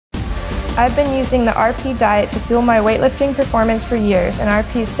I've been using the RP diet to fuel my weightlifting performance for years, and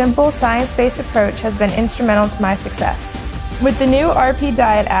RP's simple, science-based approach has been instrumental to my success. With the new RP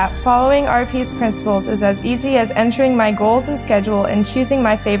Diet app, following RP's principles is as easy as entering my goals and schedule and choosing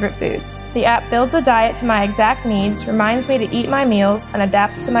my favorite foods. The app builds a diet to my exact needs, reminds me to eat my meals, and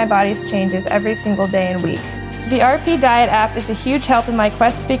adapts to my body's changes every single day and week. The RP Diet app is a huge help in my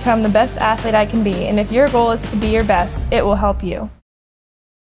quest to become the best athlete I can be, and if your goal is to be your best, it will help you.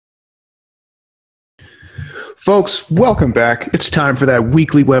 Folks, welcome back. It's time for that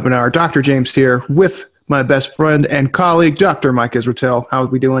weekly webinar. Dr. James here with my best friend and colleague, Dr. Mike Israetel. How are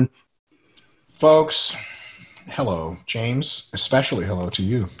we doing? Folks, hello, James. Especially hello to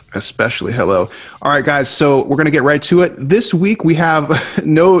you. Especially hello. All right, guys, so we're going to get right to it. This week we have,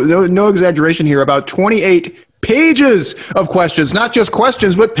 no exaggeration here, about 28 pages of questions, not just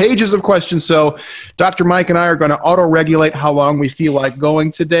questions, but pages of questions. So Dr. Mike and I are going to auto-regulate how long we feel like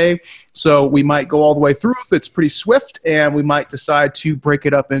going today. So we might go all the way through if it's pretty swift, and we might decide to break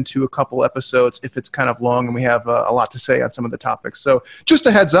it up into a couple episodes if it's kind of long and we have a lot to say on some of the topics. So just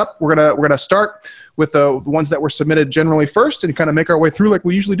a heads up, we're gonna start with the ones that were submitted generally first and kind of make our way through like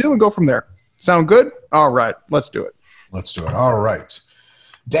we usually do and go from there. Sound good? All right, let's do it. Let's do it. All right.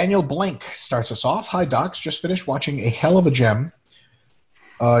 Daniel Blank starts us off. Hi, docs. Just finished watching a hell of a gem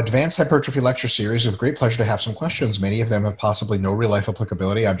advanced hypertrophy lecture series with great pleasure to have some questions. Many of them have possibly no real-life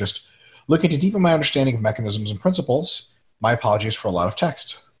applicability. I'm just looking to deepen my understanding of mechanisms and principles. My apologies for a lot of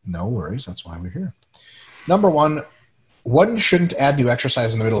text. No worries. That's why we're here. Number one shouldn't add new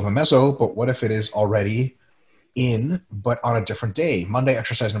exercise in the middle of a meso, but what if it is already in, but on a different day? Monday,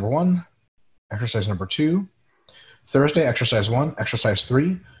 exercise number 1, exercise number 2. Thursday, exercise 1, exercise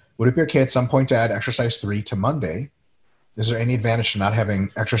 3. Would it be okay at some point to add exercise 3 to Monday? Is there any advantage to not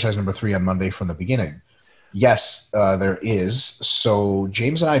having exercise number 3 on Monday from the beginning? Yes, there is. So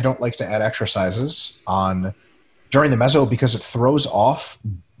James and I don't like to add exercises during the meso because it throws off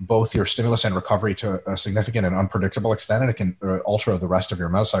both your stimulus and recovery to a significant and unpredictable extent, and it can alter the rest of your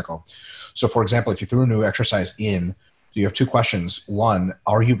mesocycle. So for example, if you threw a new exercise in, you have two questions. One,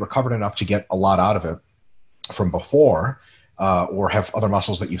 are you recovered enough to get a lot out of it from before, or have other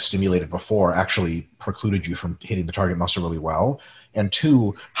muscles that you've stimulated before actually precluded you from hitting the target muscle really well? And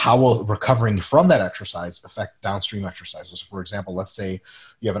two, how will recovering from that exercise affect downstream exercises? So for example, let's say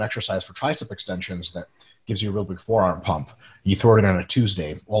you have an exercise for tricep extensions that gives you a real big forearm pump. You throw it in on a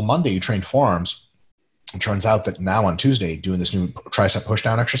Tuesday. Well, Monday you trained forearms. It turns out that now on Tuesday, doing this new tricep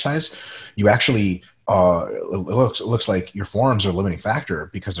pushdown exercise, you actually, it looks like your forearms are a limiting factor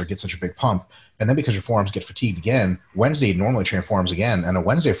because they get such a big pump. And then because your forearms get fatigued again, Wednesday you normally train forearms again, and a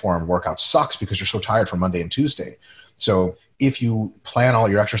Wednesday forearm workout sucks because you're so tired from Monday and Tuesday. So if you plan all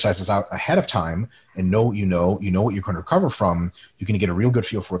your exercises out ahead of time and know what you know what you're going to recover from, you can get a real good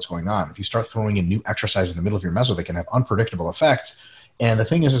feel for what's going on. If you start throwing in new exercises in the middle of your meso, they can have unpredictable effects. And the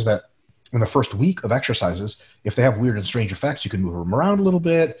thing is that in the first week of exercises, if they have weird and strange effects, you can move them around a little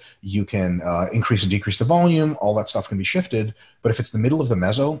bit. You can increase and decrease the volume. All that stuff can be shifted. But if it's the middle of the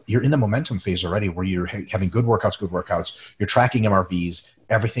meso, you're in the momentum phase already where you're having good workouts. You're tracking MRVs.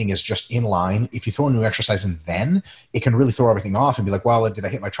 Everything is just in line. If you throw a new exercise in then, it can really throw everything off and be like, well, did I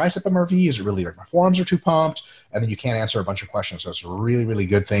hit my tricep MRV? Is it really like my forearms are too pumped? And then you can't answer a bunch of questions. So it's a really, really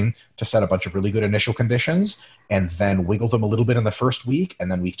good thing to set a bunch of really good initial conditions and then wiggle them a little bit in the first week. And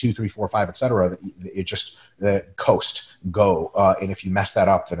then week 2, 3, 4, 5, et cetera, it just coast, go. And if you mess that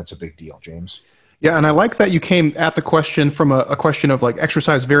up, then it's a big deal, James. Yeah, and I like that you came at the question from a question of like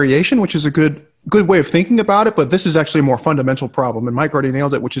exercise variation, which is a good way of thinking about it, but this is actually a more fundamental problem, and Mike already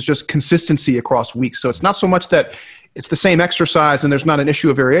nailed it, which is just consistency across weeks. So it's not so much that it's the same exercise and there's not an issue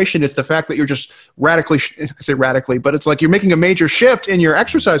of variation. It's the fact that you're just radically, I say radically, but it's like you're making a major shift in your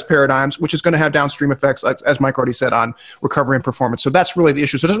exercise paradigms, which is going to have downstream effects, as Mike already said, on recovery and performance. So that's really the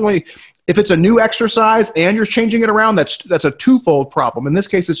issue. So it doesn't really, if it's a new exercise and you're changing it around, that's a twofold problem. In this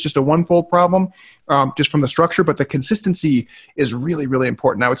case, it's just a one-fold problem, just from the structure, but the consistency is really, really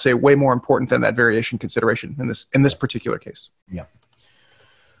important. I would say way more important than that variation consideration in this particular case. Yeah.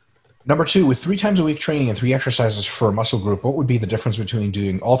 Number 2, with 3 times a week training and 3 exercises for a muscle group, what would be the difference between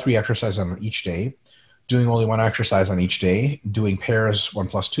doing all 3 exercises on each day, doing only 1 exercise on each day, doing pairs 1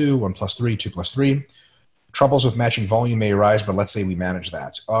 plus 2, 1 plus 3, 2 plus 3? Troubles with matching volume may arise, but let's say we manage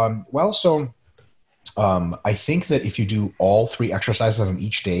that. I think that if you do all 3 exercises on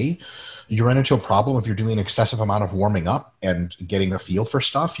each day, you run into a problem if you're doing an excessive amount of warming up and getting a feel for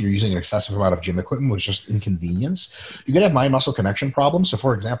stuff. You're using an excessive amount of gym equipment, which is just inconvenience. You're going to have mind-muscle connection problems. So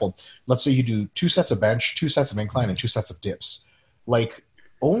for example, let's say you do 2 sets of bench, 2 sets of incline, and 2 sets of dips. Like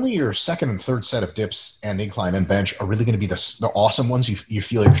only your second and third set of dips and incline and bench are really going to be the awesome ones. You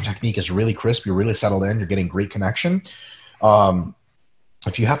feel your technique is really crisp. You're really settled in. You're getting great connection.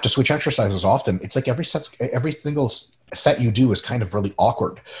 If you have to switch exercises often, it's like every single set you do is kind of really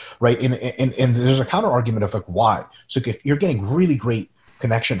awkward, right? And there's a counter argument of like, why? So if you're getting really great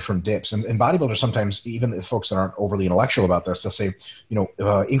connection from dips, and bodybuilders sometimes, even the folks that aren't overly intellectual about this, they'll say,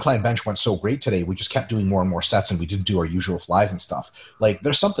 incline bench went so great today, we just kept doing more and more sets and we didn't do our usual flies and stuff. Like,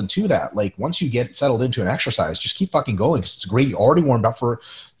 there's something to that. Like, once you get settled into an exercise, just keep fucking going, because it's great. You already warmed up for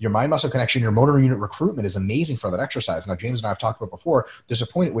your mind muscle connection. Your motor unit recruitment is amazing for that exercise. Now, James and I have talked about before, there's a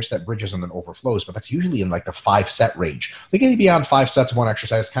point at which that bridges and then overflows, but that's usually in like the 5-set range. Like, anything beyond 5 sets of one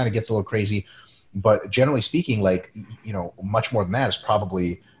exercise kind of gets a little crazy. But generally speaking, like, much more than that is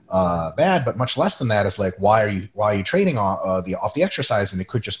probably bad, but much less than that is like, why are you trading off the exercise? And it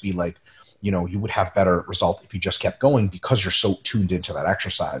could just be like, you would have better result if you just kept going because you're so tuned into that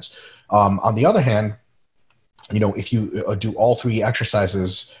exercise. On the other hand, if you do all 3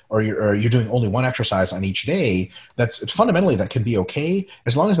 exercises, or you're doing only one exercise on each day, fundamentally that can be okay,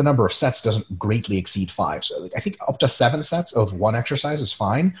 as long as the number of sets doesn't greatly exceed 5. So I think up to 7 sets of one exercise is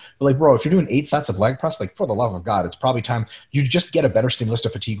fine. But like, bro, if you're doing 8 sets of leg press, like, for the love of God, it's probably time you just get a better stimulus to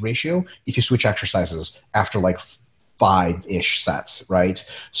fatigue ratio if you switch exercises after like 5-ish sets, right?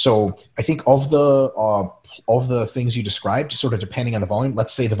 So I think of the things you described, sort of depending on the volume,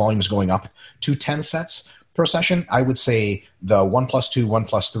 let's say the volume is going up to 10 sets per session, I would say the 1+2,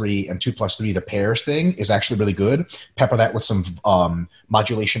 1+3, and 2+3, the pairs thing is actually really good. Pepper that with some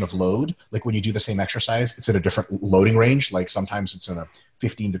modulation of load. Like, when you do the same exercise, it's at a different loading range. Like, sometimes it's in a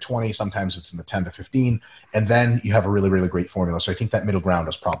 15 to 20, sometimes it's in the 10 to 15, and then you have a really, really great formula. So I think that middle ground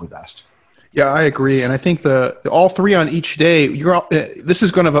is probably best. Yeah, I agree, and I think the all 3 on each day. This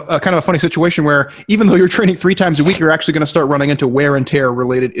is kind of a funny situation where even though you're training 3 times a week, you're actually going to start running into wear and tear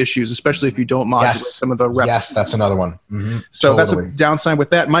related issues, especially if you don't modulate some of the reps. Yes, that's another one. Mm-hmm. So That's a downside with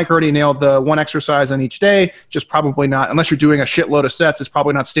that. Mike already nailed the one exercise on each day. Just probably not, unless you're doing a shitload of sets, it's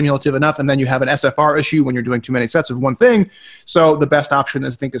probably not stimulative enough, and then you have an SFR issue when you're doing too many sets of one thing. So the best option, I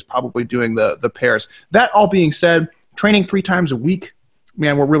think, is probably doing the pairs. That all being said, training 3 times a week,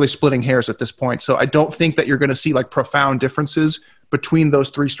 man, we're really splitting hairs at this point. So I don't think that you're going to see like profound differences between those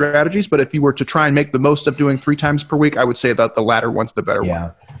 3 strategies. But if you were to try and make the most of doing 3 times per week, I would say that the latter one's the better one.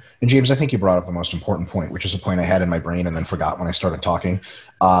 Yeah. And James, I think you brought up the most important point, which is a point I had in my brain and then forgot when I started talking,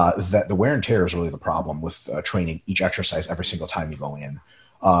 that the wear and tear is really the problem with training each exercise every single time you go in.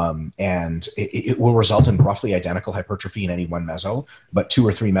 And it will result in roughly identical hypertrophy in any one meso, but 2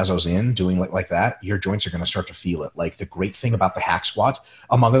 or 3 mesos in doing like that, your joints are going to start to feel it. Like, the great thing about the hack squat,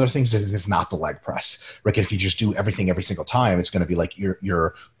 among other things, is it's not the leg press. Like, if you just do everything every single time, it's going to be like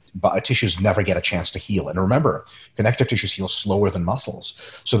your tissues never get a chance to heal. And remember, connective tissues heal slower than muscles.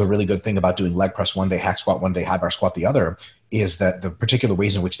 So the really good thing about doing leg press one day, hack squat one day, high bar squat the other, is that the particular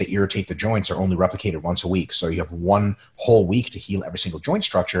ways in which they irritate the joints are only replicated once a week. So you have one whole week to heal every single joint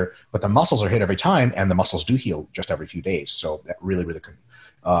structure, but the muscles are hit every time, and the muscles do heal just every few days. So that really, really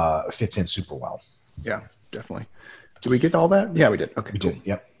fits in super well. Yeah, definitely. Did we get all that? Yeah, we did. Okay, we did.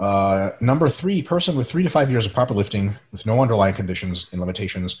 Yep. Number 3, person with 3 to 5 years of proper lifting with no underlying conditions and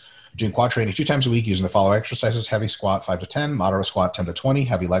limitations, doing quad training 2 times a week using the following exercises: heavy squat 5 to 10, moderate squat 10 to 20,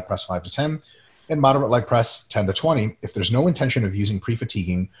 heavy leg press 5 to 10, and moderate leg press 10 to 20. If there's no intention of using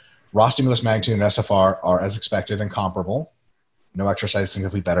pre-fatiguing, raw stimulus magnitude and SFR are as expected and comparable. No exercise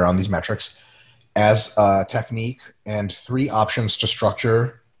significantly better on these metrics. As a technique and 3 options to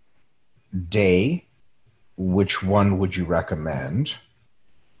structure day, which one would you recommend?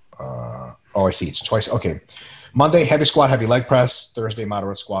 I see. It's twice. Okay. Monday, heavy squat, heavy leg press. Thursday,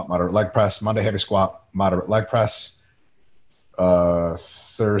 moderate squat, moderate leg press. Monday, heavy squat, moderate leg press.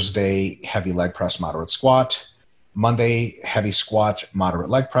 Thursday, heavy leg press, moderate squat. Monday, heavy squat, moderate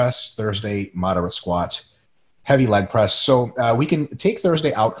leg press. Thursday, moderate squat, heavy leg press. So we can take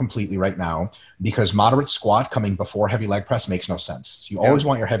Thursday out completely right now, because moderate squat coming before heavy leg press makes no sense. You always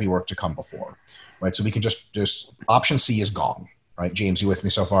want your heavy work to come before, right? So we can just option C is gone, right? James, you with me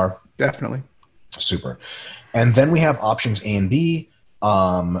so far? Definitely. Super. And then we have options A and B.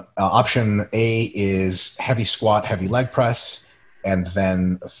 Option A is heavy squat, heavy leg press. And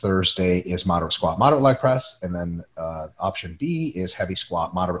then Thursday is moderate squat, moderate leg press. And then option B is heavy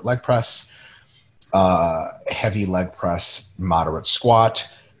squat, moderate leg press, heavy leg press, moderate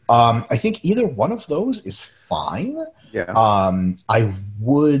squat. I think either one of those is fine. Yeah. I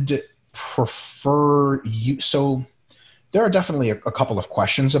would prefer you. So there are definitely a couple of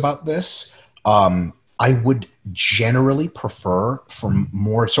questions about this. I would generally prefer for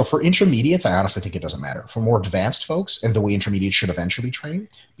more, so for intermediates, I honestly think it doesn't matter. For more advanced folks, and the way intermediates should eventually train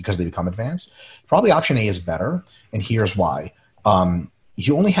because they become advanced, probably option A is better. And here's why.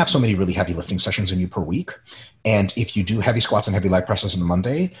 You only have so many really heavy lifting sessions in you per week. And if you do heavy squats and heavy leg presses on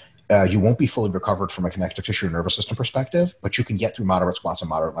Monday, you won't be fully recovered from a connective tissue or nervous system perspective, but you can get through moderate squats and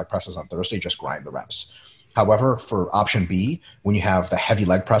moderate leg presses on Thursday, just grind the reps. However, for option B, when you have the heavy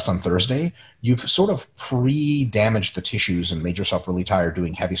leg press on Thursday, you've sort of pre-damaged the tissues and made yourself really tired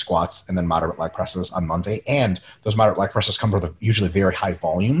doing heavy squats and then moderate leg presses on Monday. And those moderate leg presses come with a usually very high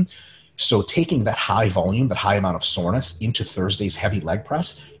volume. So taking that high volume, that high amount of soreness into Thursday's heavy leg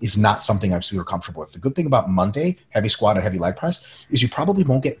press is not something I'm super comfortable with. The good thing about Monday, heavy squat and heavy leg press, is you probably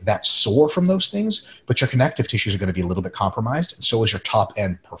won't get that sore from those things, but your connective tissues are going to be a little bit compromised, and so is your top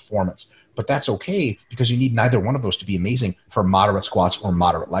end performance. But that's okay because you need neither one of those to be amazing for moderate squats or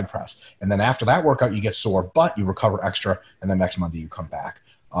moderate leg press. And then after that workout, you get sore, but you recover extra, and then next Monday you come back.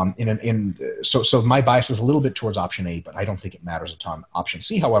 So my bias is a little bit towards option A, but I don't think it matters a ton. Option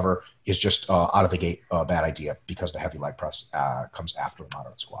C, however, is just out of the gate a bad idea because the heavy leg press comes after a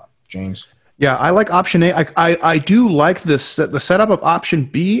moderate squat. James? Yeah, I like option A. I do like the setup of option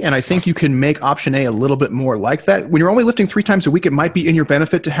B, and I think you can make option A a little bit more like that. When you're only lifting 3 times a week, it might be in your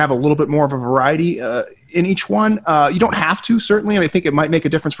benefit to have a little bit more of a variety in each one. You don't have to, certainly, and I think it might make a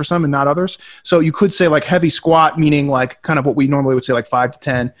difference for some and not others. So you could say like heavy squat, meaning like kind of what we normally would say like 5 to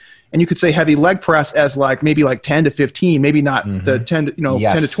 10. And you could say heavy leg press as like maybe like 10 to 15, maybe not the 10 to,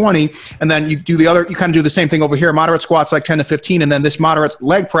 10 to 20. And then you do the other, you kind of do the same thing over here. Moderate squats like 10 to 15. And then this moderate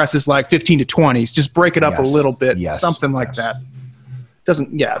leg press is like 15 to 20. Just break it up a little bit, something like that.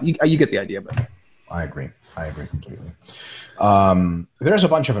 Doesn't, you get the idea. But I agree completely. There's a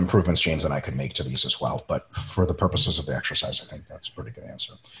bunch of improvements, James, that I could make to these as well. But for the purposes of the exercise, I think that's a pretty good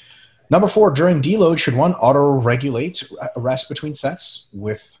answer. Number 4, during deload, should one auto-regulate rest between sets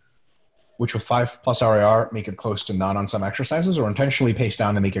which with 5+ RIR make it close to none on some exercises, or intentionally pace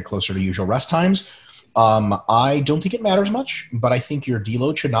down to make it closer to usual rest times? I don't think it matters much, but I think your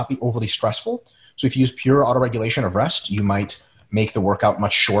deload should not be overly stressful. So if you use pure auto-regulation of rest, you might make the workout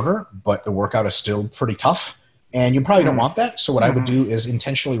much shorter, but the workout is still pretty tough, and you probably don't want that. So what I would do is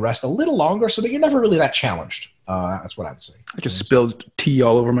intentionally rest a little longer so that you're never really that challenged. That's what I would say. I just spilled tea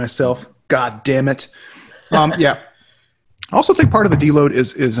all over myself. God damn it. Yeah. I also think part of the deload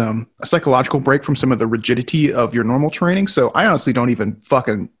is a psychological break from some of the rigidity of your normal training. So I honestly don't even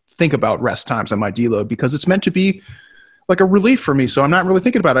fucking think about rest times on my deload because it's meant to be like a relief for me. So I'm not really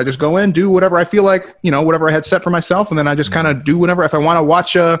thinking about it. I just go in, do whatever I feel like, whatever I had set for myself. And then I just kind of do whatever. If I want to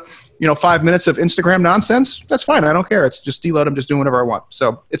watch, 5 minutes of Instagram nonsense, that's fine. I don't care. It's just deload. I'm just doing whatever I want.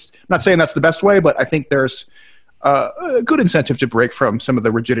 So I'm not saying that's the best way, but I think there's a good incentive to break from some of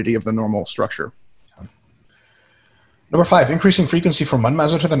the rigidity of the normal structure. Number 5, increasing frequency from one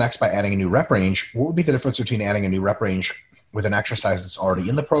meso to the next by adding a new rep range. What would be the difference between adding a new rep range with an exercise that's already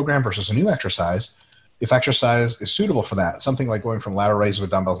in the program versus a new exercise? If exercise is suitable for that, something like going from lateral raises with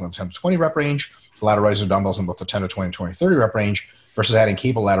dumbbells in the 10 to 20 rep range to lateral raises with dumbbells in both the 10 to 20, 20, 30 rep range versus adding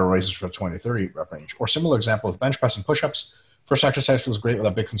cable lateral raises for the 20 to 30 rep range. Or similar example with bench press and push-ups. First exercise feels great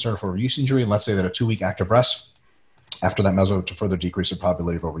without big concern for overuse injury, and let's say that a 2-week active rest after that meso to further decrease the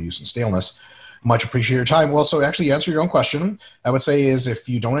probability of overuse and staleness. Much appreciate your time. Well, so actually answer your own question, I would say is if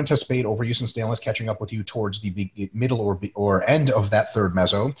you don't anticipate overuse and staleness catching up with you towards the middle or end of that third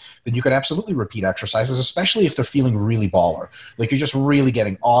meso, then you could absolutely repeat exercises, especially if they're feeling really baller. Like you're just really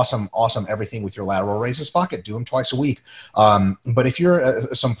getting awesome everything with your lateral raises. Fuck it, do them twice a week. But if you're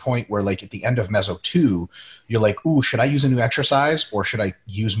at some point where like at the end of meso 2, you're like, ooh, should I use a new exercise or should I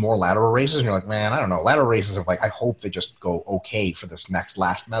use more lateral raises? And you're like, man, I don't know. Lateral raises are like, I hope they just go okay for this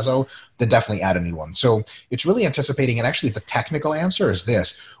last meso. Then definitely add a new one. So it's really anticipating, and actually the technical answer is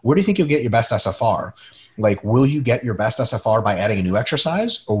this. Where do you think you'll get your best SFR? Like, will you get your best SFR by adding a new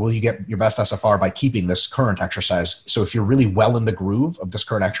exercise, or will you get your best SFR by keeping this current exercise? So if you're really well in the groove of this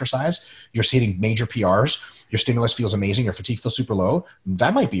current exercise, you're hitting major PRs, your stimulus feels amazing, your fatigue feels super low,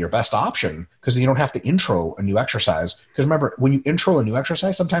 that might be your best option because you don't have to intro a new exercise. Because remember, when you intro a new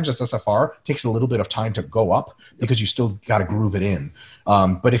exercise, sometimes its SFR takes a little bit of time to go up because you still got to groove it in.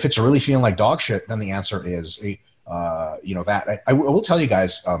 But if it's really feeling like dog shit, then the answer is, that. I will tell you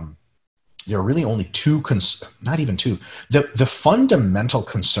guys, there are really only not even two. The fundamental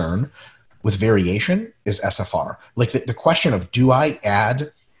concern with variation is SFR. Like the question of, do I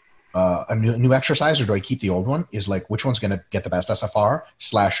add a new exercise or do I keep the old one, is like, which one's going to get the best SFR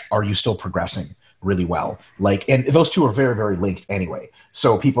 / are you still progressing? really well. Like, and those two are very, very linked anyway.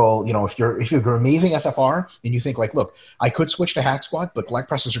 So people, you know, if you're amazing SFR and you think like, look, I could switch to hack squat, but leg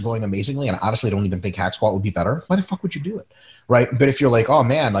presses are going amazingly, and honestly, I don't even think hack squat would be better. Why the fuck would you do it, right? But if you're like, oh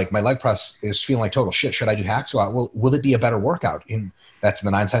man, like my leg press is feeling like total shit, should I do hack squat? Well, will it be a better workout? And that's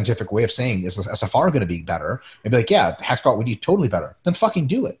the non-scientific way of saying, is this SFR going to be better? And be like, yeah, hack squat would be totally better. Then fucking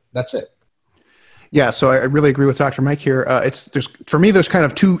do it. That's it. Yeah, so I really agree with Dr. Mike here. For me, there's kind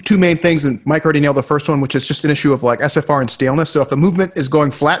of two main things, and Mike already nailed the first one, which is just an issue of like SFR and staleness. So if the movement is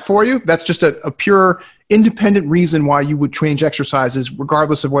going flat for you, that's just a pure independent reason why you would change exercises,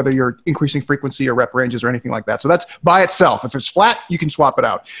 regardless of whether you're increasing frequency or rep ranges or anything like that. So that's by itself. If it's flat, you can swap it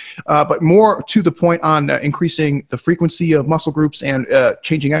out. But more to the point on increasing the frequency of muscle groups and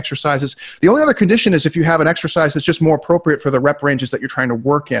changing exercises. The only other condition is if you have an exercise that's just more appropriate for the rep ranges that you're trying to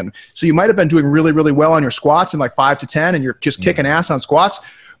work in. So you might have been doing really, really well on your squats in like 5 to 10, and you're just kicking ass on squats.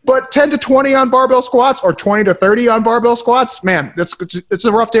 But 10 to 20 on barbell squats or 20 to 30 on barbell squats, man, it's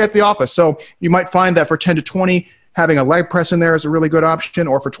a rough day at the office. So you might find that for 10 to 20, having a leg press in there is a really good option,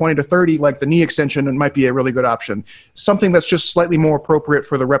 or for 20 to 30, like the knee extension, it might be a really good option. Something that's just slightly more appropriate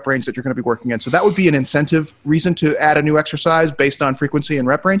for the rep range that you're going to be working in. So that would be an incentive reason to add a new exercise based on frequency and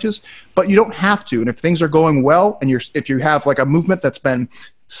rep ranges, but you don't have to. And if things are going well, and if you have like a movement that's been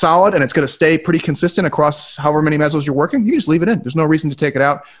solid and it's going to stay pretty consistent across however many mesos you're working, you just leave it in. There's no reason to take it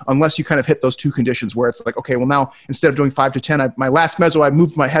out unless you kind of hit those two conditions where it's like, okay, well now instead of doing 5 to 10, my last meso, I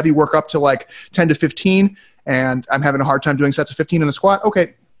moved my heavy work up to like 10 to 15, and I'm having a hard time doing sets of 15 in the squat.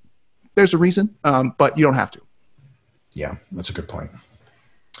 Okay, there's a reason, but you don't have to. Yeah, that's a good point.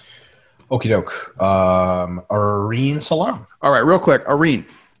 Okie doke. Areen Salam. All right, real quick, Areen.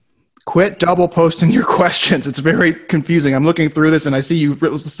 Quit double posting your questions. It's very confusing. I'm looking through this and I see you've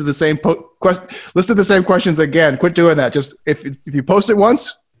listed the same questions again. Quit doing that. Just if you post it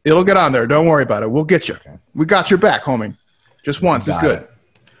once, it'll get on there. Don't worry about it. We'll get you. Okay. We got your back, homie. Just once is good.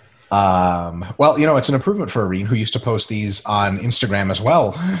 Well, you know, it's an improvement for Areen, who used to post these on Instagram as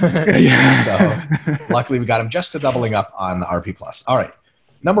well. So luckily we got him just to doubling up on RP Plus. All right.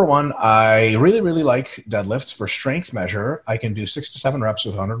 Number one, I really, really like deadlifts. For strength measure, I can do 6 to 7 reps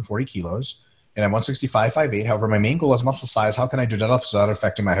with 140 kilos, and I'm 165, 5'8". However, my main goal is muscle size. How can I do deadlifts without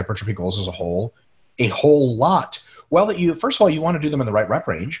affecting my hypertrophy goals as a whole? A whole lot. Well, first of all, you want to do them in the right rep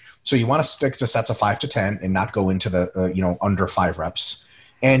range. So you want to stick to sets of 5 to 10 and not go into the, under 5 reps.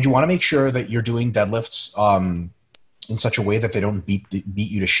 And you want to make sure that you're doing deadlifts in such a way that they don't beat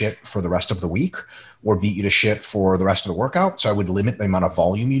you to shit for the rest of the week or beat you to shit for the rest of the workout. So I would limit the amount of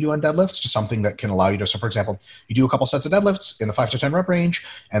volume you do on deadlifts to something that can allow you to, so for example, you do a couple sets of deadlifts in the 5 to 10 rep range,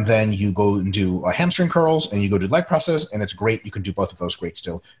 and then you go and do hamstring curls and you go do leg presses, and it's great. You can do both of those great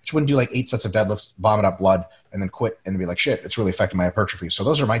still. But you wouldn't do like 8 sets of deadlifts, vomit up blood, and then quit and be like, shit, it's really affecting my hypertrophy. So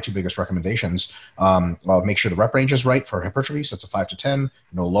those are my 2 biggest recommendations. I'll make sure the rep range is right for hypertrophy, sets of 5 to 10,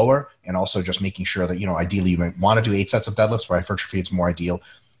 no lower, and also just making sure that, ideally you might want to do 8 sets of deadlifts. For hypertrophy, it's more ideal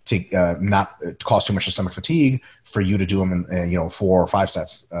to not cause too much systemic fatigue for you to do them in 4 or 5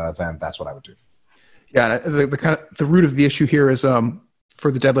 sets. Then that's what I would do. Yeah, the root of the issue here is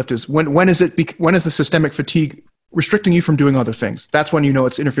for the deadlift is when is the systemic fatigue restricting you from doing other things? That's when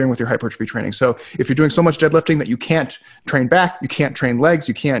it's interfering with your hypertrophy training. So if you're doing so much deadlifting that you can't train back, you can't train legs,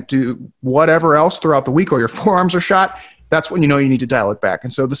 you can't do whatever else throughout the week, or your forearms are shot, that's when you need to dial it back.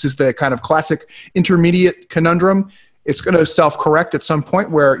 And so this is the kind of classic intermediate conundrum. It's going to self-correct at some point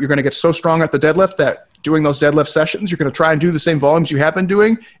where you're going to get so strong at the deadlift that doing those deadlift sessions, you're going to try and do the same volumes you have been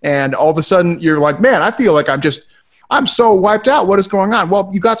doing. And all of a sudden you're like, man, I feel like I'm so wiped out. What is going on? Well,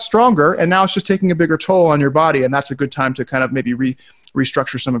 you got stronger and now it's just taking a bigger toll on your body. And that's a good time to kind of maybe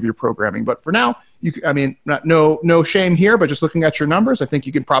restructure some of your programming. But for now, no shame here, but just looking at your numbers, I think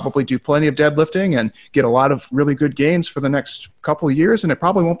you can probably do plenty of deadlifting and get a lot of really good gains for the next couple of years. And it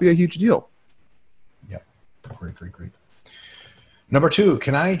probably won't be a huge deal. Great. Number 2,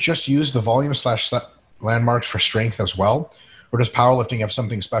 can I just use the volume / landmarks for strength as well? Or does powerlifting have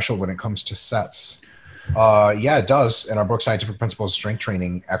something special when it comes to sets? Yeah, it does. And our book, Scientific Principles of Strength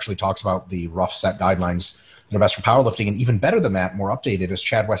Training, actually talks about the rough set guidelines that are best for powerlifting. And even better than that, more updated, is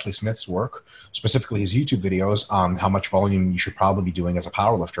Chad Wesley Smith's work, specifically his YouTube videos on how much volume you should probably be doing as a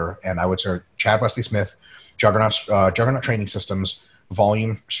powerlifter. And I would say Chad Wesley Smith, Juggernaut Training Systems,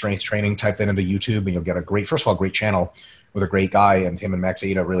 volume strength training, type that into YouTube and you'll get a great channel with a great guy, and him and Max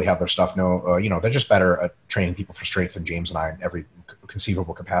Ada really have their stuff. They're just better at training people for strength than James and I in every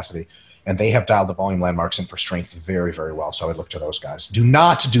conceivable capacity. and they have dialed the volume landmarks in for strength very, very well. So I would look to those guys. Do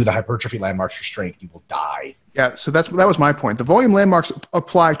not do the hypertrophy landmarks for strength. You will die. Yeah, so that was my point. The volume landmarks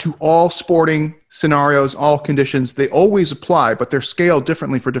apply to all sporting scenarios, all conditions. They always apply, but they're scaled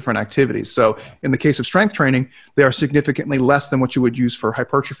differently for different activities. So in the case of strength training, they are significantly less than what you would use for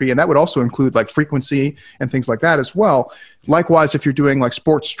hypertrophy, and that would also include like frequency and things like that as well. Likewise, if you're doing like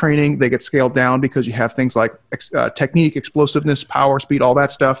sports training, they get scaled down because you have things like technique, explosiveness, power, speed, all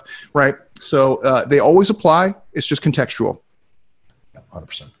that stuff, right? So they always apply. It's just contextual. Yeah,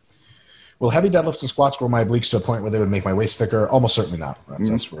 100%. Will heavy deadlifts and squats grow my obliques to a point where they would make my waist thicker? Almost certainly not.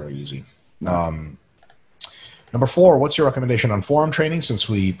 That's very easy. Number 4, what's your recommendation on forearm training? Since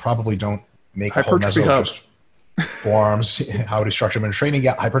we probably don't make a whole meso just forearms, how to structure them in training.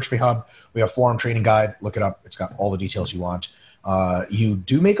 Yeah, Hypertrophy Hub. We have forearm training guide. Look it up. It's got all the details you want. You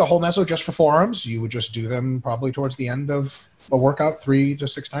do make a whole meso just for forearms. You would just do them probably towards the end of a workout 3 to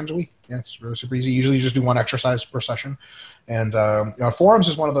 6 times a week. Yeah, it's really super easy. Usually you just do 1 exercise per session. And forearms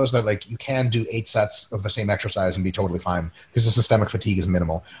is one of those that like you can do 8 sets of the same exercise and be totally fine because the systemic fatigue is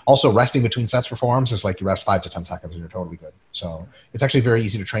minimal. Also, resting between sets for forearms is like you rest 5 to 10 seconds and you're totally good. So it's actually very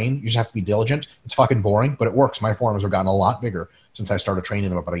easy to train. You just have to be diligent. It's fucking boring, but it works. My forearms have gotten a lot bigger since I started training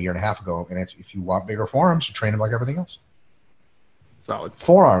them about 1.5 years ago. And if you want bigger forearms, you train them like everything else. Solid.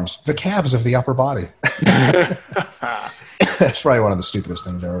 Forearms, the calves of the upper body. That's probably one of the stupidest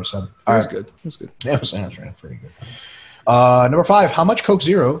things I ever said. That was good. That was good. Yeah, it was pretty good. Number 5, how much Coke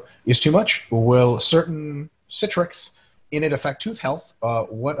Zero is too much? Will certain citrics in it affect tooth health?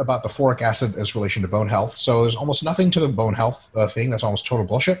 What about the phoric acid as relation to bone health? So there's almost nothing to the bone health thing. That's almost total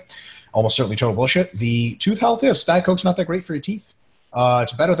bullshit. Almost certainly total bullshit. The tooth health is Diet Coke's not that great for your teeth.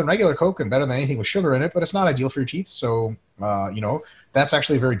 It's better than regular Coke and better than anything with sugar in it, but it's not ideal for your teeth. So, that's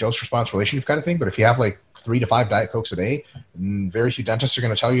actually a very dose-response relationship kind of thing. But if you have like 3 to 5 Diet Cokes a day, very few dentists are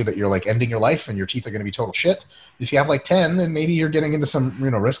going to tell you that you're like ending your life and your teeth are going to be total shit. If you have like 10, then maybe you're getting into some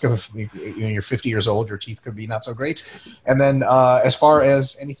risk of you're 50 years old, your teeth could be not so great. And then as far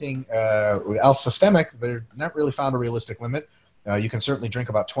as anything else systemic, they're not really found a realistic limit. You can certainly drink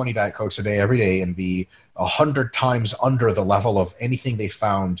about 20 Diet Cokes a day every day and be 100 times under the level of anything they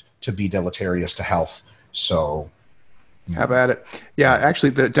found to be deleterious to health. So, how about it? Yeah,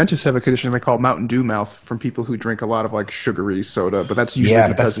 actually, the dentists have a condition they call Mountain Dew mouth from people who drink a lot of like sugary soda, but that's usually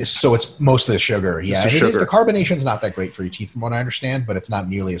it's mostly the sugar. Yeah, it is. The carbonation's not that great for your teeth, from what I understand, but it's not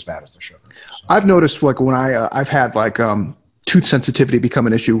nearly as bad as the sugar. So. I've noticed like when I've had like tooth sensitivity become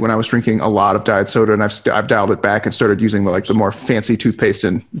an issue when I was drinking a lot of diet soda, and I've dialed it back and started using the more fancy toothpaste,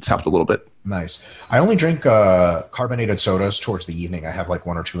 and it's helped a little bit. Nice. I only drink carbonated sodas towards the evening. I have like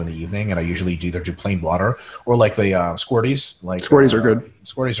 1 or 2 in the evening, and I usually either do plain water or like the Squirties. Like Squirties are good.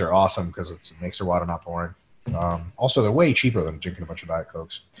 Squirties are awesome because it makes their water not boring. Also, they're way cheaper than drinking a bunch of Diet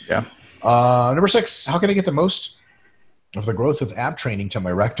Cokes. Yeah. Number 6, how can I get the most of the growth of ab training to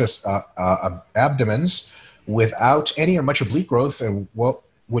my rectus abdomens without any or much oblique growth, and what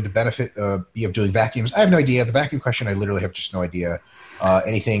would the benefit be of doing vacuums? I have no idea. The vacuum question, I literally have just no idea.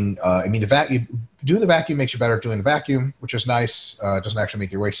 Anything. Doing the vacuum makes you better at doing the vacuum, which is nice. It doesn't actually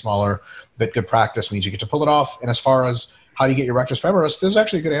make your waist smaller, but good practice means you get to pull it off. And as far as how do you get your rectus femoris, this is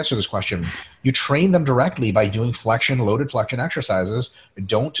actually a good answer to this question. You train them directly by doing loaded flexion exercises.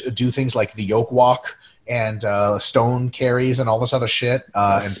 Don't do things like the yoke walk and stone carries and all this other shit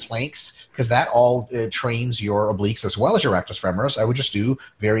and planks, because that all trains your obliques as well as your rectus femoris. I would just do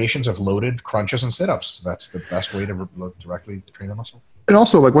variations of loaded crunches and sit-ups. That's the best way to directly train the muscle. And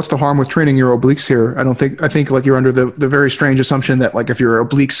also, like, what's the harm with training your obliques here? I think like you're under the very strange assumption that like if your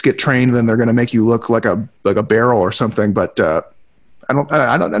obliques get trained, then they're going to make you look like a barrel or something. But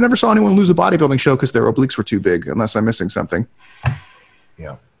I never saw anyone lose a bodybuilding show because their obliques were too big, unless I'm missing something.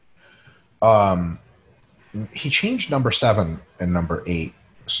 Yeah. He changed number 7 and number 8.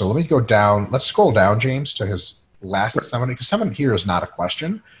 So let me go down. Let's scroll down, James, to his last 7, because 7 here is not a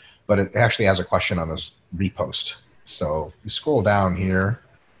question, but it actually has a question on his repost. So if you scroll down here,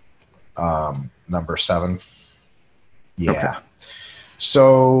 number 7. Yeah. Okay.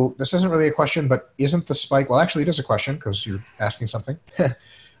 So this isn't really a question, but isn't the spike, well, actually it is a question because you're asking something.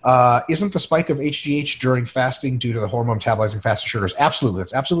 Isn't the spike of HGH during fasting due to the hormone metabolizing fats and sugars? Absolutely.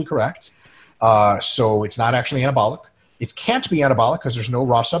 That's absolutely correct. So it's not actually anabolic. It can't be anabolic because there's no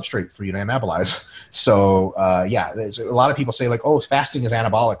raw substrate for you to anabolize. So yeah, a lot of people say like, oh, fasting is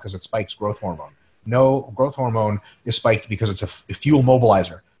anabolic because it spikes growth hormone. No, growth hormone is spiked because it's a fuel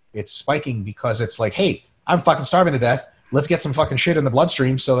mobilizer. It's spiking because it's like, hey, I'm fucking starving to death. let's get some fucking shit in the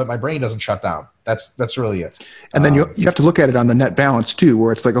bloodstream so that my brain doesn't shut down. That's really it. And then you have to look at it on the net balance too,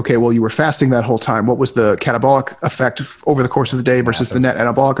 where it's like, okay, well, you were fasting that whole time. What was the catabolic effect over the course of the day versus the net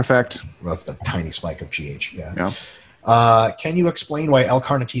anabolic effect? Of the tiny spike of GH. Yeah. Can you explain why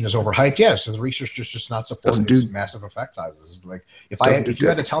L-carnitine is overhyped? Yes, the research just not supporting its massive effect sizes. Like if you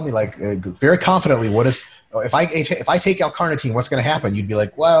had to tell me like very confidently if I take L-carnitine, what's going to happen? You'd be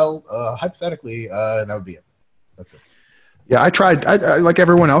like, well, hypothetically, that would be it. That's it. Yeah, I tried. I like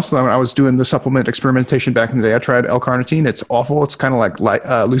everyone else, when I was doing the supplement experimentation back in the day, I tried L-carnitine. It's awful. It's kind of like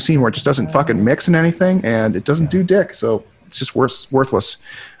leucine, where it just doesn't fucking mix in anything, and it doesn't do dick. So it's just worthless.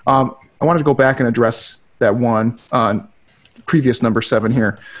 I wanted to go back and address that one on previous number 7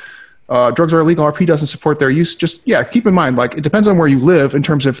 here. Drugs are illegal. RP doesn't support their use. Just, keep in mind, like, it depends on where you live in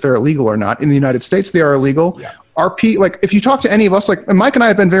terms of if they're illegal or not. In the United States, they are illegal. Yeah. RP, like, if you talk to any of us, like, and Mike and I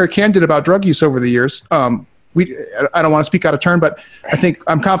have been very candid about drug use over the years. I don't want to speak out of turn, but I think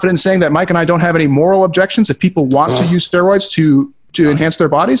I'm confident in saying that Mike and I don't have any moral objections. If people want to use steroids to enhance their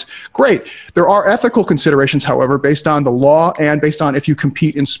bodies, great. There are ethical considerations, however, based on the law and based on if you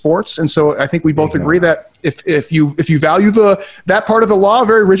compete in sports. And so I think we both agree that if you value that part of the law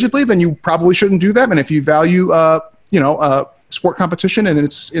very rigidly, then you probably shouldn't do that. And if you value sport competition in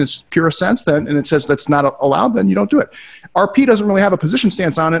its purest sense, and it says that's not allowed, then you don't do it. RP doesn't really have a position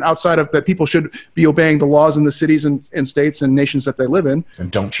stance on it outside of that people should be obeying the laws in the cities and states and nations that they live in.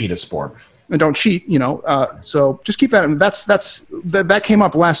 And don't cheat at sport. And don't cheat, so just keep that. That came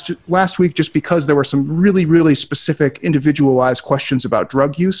up last week just because there were some really, really specific individualized questions about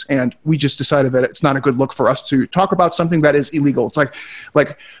drug use. And we just decided that it's not a good look for us to talk about something that is illegal. It's like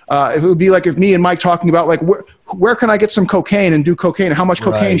if it would be like if me and Mike talking about like, where can I get some cocaine and do cocaine? And how much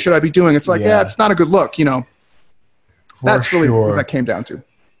cocaine should I be doing? It's like, it's not a good look, That's really what that came down to.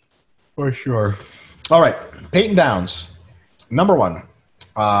 For sure. All right. Peyton Downs. Number 1.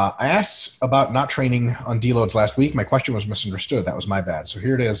 I asked about not training on deloads last week. My question was misunderstood. That was my bad. So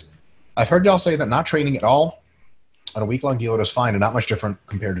here it is. I've heard y'all say that not training at all on a week-long deload is fine and not much different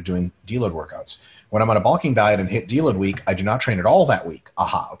compared to doing deload workouts. When I'm on a bulking diet and hit deload week, I do not train at all that week.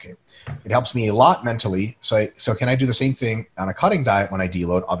 Aha, okay. It helps me a lot mentally. So can I do the same thing on a cutting diet when I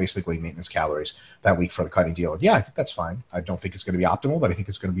deload, obviously going maintenance calories that week for the cutting deload? Yeah, I think that's fine. I don't think it's going to be optimal, but I think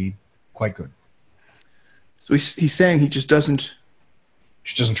it's going to be quite good. So he's saying he just doesn't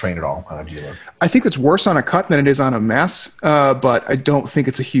train at all on a deload. I think it's worse on a cut than it is on a mass, but I don't think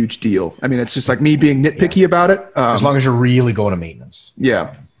it's a huge deal. I mean, it's just like me being nitpicky about it. As long as you're really going to maintenance.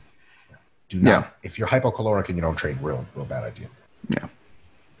 Yeah. Do not. If you're hypocaloric and you don't train, real bad idea. Yeah.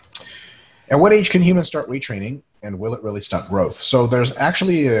 At what age can humans start weight training, and will it really stunt growth? So there's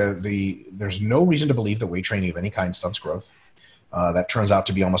actually there's no reason to believe that weight training of any kind stunts growth. That turns out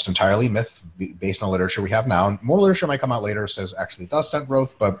to be almost entirely myth based on literature we have now. And more literature might come out later says actually it does stunt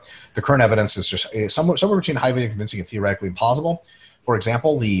growth, but the current evidence is just somewhere between highly convincing and theoretically impossible. For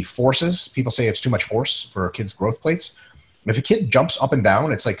example, the forces, people say it's too much force for a kid's growth plates. If a kid jumps up and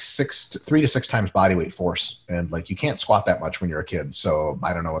down, it's like 3 to 6 times body weight force. And like you can't squat that much when you're a kid. So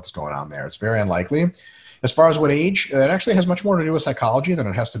I don't know what's going on there. It's very unlikely. As far as what age, it actually has much more to do with psychology than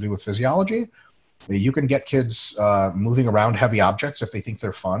it has to do with physiology. You can get kids moving around heavy objects if they think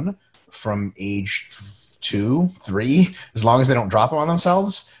they're fun from age 2, 3, as long as they don't drop them on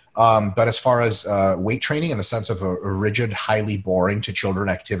themselves. But as far as weight training in the sense of a rigid, highly boring to children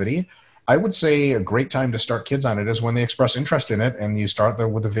activity, I would say a great time to start kids on it is when they express interest in it, and you start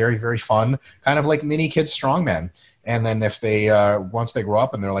them with a very, very fun, kind of like mini kids strongman. And then if they, once they grow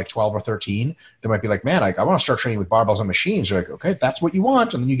up and they're like 12 or 13, they might be like, man, I want to start training with barbells and machines. You're like, okay, that's what you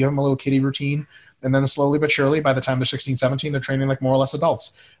want. And then you give them a little kiddie routine. And then slowly but surely, by the time they're 16, 17, they're training like more or less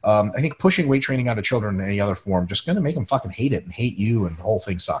adults. I think pushing weight training onto children in any other form just going to make them fucking hate it and hate you, and the whole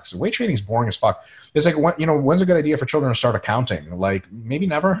thing sucks. So weight training is boring as fuck. It's like, when's a good idea for children to start accounting? Like maybe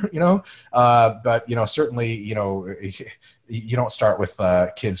never, but certainly, you don't start with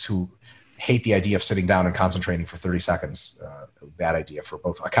kids who hate the idea of sitting down and concentrating for 30 seconds. Bad idea for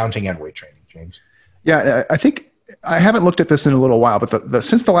both accounting and weight training, James. Yeah, I think I haven't looked at this in a little while, but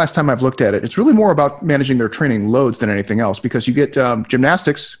since the last time I've looked at it, it's really more about managing their training loads than anything else, because you get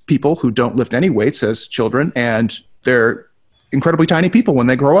gymnastics people who don't lift any weights as children, and they're incredibly tiny people when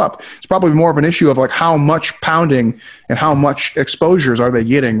they grow up. It's probably more of an issue of like how much pounding and how much exposures are they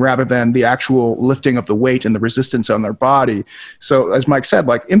getting rather than the actual lifting of the weight and the resistance on their body. So as Mike said,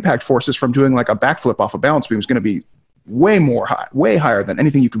 like impact forces from doing like a backflip off a balance beam is going to be way higher than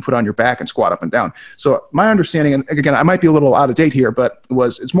anything you can put on your back and squat up and down. So my understanding, and again, I might be a little out of date here, but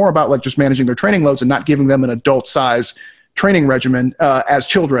it's more about like just managing their training loads and not giving them an adult size training regimen as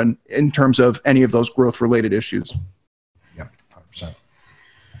children in terms of any of those growth related issues.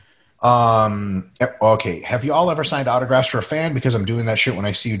 Okay. Have you all ever signed autographs for a fan? Because I'm doing that shit when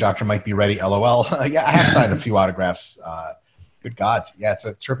I see you, Doctor Might Be Ready. LOL. Yeah, I have signed a few autographs. Good God. Yeah, it's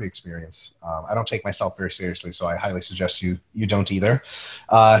a trippy experience. I don't take myself very seriously, so I highly suggest you don't either.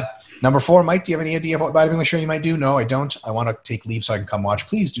 Number 4, Mike, do you have any idea of what bodybuilding show you might do? No, I don't. I want to take leave so I can come watch.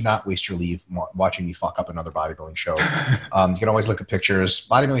 Please do not waste your leave watching me fuck up another bodybuilding show. You can always look at pictures.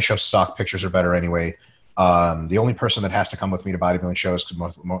 Bodybuilding shows suck. Pictures are better anyway. The only person that has to come with me to bodybuilding shows,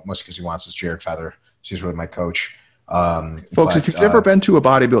 mostly because he wants, is Jared Feather. She's really my coach. Folks, if you've never been to a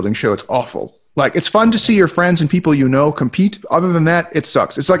bodybuilding show, it's awful. Like, it's fun to see your friends and people you know compete. Other than that, it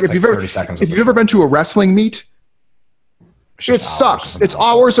sucks. It's like if you've ever been to a wrestling meet, it sucks. It's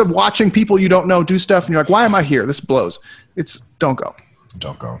hours of watching people you don't know do stuff, and you're like, why am I here? This blows. Don't go.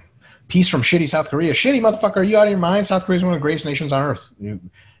 Don't go. Peace from shitty South Korea. Shitty motherfucker, are you out of your mind? South Korea is one of the greatest nations on earth.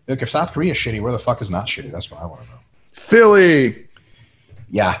 Look, if South Korea is shitty, where the fuck is not shitty? That's what I want to know. Philly.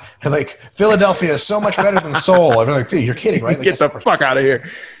 Yeah, like Philadelphia is so much better than Seoul. I'm like, you're kidding, right? Like, get the fuck out of here.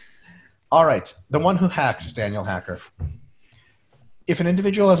 All right, the one who hacks, Daniel Hacker. If an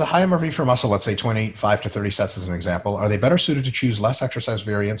individual has a high MRV for muscle, let's say 25 to 30 sets as an example, are they better suited to choose less exercise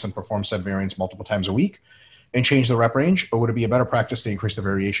variance and perform said variance multiple times a week and change the rep range? Or would it be a better practice to increase the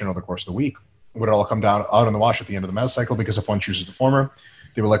variation over the course of the week? Would it all come down out in the wash at the end of the mesocycle? Because if one chooses the former,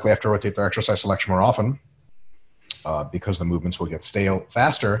 they will likely have to rotate their exercise selection more often because the movements will get stale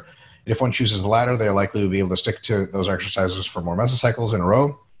faster. And if one chooses the latter, they are likely to be able to stick to those exercises for more mesocycles in a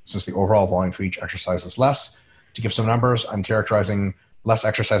row, since the overall volume for each exercise is less. To give some numbers, I'm characterizing less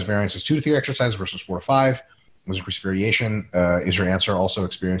exercise variance as 2 to 3 exercises versus 4 to 5. There's increased variation. Is your answer also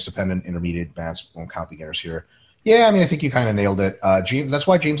experience dependent, intermediate, advanced? Won't count beginners here. Yeah, I mean, I think you kind of nailed it. James, that's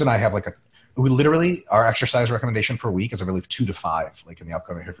why James and I have we literally, our exercise recommendation per week is, I believe, 2 to 5, like in the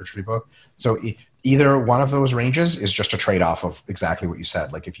upcoming hypertrophy book. So either one of those ranges is just a trade-off of exactly what you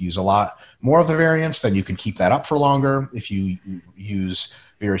said. Like if you use a lot more of the variance, then you can keep that up for longer. If you use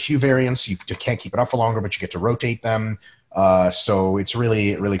very few variants, you can't keep it up for longer, but you get to rotate them. So it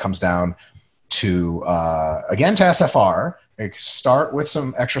really comes down to, again, to SFR. Like, start with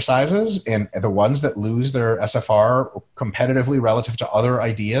some exercises, and the ones that lose their SFR competitively relative to other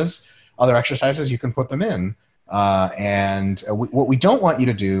ideas, other exercises, you can put them in. What we don't want you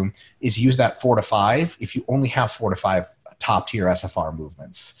to do is use that 4 to 5 if you only have 4 to 5 top tier SFR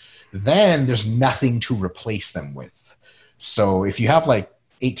movements. Then there's nothing to replace them with. So if you have like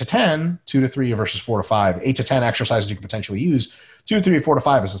 8 to 10, 2 to 3 versus 4 to 5, 8 to 10 exercises you can potentially use, 2 to 3, 4 to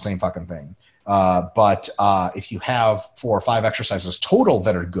 5 is the same fucking thing. But if you have 4 or 5 exercises total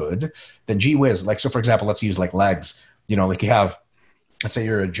that are good, then gee whiz, like, so for example, let's use like legs, like you have, let's say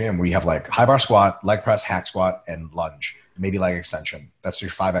you're at a gym where you have like high bar squat, leg press, hack squat, and lunge, maybe leg extension. That's your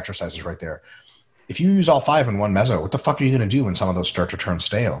 5 exercises right there. If you use all 5 in one meso, what the fuck are you going to do when some of those start to turn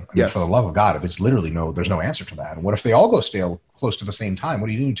stale? I mean, for the love of God, if it's literally there's no answer to that. And what if they all go stale close to the same time? What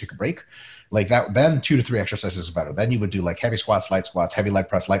do you do? Take a break? Like that, then 2 to 3 exercises is better. Then you would do like heavy squats, light squats, heavy leg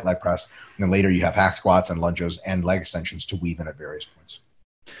press, light leg press. And then later you have hack squats and lunges and leg extensions to weave in at various points.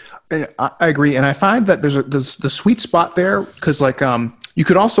 I agree. And I find that there's the sweet spot there, because like, you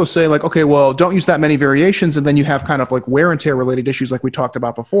could also say like, okay, well, don't use that many variations. And then you have kind of like wear and tear related issues like we talked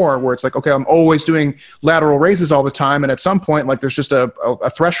about before, where it's like, okay, I'm always doing lateral raises all the time. And at some point, like there's just a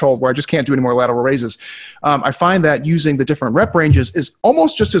threshold where I just can't do any more lateral raises. I find that using the different rep ranges is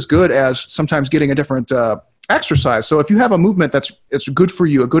almost just as good as sometimes getting a different exercise. So if you have a movement it's good for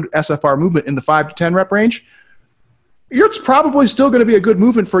you, a good SFR movement in the 5 to 10 rep range, it's probably still going to be a good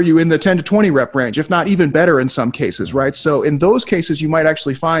movement for you in the 10 to 20 rep range, if not even better in some cases, right? So in those cases, you might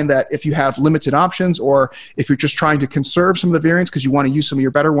actually find that if you have limited options, or if you're just trying to conserve some of the variance because you want to use some of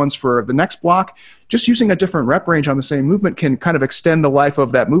your better ones for the next block, just using a different rep range on the same movement can kind of extend the life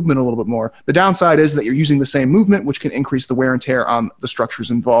of that movement a little bit more. The downside is that you're using the same movement, which can increase the wear and tear on the structures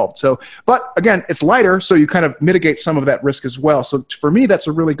involved. So, but again, it's lighter, so you kind of mitigate some of that risk as well. So for me, that's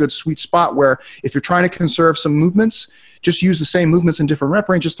a really good sweet spot where if you're trying to conserve some movements, just use the same movements in different rep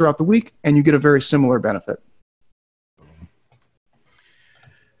ranges throughout the week, and you get a very similar benefit.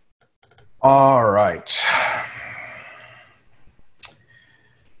 All right.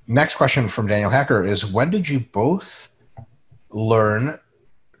 Next question from Daniel Hacker is, when did you both learn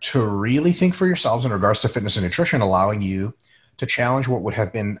to really think for yourselves in regards to fitness and nutrition, allowing you to challenge what would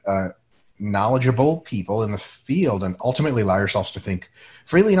have been knowledgeable people in the field and ultimately allow yourselves to think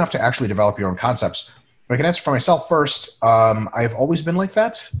freely enough to actually develop your own concepts? I can answer for myself first. I've always been like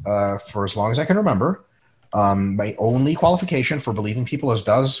that for as long as I can remember. My only qualification for believing people is,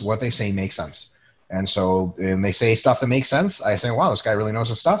 does what they say make sense? And so when they say stuff that makes sense, I say, wow, this guy really knows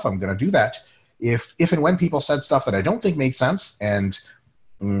his stuff. I'm going to do that. if and when people said stuff that I don't think made sense, and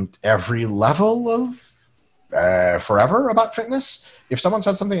every level of forever about fitness, if someone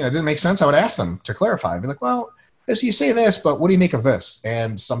said something that didn't make sense, I would ask them to clarify. I'd be like, well, as you say this, but what do you make of this?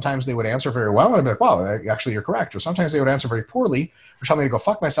 And sometimes they would answer very well, and I'd be like, wow, actually you're correct. Or sometimes they would answer very poorly, or tell me to go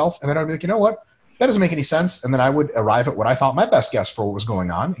fuck myself, and then I'd be like, you know what? That doesn't make any sense. And then I would arrive at what I thought my best guess for what was going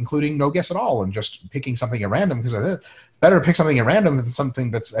on, including no guess at all, and just picking something at random, because better to pick something at random than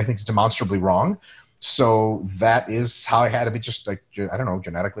something that's, I think, is demonstrably wrong. So that is how I had to be, just like, I don't know,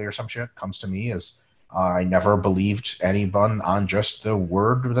 genetically or some shit comes to me as I never believed anyone on just the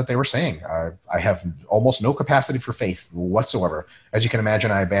word that they were saying. I have almost no capacity for faith whatsoever. As you can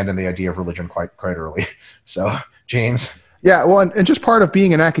imagine, I abandoned the idea of religion quite early. So, James. Yeah, well, and just part of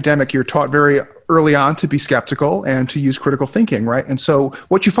being an academic, you're taught very early on to be skeptical and to use critical thinking, right? And so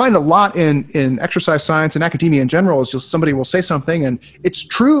what you find a lot in exercise science and academia in general is just somebody will say something and it's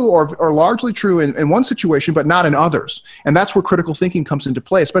true or largely true in one situation, but not in others. And that's where critical thinking comes into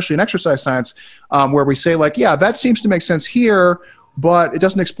play, especially in exercise science, where we say like, yeah, that seems to make sense here, but it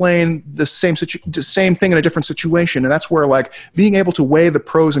doesn't explain the same thing in a different situation. And that's where like being able to weigh the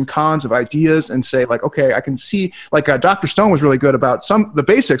pros and cons of ideas and say like, okay, I can see, like Dr. Stone was really good about the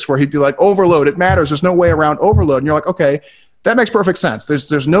basics, where he'd be like, overload, it matters. There's no way around overload. And you're like, okay, that makes perfect sense.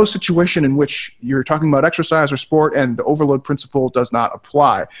 There's no situation in which you're talking about exercise or sport and the overload principle does not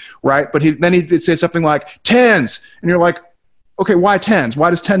apply, right? But then he'd say something like tens, and you're like, okay, why tens? Why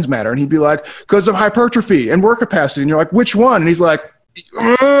does tens matter? And he'd be like, because of hypertrophy and work capacity. And you're like, which one? And he's like,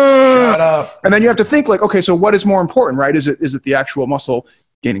 shut up. And then you have to think like, okay, so what is more important, right? Is it the actual muscle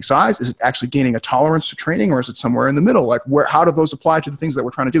gaining size? Is it actually gaining a tolerance to training, or is it somewhere in the middle? Like, how do those apply to the things that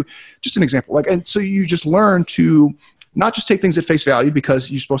we're trying to do? Just an example. Like, and so you just learn to not just take things at face value, because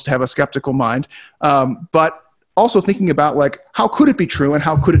you're supposed to have a skeptical mind, but also thinking about like, how could it be true and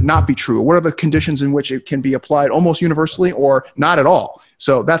how could it not be true? What are the conditions in which it can be applied almost universally or not at all?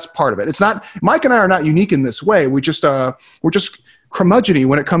 So that's part of it. It's not, Mike and I are not unique in this way. We're just curmudgeon-y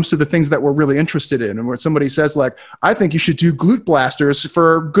when it comes to the things that we're really interested in. And when somebody says like, I think you should do glute blasters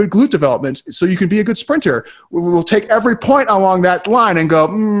for good glute development so you can be a good sprinter, we'll take every point along that line and go,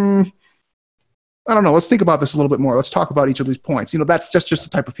 I don't know, let's think about this a little bit more. Let's talk about each of these points. You know, that's just the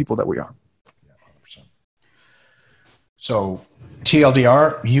type of people that we are. So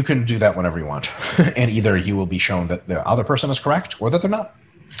TLDR, you can do that whenever you want. And either you will be shown that the other person is correct or that they're not.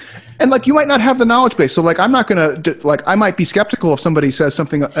 And like, you might not have the knowledge base. So like, I'm not going to, like, I might be skeptical if somebody says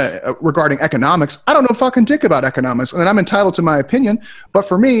something regarding economics. I don't know fucking dick about economics, and I'm entitled to my opinion. But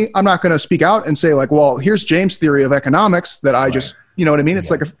for me, I'm not going to speak out and say like, well, here's James' theory of economics that I just, you know what I mean?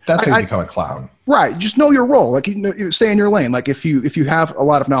 It's like, that's how you become a clown. Right. Just know your role. Like, you stay in your lane. Like if you have a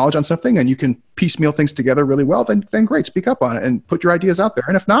lot of knowledge on something and you can piecemeal things together really well, then great, speak up on it and put your ideas out there.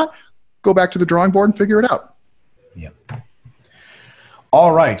 And if not, go back to the drawing board and figure it out. Yeah.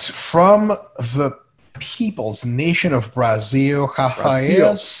 All right. From the People's Nation of Brazil,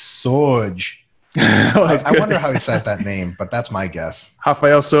 Rafael Soj. I wonder how he says that name, but that's my guess.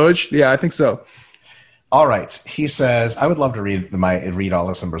 Rafael Soj? Yeah, I think so. All right. He says, I would love to read all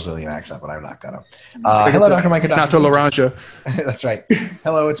this in Brazilian accent, but I'm not going to. Hello, Dr. Mike. Nato Laranja. That's right.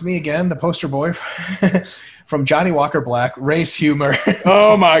 Hello, it's me again, the poster boy from Johnny Walker Black, race humor.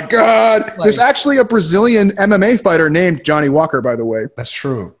 Oh, my God. Like, there's actually a Brazilian MMA fighter named Johnny Walker, by the way. That's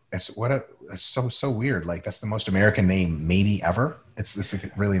true. It's so weird. Like, that's the most American name maybe ever. It's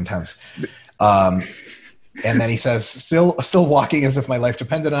like really intense. And then he says, still walking as if my life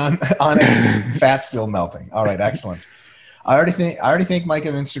depended on it. Fat still melting. All right, excellent. I already thanked Mike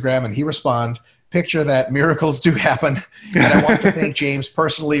on Instagram, and he responded, picture that miracles do happen. And I want to thank James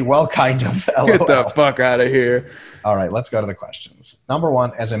personally. Well, kind of. LOL. Get the fuck out of here. All right, let's go to the questions. Number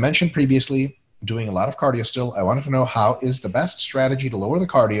one, as I mentioned previously, doing a lot of cardio still. I wanted to know, how is the best strategy to lower the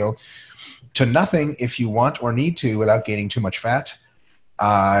cardio to nothing if you want or need to without gaining too much fat?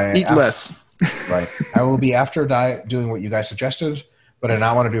 Eat less. Right. I will be after diet doing what you guys suggested, but I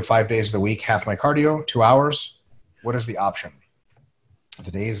now want to do 5 days of the week, half my cardio, 2 hours. What is the option?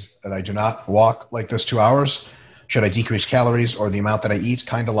 The days that I do not walk like this 2 hours, should I decrease calories or the amount that I eat?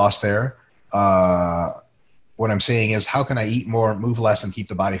 Kind of lost there. What I'm saying is, how can I eat more, move less, and keep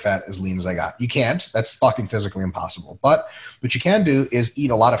the body fat as lean as I got? You can't. That's fucking physically impossible. But what you can do is eat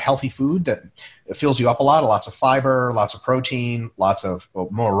a lot of healthy food that fills you up a lot, lots of fiber, lots of protein, lots of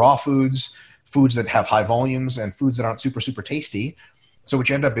more raw foods that have high volumes, and foods that aren't super, super tasty. So what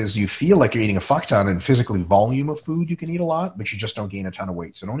you end up is you feel like you're eating a fuck ton, and physically volume of food you can eat a lot, but you just don't gain a ton of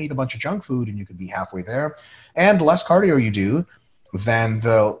weight. So don't eat a bunch of junk food and you could be halfway there. And the less cardio you do, then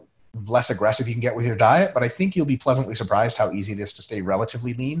the less aggressive you can get with your diet. But I think you'll be pleasantly surprised how easy it is to stay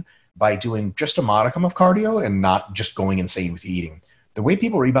relatively lean by doing just a modicum of cardio and not just going insane with eating. The way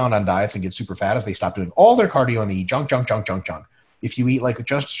people rebound on diets and get super fat is they stop doing all their cardio and they eat junk. If you eat like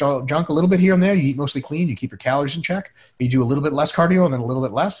just junk a little bit here and there, you eat mostly clean, you keep your calories in check, you do a little bit less cardio and then a little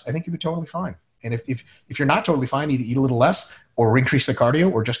bit less, I think you'll be totally fine. And if you're not totally fine, either eat a little less or increase the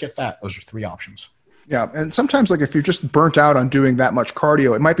cardio or just get fat. Those are 3 options. Yeah. And sometimes, like, if you're just burnt out on doing that much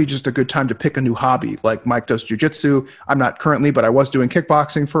cardio, it might be just a good time to pick a new hobby. Like Mike does jujitsu. I'm not currently, but I was doing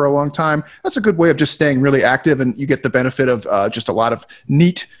kickboxing for a long time. That's a good way of just staying really active, and you get the benefit of just a lot of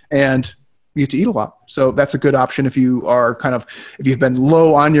NEAT, and you get to eat a lot. So that's a good option if you are if you've been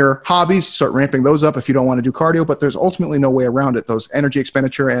low on your hobbies, start ramping those up if you don't want to do cardio, but there's ultimately no way around it. Those energy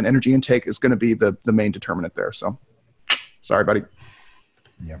expenditure and energy intake is going to be the main determinant there. So sorry, buddy.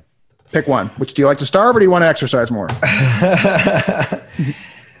 Yeah. Pick one. Which, do you like to starve or do you want to exercise more?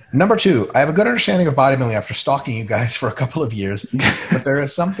 Number 2, I have a good understanding of bodybuilding after stalking you guys for a couple of years, but there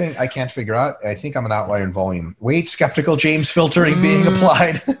is something I can't figure out. I think I'm an outlier in volume. Weight skeptical James filtering being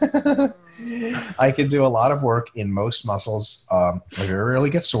applied. I can do a lot of work in most muscles. I very rarely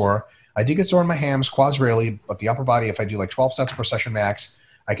get sore. I do get sore in my hams, quads rarely, but the upper body, if I do like 12 sets per session max,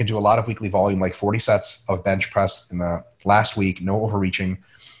 I can do a lot of weekly volume, like 40 sets of bench press in the last week, no overreaching.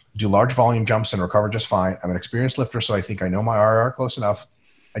 Do large volume jumps and recover just fine. I'm an experienced lifter, so I think I know my RR close enough.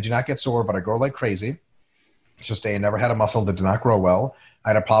 I do not get sore, but I grow like crazy. It's just I never had a muscle that did not grow well. I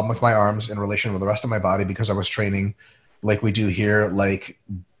had a problem with my arms in relation with the rest of my body because I was training like we do here, like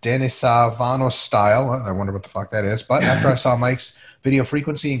Denisovanos style. I wonder what the fuck that is. But after I saw Mike's video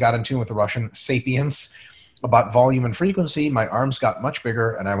frequency and got in tune with the Russian sapiens about volume and frequency, my arms got much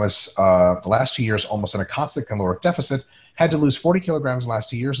bigger, and I was, the last 2 years, almost in a constant caloric deficit. Had to lose 40 kilograms the last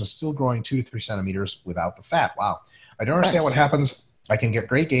 2 years and still growing 2 to 3 centimeters without the fat. Wow. I don't understand what happens. I can get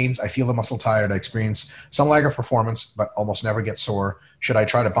great gains. I feel the muscle tired. I experience some lag of performance, but almost never get sore. Should I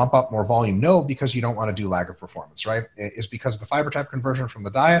try to bump up more volume? No, because you don't want to do lag of performance, right? It's because of the fiber type conversion from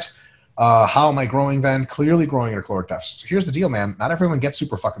the diet. How am I growing then? Clearly growing at a caloric deficit. So here's the deal, man. Not everyone gets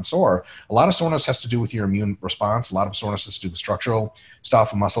super fucking sore. A lot of soreness has to do with your immune response. A lot of soreness has to do with structural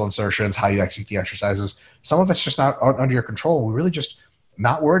stuff, muscle insertions, how you execute the exercises. Some of it's just not under your control. We really just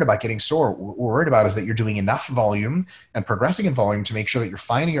not worried about getting sore. What we're worried about is that you're doing enough volume and progressing in volume to make sure that you're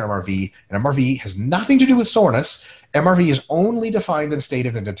finding your MRV. And MRV has nothing to do with soreness. MRV is only defined and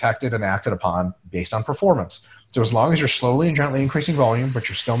stated and detected and acted upon based on performance. So as long as you're slowly and gently increasing volume, but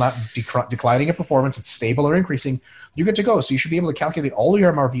you're still not declining in performance, it's stable or increasing, you get to go. So you should be able to calculate all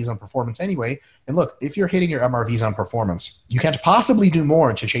your MRVs on performance anyway. And look, if you're hitting your MRVs on performance, you can't possibly do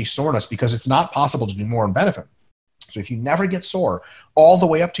more to chase soreness because it's not possible to do more in benefit. So if you never get sore all the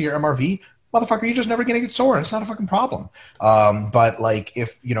way up to your MRV, motherfucker, you're just never going to get sore. It's not a fucking problem. But like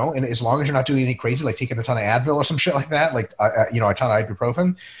if, you know, and as long as you're not doing anything crazy, like taking a ton of Advil or some shit like that, like, you know, a ton of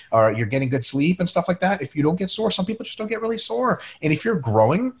ibuprofen, or you're getting good sleep and stuff like that. If you don't get sore, some people just don't get really sore. And if you're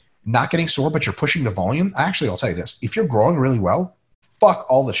growing, not getting sore, but you're pushing the volume, actually, I'll tell you this, if you're growing really well, fuck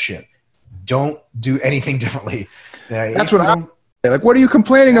all the shit. Don't do anything differently. That's what I'm like, what are you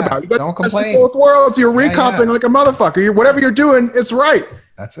complaining about? You got don't complain. Both worlds. You're recouping like a motherfucker. Whatever you're doing, it's right.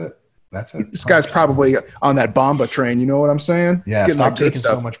 That's it. That's it. This guy's probably on that Bomba train. You know what I'm saying? Yeah, stop taking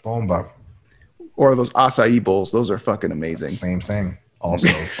so much Bomba. Or those acai bowls. Those are fucking amazing. Same thing.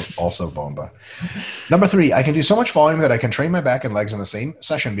 Also Bomba. Number 3, I can do so much volume that I can train my back and legs in the same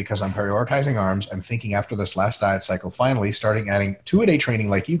session because I'm prioritizing arms. I'm thinking after this last diet cycle, finally starting adding 2-a-day training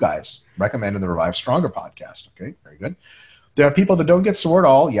like you guys recommend in the Revive Stronger podcast. Okay, very good. There are people that don't get sore at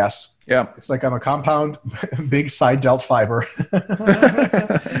all. Yes. Yeah. It's like I'm a compound big side delt fiber.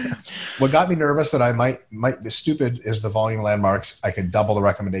 What got me nervous that I might be stupid is the volume landmarks. I can double the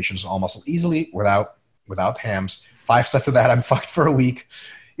recommendations all muscle easily without hams. 5 sets of that, I'm fucked for a week.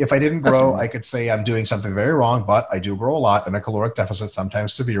 If I didn't grow, I could say I'm doing something very wrong, but I do grow a lot in a caloric deficit,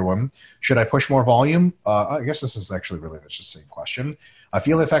 sometimes severe one. Should I push more volume? I guess this is actually really an interesting question. I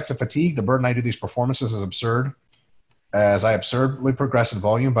feel the effects of fatigue. The burden I do these performances is absurd. As I absurdly progress in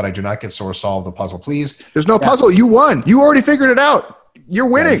volume, but I do not get sore. Solve the puzzle, please. There's no puzzle. You won. You already figured it out. You're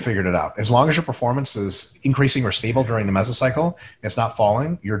winning. Yeah, you figured it out. As long as your performance is increasing or stable during the mesocycle, it's not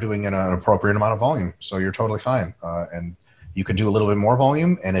falling, you're doing an appropriate amount of volume. So you're totally fine. And you can do a little bit more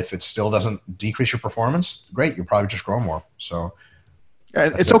volume. And if it still doesn't decrease your performance, great. You'll probably just grow more. So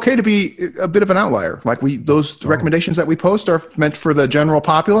and it's okay to be a bit of an outlier. Like those recommendations that we post are meant for the general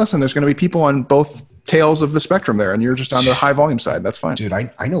populace, and there's going to be people on both tails of the spectrum there, and you're just on the high volume side. That's fine. Dude,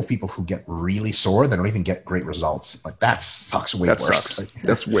 I know people who get really sore. They don't even get great results. Like that sucks way worse.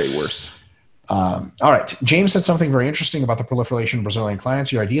 That's way worse. All right. James said something very interesting about the proliferation of Brazilian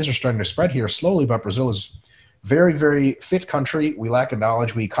clients. Your ideas are starting to spread here slowly, but Brazil is Very, very fit country. We lack in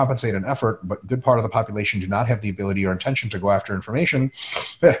knowledge. We compensate in effort, but good part of the population do not have the ability or intention to go after information.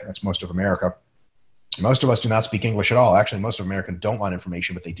 That's most of America. Most of us do not speak English at all. Actually, most of America don't want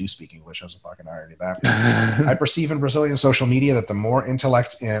information, but they do speak English. That's a fucking irony, that. I perceive in Brazilian social media that the more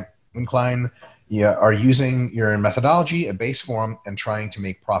intellect inclined you are using your methodology, a base form, and trying to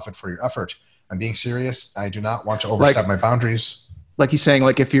make profit for your effort. I'm being serious. I do not want to overstep my boundaries. Like he's saying,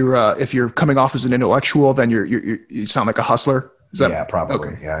 like if you're coming off as an intellectual, then you sound like a hustler. Is that, yeah,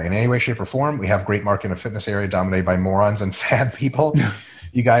 probably. Okay. Yeah, in any way, shape, or form, we have great market in the fitness area dominated by morons and fat people.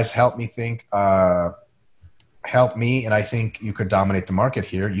 You guys help me think. Help me, and I think you could dominate the market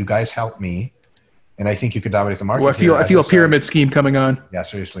here. You guys help me, and I think you could dominate the market. Well, I feel a pyramid scheme coming on. Yeah,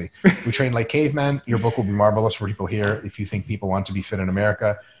 seriously. We train like cavemen. Your book will be marvelous for people here. If you think people want to be fit in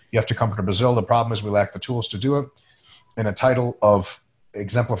America, you have to come to Brazil. The problem is we lack the tools to do it. And a title of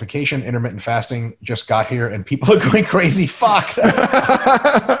exemplification, intermittent fasting, just got here, and people are going crazy. Fuck.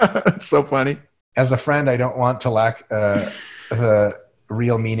 That's so funny. As a friend, I don't want to lack the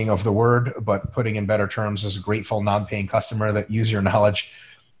real meaning of the word, but putting in better terms, as a grateful non-paying customer that use your knowledge.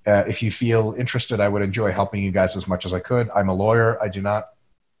 If you feel interested, I would enjoy helping you guys as much as I could. I'm a lawyer. I do not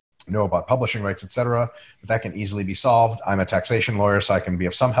know about publishing rights, etc., but that can easily be solved. I'm a taxation lawyer, so I can be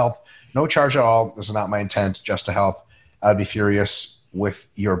of some help. No charge at all. This is not my intent, just to help. I'd be furious if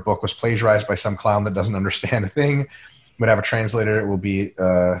your book was plagiarized by some clown that doesn't understand a thing. Would have a translator. It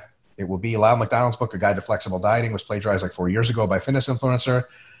will be Lyle McDonald's book, A Guide to Flexible Dieting, was plagiarized like 4 years ago by fitness influencer.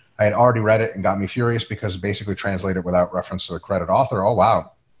 I had already read it and got me furious because it basically translated without reference to the credit author. Oh,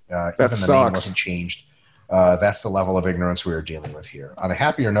 wow. Even the name wasn't changed. That's the level of ignorance we are dealing with here. On a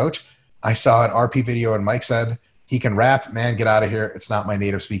happier note, I saw an RP video and Mike said, he can rap. Man, get out of here. It's not my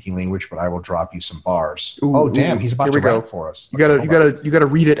native speaking language, but I will drop you some bars. Oh, damn. He's about to rap for us. You gotta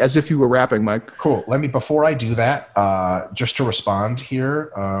read it as if you were rapping, Mike. Cool. Before I do that, just to respond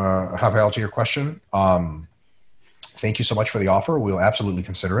here, Havel, to your question. Thank you so much for the offer. We'll absolutely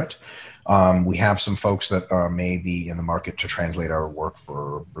consider it. We have some folks that may be in the market to translate our work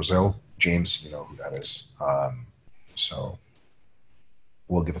for Brazil. James, you know who that is. So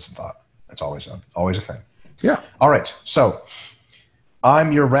we'll give it some thought. It's always a thing. Yeah. All right. So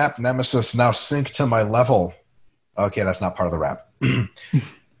I'm your rap nemesis. Now sink to my level. Okay, that's not part of the rap.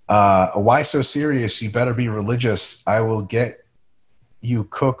 Why so serious? You better be religious. I will get you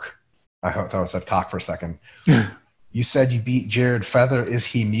cook. I thought I said cock for a second. You said you beat Jared Feather. Is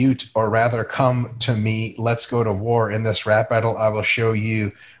he mute? Or rather, come to me. Let's go to war. In this rap battle, I will show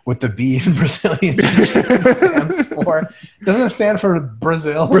you what the B in Brazilian stands for. Doesn't it stand for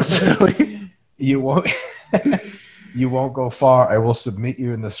Brazil? Brazilian. You won't go far. I will submit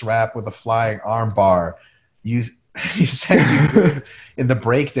you in this rap with a flying arm bar. You said you could, in the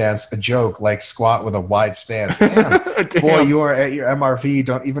breakdance, a joke like squat with a wide stance. Damn. Damn. Boy, you are at your MRV.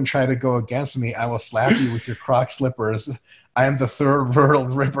 Don't even try to go against me. I will slap you with your Croc slippers. I am the third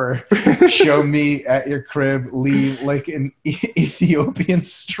world ripper. Show me at your crib. Leave like an Ethiopian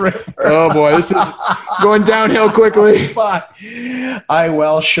stripper. Oh boy, this is going downhill quickly. Fuck.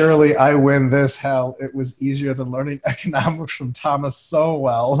 Surely I win this. Hell, it was easier than learning economics from Thomas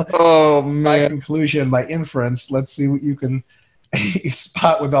Sowell. Oh man. My conclusion, my inference. Let's see what you can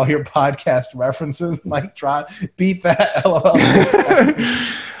spot with all your podcast references. Mike Trot, beat that. LOL.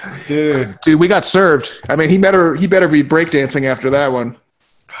 Dude, we got served. I mean, he better be breakdancing after that one.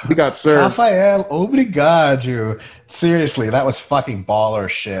 We got served. Rafael, obrigado. Seriously, that was fucking baller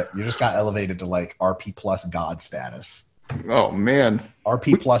shit. You just got elevated to like RP plus God status. Oh man,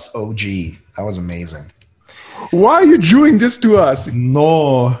 RP plus OG. That was amazing. Why are you doing this to us?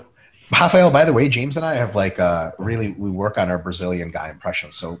 No. Rafael, by the way, James and I have we work on our Brazilian guy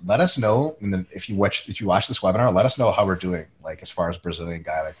impression. So let us know, and then if you watch this webinar, let us know how we're doing, like as far as Brazilian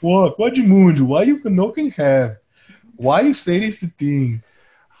guy. Like, what you mundo? Why you can have? Why you say this thing?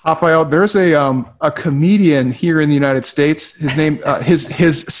 Rafael, there's a comedian here in the United States. His name,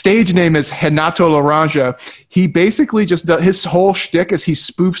 his stage name is Renato Laranja. He basically just does, his whole shtick is he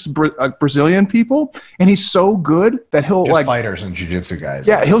spoofs Brazilian people, and he's so good that he'll just fighters and jiu-jitsu guys.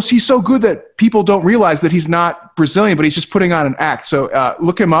 Yeah, he's so good that people don't realize that he's not Brazilian, but he's just putting on an act. So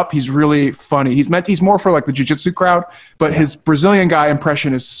look him up. He's really funny. He's more for like the jiu-jitsu crowd, but his Brazilian guy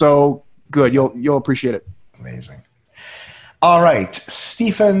impression is so good. You'll appreciate it. Amazing. All right,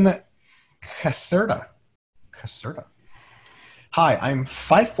 Stephen Caserta. Hi, I'm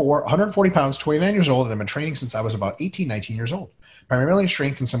 5'4", 140 pounds, 29 years old, and I've been training since I was about 18, 19 years old. Primarily in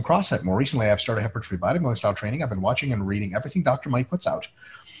strength and some CrossFit. More recently, I've started hypertrophy bodybuilding style training. I've been watching and reading everything Dr. Mike puts out.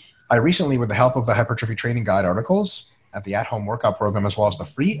 I recently, with the help of the Hypertrophy Training Guide articles at the at-home workout program, as well as the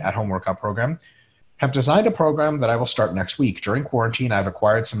free at-home workout program, Have designed a program that I will start next week. During quarantine, I've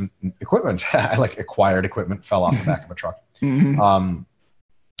acquired some equipment. I like acquired equipment, fell off the back of a truck.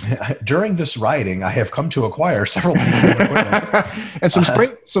 During this riding, I have come to acquire several pieces of equipment. And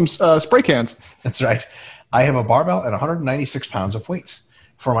some spray cans. That's right. I have a barbell and 196 pounds of weights.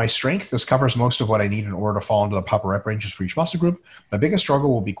 For my strength, this covers most of what I need in order to fall into the proper rep ranges for each muscle group. My biggest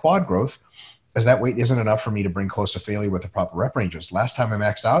struggle will be quad growth, as that weight isn't enough for me to bring close to failure with the proper rep ranges. Last time I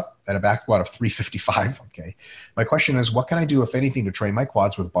maxed out at a back squat of 355. Okay. My question is, what can I do, if anything, to train my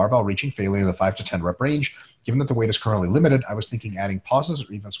quads with barbell reaching failure in the 5 to 10 rep range? Given that the weight is currently limited, I was thinking adding pauses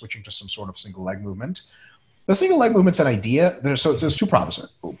or even switching to some sort of single leg movement. The single leg movement's an idea. There's two problems.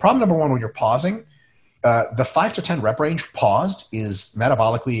 Problem number one, when you're pausing, the 5 to 10 rep range paused is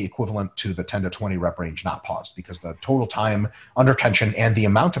metabolically equivalent to the 10 to 20 rep range not paused, because the total time under tension and the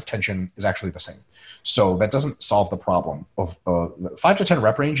amount of tension is actually the same. So that doesn't solve the problem of the 5 to 10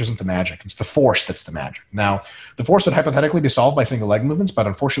 rep range isn't the magic. It's the force that's the magic. Now, the force would hypothetically be solved by single leg movements, but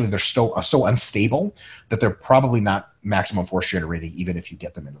unfortunately they're still so unstable that they're probably not maximum force generating, even if you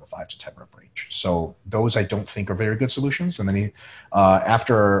get them into the 5 to 10 rep range. So those I don't think are very good solutions. And then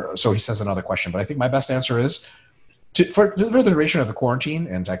so he says another question, but I think my best answer is for the duration of the quarantine,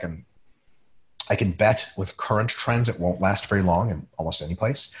 and I can bet with current trends it won't last very long in almost any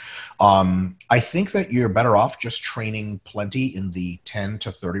place. I think that you're better off just training plenty in the 10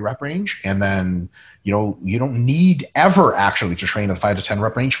 to 30 rep range. And then, you don't need ever actually to train in the 5 to 10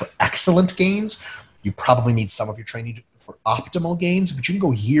 rep range for excellent gains. You probably need some of your training for optimal gains, but you can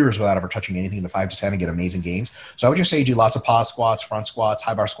go years without ever touching anything in the 5 to 10 and get amazing gains. So I would just say do lots of pause squats, front squats,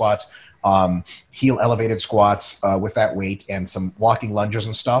 high bar squats, heel elevated squats with that weight, and some walking lunges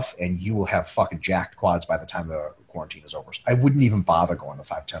and stuff, and you will have fucking jacked quads by the time the quarantine is over. So I wouldn't even bother going to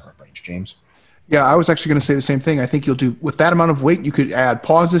 5-10 rep range. James? Yeah, I was actually going to say the same thing. I think you'll do, with that amount of weight, you could add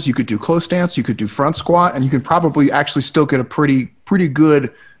pauses, you could do close stance, you could do front squat, and you can probably actually still get a pretty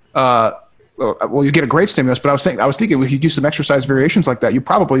good well, you get a great stimulus, but I was thinking if you do some exercise variations like that, you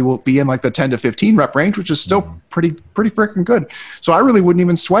probably will be in like the 10 to 15 rep range, which is still pretty freaking good. So I really wouldn't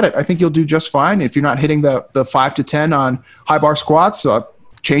even sweat it. I think you'll do just fine if you're not hitting the 5 to 10 on high bar squats.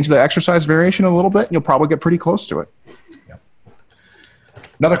 Change the exercise variation a little bit, and you'll probably get pretty close to it. Yeah.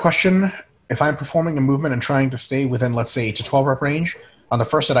 Another question: if I'm performing a movement and trying to stay within, let's say, 8 to 12 rep range, on the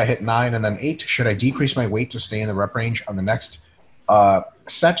first set I hit 9 and then 8, should I decrease my weight to stay in the rep range on the next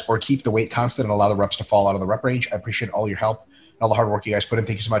set, or keep the weight constant and allow the reps to fall out of the rep range? I appreciate all your help and all the hard work you guys put in.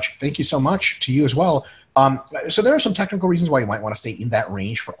 Thank you so much. Thank you so much to you as well. So there are some technical reasons why you might want to stay in that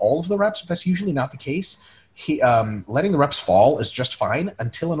range for all of the reps, but that's usually not the case. Letting the reps fall is just fine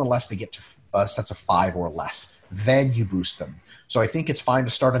until and unless they get to sets of 5 or less. Then you boost them. So I think it's fine to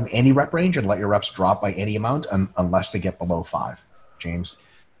start in any rep range and let your reps drop by any amount unless they get below 5. James?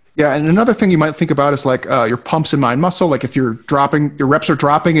 Yeah, and another thing you might think about is like your pumps in mind muscle. Like if you're dropping, your reps are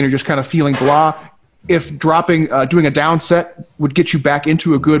dropping and you're just kind of feeling blah. If doing a down set would get you back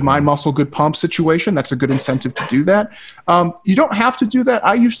into a good mind muscle, good pump situation, that's a good incentive to do that. You don't have to do that.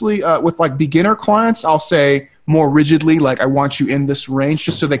 I usually, with like beginner clients, I'll say more rigidly, like I want you in this range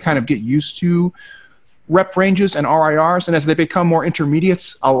just so they kind of get used to rep ranges and RIRs. And as they become more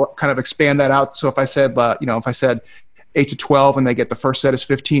intermediates, I'll kind of expand that out. So if I said, if I said 8 to 12 and they get the first set is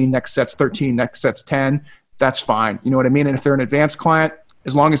 15, next set's 13, next set's 10, that's fine. You know what I mean? And if they're an advanced client,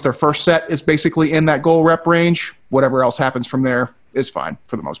 as long as their first set is basically in that goal rep range, whatever else happens from there is fine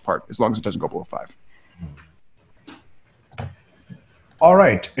for the most part, as long as it doesn't go below 5. All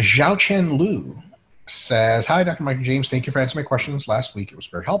right. Zhao Chen Lu says, hi, Dr. Mike and James. Thank you for answering my questions last week. It was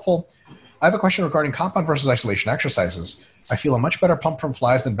very helpful. I have a question regarding compound versus isolation exercises. I feel a much better pump from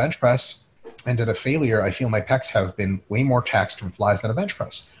flies than bench press, and at a failure, I feel my pecs have been way more taxed from flies than a bench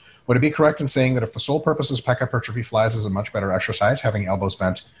press. Would it be correct in saying that if the sole purpose is pec hypertrophy, flies is a much better exercise, having elbows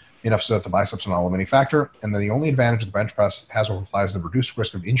bent enough so that the biceps are not a limiting factor, and then the only advantage the bench press has over flies is the reduced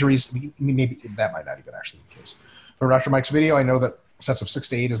risk of injuries? Maybe that might not even actually be the case. From Dr. Mike's video, I know that sets of 6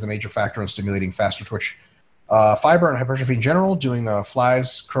 to 8 is the major factor in stimulating faster twitch fiber and hypertrophy in general. Doing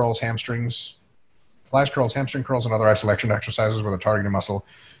flies, curls, hamstring curls, and other isolation exercises where the targeting muscle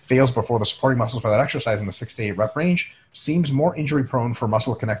fails before the supporting muscles for that exercise in the 6 to 8 rep range seems more injury prone for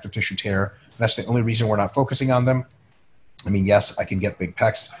muscle connective tissue tear. That's the only reason we're not focusing on them. I mean, yes, I can get big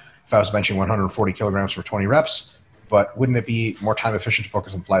pecs if I was benching 140 kilograms for 20 reps, but wouldn't it be more time efficient to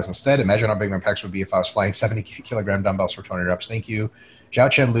focus on flies instead? Imagine how big my pecs would be if I was flying 70 kilogram dumbbells for 20 reps. Thank you. Zhao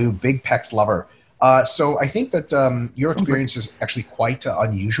Chen Lu, big pecs lover. So I think that your experience is actually quite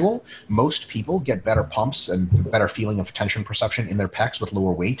unusual. Most people get better pumps and better feeling of tension perception in their pecs with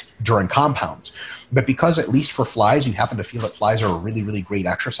lower weight during compounds. But because at least for flies, you happen to feel that flies are a really, really great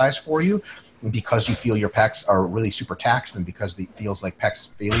exercise for you, and because you feel your pecs are really super taxed and because it feels like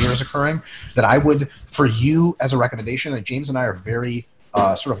pecs failure is occurring, that I would, for you as a recommendation, and James and I are very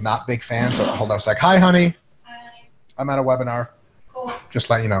sort of not big fans. So hold on a sec. Hi, honey. Hi. I'm at a webinar. Cool. Just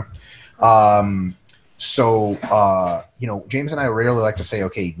let you know. James and I rarely like to say,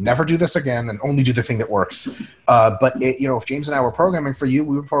 okay, never do this again and only do the thing that works. But if James and I were programming for you,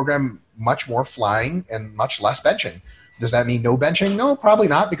 we would program much more flying and much less benching. Does that mean no benching? No, probably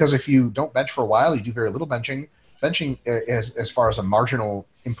not, because if you don't bench for a while, you do very little benching. Benching, as far as a marginal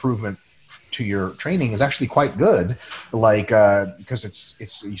improvement to your training, is actually quite good. Because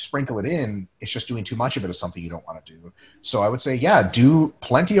it's you sprinkle it in, it's just doing too much of it is something you don't want to do. So I would say, yeah, do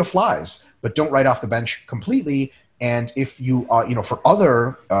plenty of flies, but don't write off the bench completely. And if you for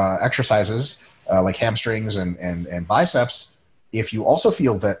other exercises like hamstrings and biceps, if you also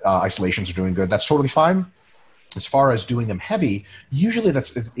feel that isolations are doing good, that's totally fine. As far as doing them heavy, usually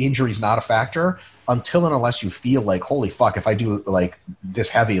injury is not a factor until and unless you feel like, holy fuck, if I do like this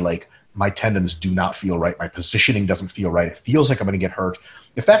heavy, like my tendons do not feel right, my positioning doesn't feel right, it feels like I'm going to get hurt.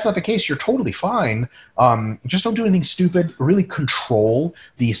 If that's not the case, you're totally fine. Just don't do anything stupid. Really control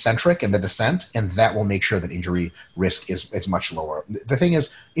the eccentric and the descent, and that will make sure that injury risk is much lower. The thing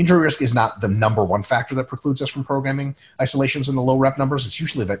is, injury risk is not the number one factor that precludes us from programming isolations in the low rep numbers. It's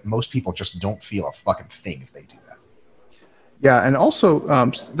usually that most people just don't feel a fucking thing if they do that. Yeah, and also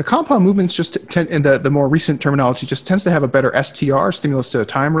the compound movements just tend, in the more recent terminology, just tends to have a better STR, stimulus to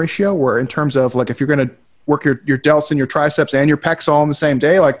time ratio, where in terms of like if you're going to work your delts and your triceps and your pecs all in the same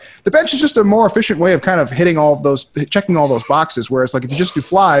day, like the bench is just a more efficient way of kind of hitting all of those, checking all those boxes. Whereas like if you just do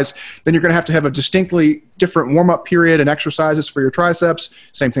flies, then you're going to have a distinctly different warm-up period and exercises for your triceps,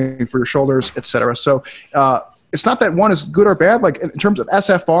 same thing for your shoulders, etc. So it's not that one is good or bad. Like in terms of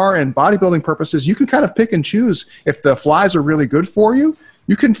SFR and bodybuilding purposes, you can kind of pick and choose. If the flies are really good for you,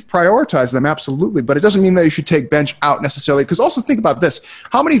 you can prioritize them, absolutely. But it doesn't mean that you should take bench out necessarily. Because also think about this.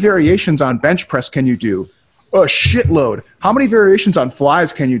 How many variations on bench press can you do? A shitload. How many variations on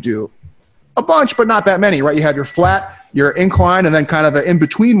flies can you do? A bunch, but not that many, right? You have your flat, your incline, and then kind of the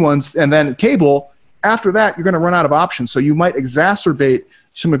in-between ones, and then cable. After that, you're going to run out of options. So you might exacerbate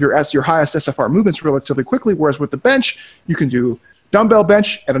some of your highest SFR movements relatively quickly, whereas with the bench, you can do dumbbell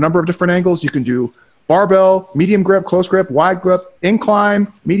bench at a number of different angles. You can do barbell, medium grip, close grip, wide grip,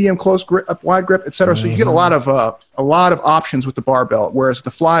 incline, medium, close grip, wide grip, etc. So you get a lot of options with the barbell, whereas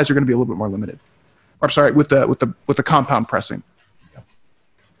the flies are going to be a little bit more limited. I'm sorry, with the compound pressing.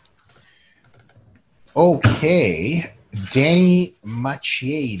 Okay, Danny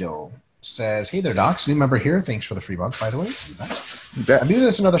Machado says, hey there, docs. New member here. Thanks for the free month, by the way. I'm giving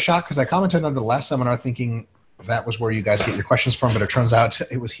this another shot because I commented under the last seminar thinking that was where you guys get your questions from, but it turns out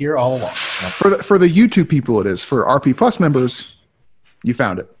it was here all along. For the YouTube people, it is. For RP Plus members, you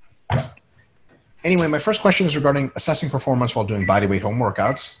found it. Anyway, my first question is regarding assessing performance while doing bodyweight home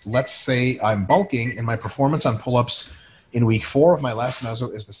workouts. Let's say I'm bulking and my performance on pull-ups in week 4 of my last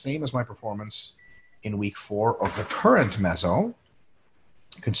meso is the same as my performance in week 4 of the current meso.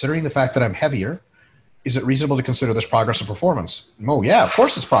 Considering the fact that I'm heavier, is it reasonable to consider this progress of performance? Oh, yeah, of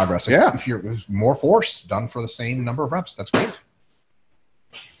course it's progress. If you're more force done for the same number of reps, that's great.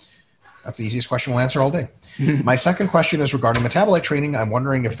 That's the easiest question we'll answer all day. My second question is regarding metabolite training. I'm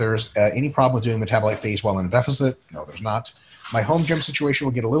wondering if there's any problem with doing metabolite phase while in a deficit. No, there's not. My home gym situation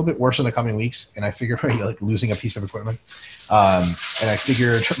will get a little bit worse in the coming weeks, and I figured like losing a piece of equipment. And I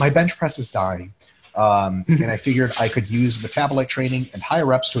figured my bench press is dying. And I figured I could use metabolite training and higher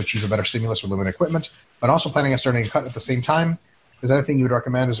reps to achieve a better stimulus with limited equipment, but also planning on starting a cut at the same time. Is there anything you would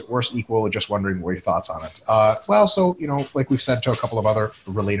recommend? Is it worse, equal, or just wondering what your thoughts on it? So, like we've said to a couple of other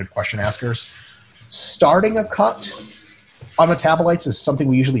related question askers, starting a cut on metabolites is something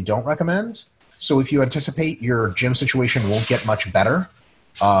we usually don't recommend. So if you anticipate your gym situation won't get much better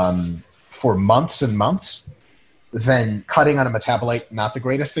for months and months, then cutting on a metabolite, not the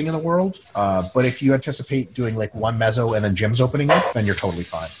greatest thing in the world. But if you anticipate doing like one meso and then gyms opening up, then you're totally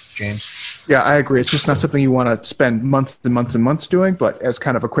fine. James? Yeah, I agree. It's just not something you want to spend months and months and months doing, but as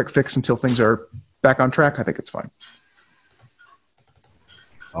kind of a quick fix until things are back on track, I think it's fine.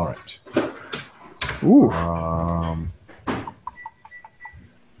 All right. Ooh.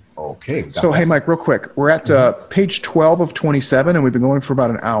 Okay. So, hey, Mike, real quick. We're at page 12 of 27, and we've been going for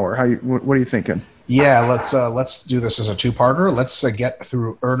about an hour. What are you thinking? Yeah, let's do this as a two-parter. Let's get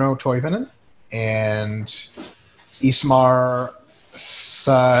through Erno Toivonen and Ismar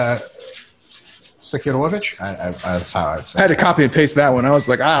Sekirovich. That's how I'd say. I had to copy and paste that one. I was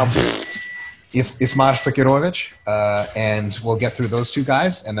like, Ismar Sekirovich, and we'll get through those two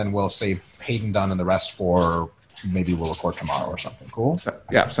guys, and then we'll save Hayden Dunn and the rest for maybe we'll record tomorrow or something. Cool?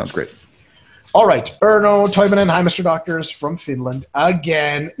 Yeah, sounds great. All right, Erno Toivonen, hi, Mr. Doctors, from Finland.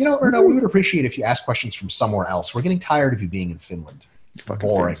 Again, Erno, we would appreciate if you ask questions from somewhere else. We're getting tired of you being in Finland. You're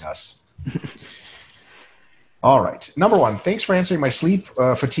boring us. All right, number one, thanks for answering my sleep,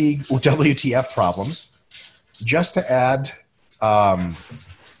 fatigue, WTF problems. Just to add...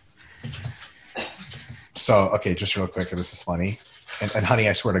 okay, just real quick, and this is funny. And honey,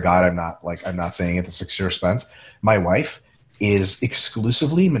 I swear to God, I'm not saying it to secure suspense. My wife is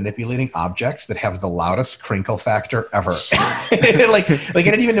exclusively manipulating objects that have the loudest crinkle factor ever. like I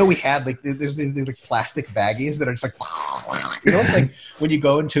didn't even know we had there's the plastic baggies that are just like it's like when you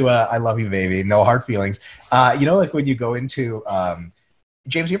go into I love you baby, no hard feelings. Like when you go into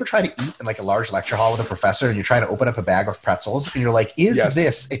James, you ever try to eat in like a large lecture hall with a professor and you're trying to open up a bag of pretzels and you're like, is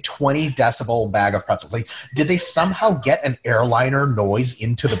this a 20 decibel bag of pretzels? Like, did they somehow get an airliner noise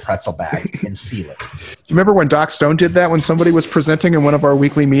into the pretzel bag and seal it? Do you remember when Doc Stone did that when somebody was presenting in one of our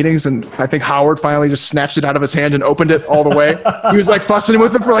weekly meetings and I think Howard finally just snatched it out of his hand and opened it all the way? He was like fussing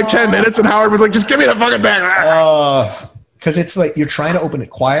with it for like 10 minutes and Howard was like, just give me the fucking bag. Because it's like you're trying to open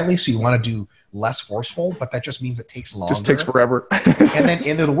it quietly, so you want to do less forceful, but that just means it takes longer. Just takes forever. and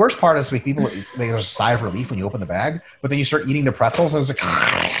then the worst part is like people, there's a sigh of relief when you open the bag, but then you start eating the pretzels and it's like,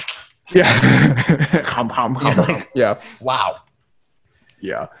 yeah. Like, yeah. Wow.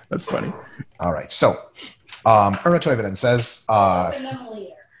 Yeah, that's funny. All right. So, Erna Toivonen says, open them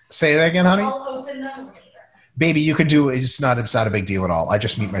later. Say that again, honey? I'll open them later. Baby, you can do it. It's not a big deal at all. I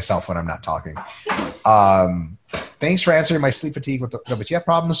just mute myself when I'm not talking. Thanks for answering my sleep fatigue with the WTF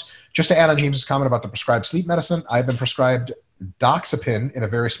problems. Just to add on James's comment about the prescribed sleep medicine, I've been prescribed Doxepin in a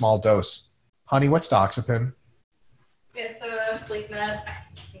very small dose. Honey, what's Doxepin? It's a sleep med.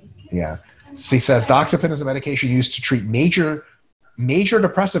 Yeah. She says Doxepin is a medication used to treat major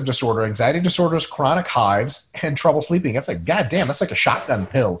depressive disorder, anxiety disorders, chronic hives, and trouble sleeping. That's like, goddamn, that's like a shotgun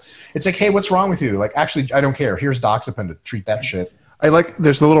pill. It's like, hey, what's wrong with you? Like, actually, I don't care. Here's Doxepin to treat that shit.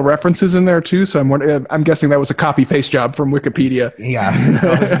 There's the little references in there too, so I'm guessing that was a copy paste job from Wikipedia. Yeah,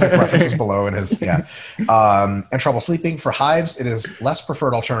 there's like references below in his and trouble sleeping for hives. It is less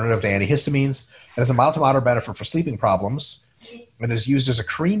preferred alternative to antihistamines. It has a mild to moderate benefit for sleeping problems. It is used as a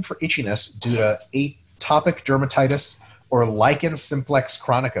cream for itchiness due to atopic dermatitis or lichen simplex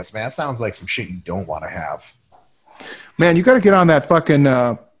chronicus. Man, that sounds like some shit you don't want to have. Man, you got to get on that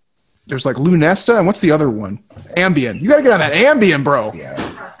fucking. There's like Lunesta, and what's the other one? Ambien. You got to get on that Ambien, bro. Yeah.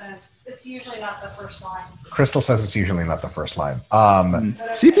 It's usually not the first line. Crystal says it's usually not the first line.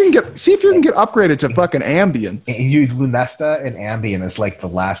 See if you can get upgraded to fucking Ambien. Lunesta and Ambien is like the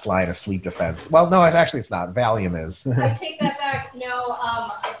last line of sleep defense. Well, no, actually it's not. Valium is. I take that back. No,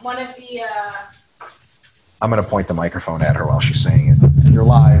 one of the. I'm going to point the microphone at her while she's saying it. You're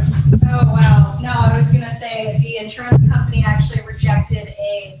live. Oh wow! No, I was gonna say the insurance company actually rejected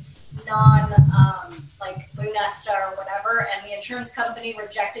a like Lunesta or whatever, and the insurance company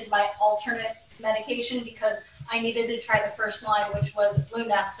rejected my alternate medication because I needed to try the first line, which was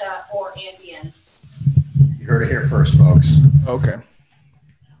Lunesta or Ambien. You heard it here first, folks. Okay.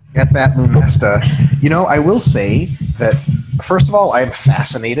 Get that Lunesta. I will say that, first of all, I'm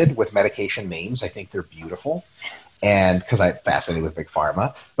fascinated with medication names. I think they're beautiful. And because I'm fascinated with Big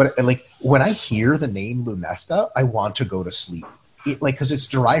Pharma. But like when I hear the name Lunesta, I want to go to sleep. Because it's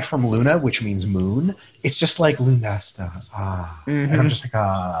derived from Luna, which means moon. It's just like Lunesta. And I'm just like,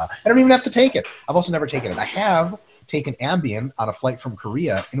 I don't even have to take it. I've also never taken it. I have taken Ambien on a flight from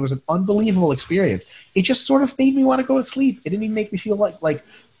Korea, and it was an unbelievable experience. It just sort of made me want to go to sleep. It didn't even make me feel like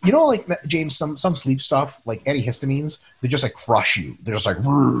James, some sleep stuff, like antihistamines, they just like crush you. They're just like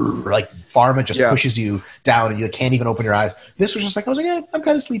pharma just pushes you down and you can't even open your eyes. This was just like, I was like, yeah, I'm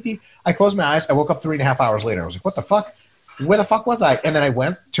kind of sleepy. I closed my eyes. I woke up 3.5 hours later. I was like, what the fuck? Where the fuck was I? And then I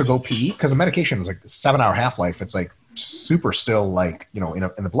went to go pee because the medication was like 7-hour half-life. It's like super still like, in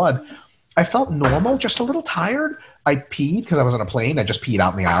the blood. I felt normal, just a little tired. I peed because I was on a plane. I just peed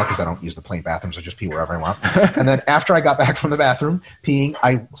out in the aisle because I don't use the plane bathrooms. I just pee wherever I want. And then after I got back from the bathroom peeing,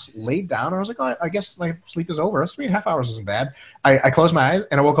 I laid down and I was like, oh, I guess my sleep is over. 3.5 hours isn't bad. I closed my eyes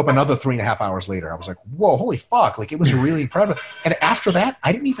and I woke up another 3.5 hours later. I was like, whoa, holy fuck. Like it was really incredible. And after that,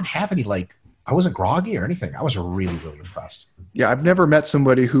 I didn't even have any I wasn't groggy or anything. I was really, really impressed. Yeah, I've never met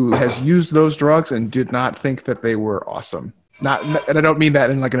somebody who has used those drugs and did not think that they were awesome. And I don't mean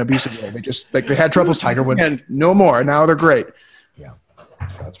that in like an abusive way. They just they had troubles, Tiger Woods, and no more. Now they're great. Yeah.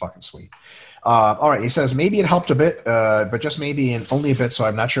 That's fucking sweet. All right, he says maybe it helped a bit, but just maybe and only a bit. So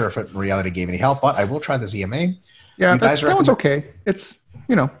I'm not sure if it in reality gave any help, but I will try the ZMA. Yeah, that one's okay. It's,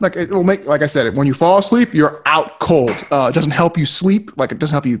 like it will make, like I said, when you fall asleep, you're out cold. It doesn't help you sleep. Like it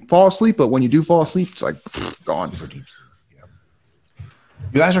doesn't help you fall asleep, but when you do fall asleep, it's like gone.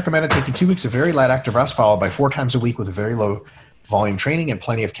 You guys recommended taking 2 weeks of very light active rest followed by 4 times a week with a very low volume training and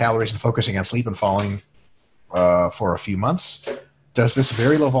plenty of calories and focusing on sleep and falling for a few months. Does this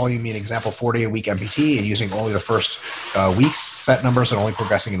very low volume mean, example, 4-day-a-week MPT and using only the first week's set numbers and only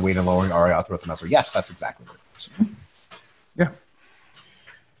progressing in weight and lowering RIR throughout the muscle? Yes, that's exactly what it is. Yeah.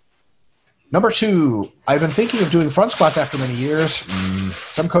 Number 2, I've been thinking of doing front squats after many years.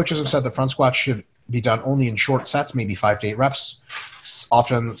 Some coaches have said that front squats should be done only in short sets, maybe 5 to 8 reps.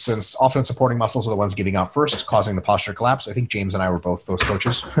 Often supporting muscles are the ones giving out first, causing the posture collapse. I think James and I were both those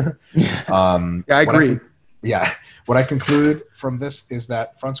coaches. Yeah, I agree. What I conclude from this is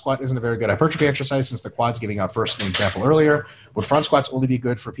that front squat isn't a very good hypertrophy exercise since the quad's giving out first in the example earlier. Would front squats only be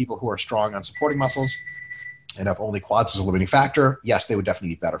good for people who are strong on supporting muscles and have only quads as a limiting factor? Yes, they would definitely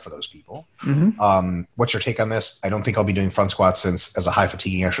be better for those people. What's your take on this? I don't think I'll be doing front squats since as a high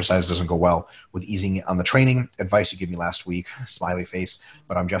fatiguing exercise doesn't go well with easing on the training. Advice you gave me last week, smiley face,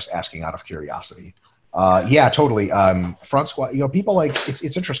 but I'm just asking out of curiosity. Yeah, totally. Front squat, people like,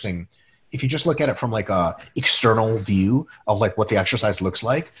 it's interesting. If you just look at it from like a external view of like what the exercise looks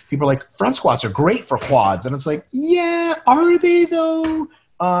like, people are like, front squats are great for quads. And it's like, yeah, are they though?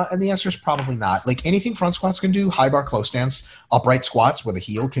 And the answer is probably not. Like anything front squats can do, high bar close stance, upright squats with a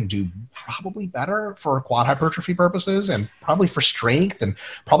heel can do probably better for quad hypertrophy purposes and probably for strength and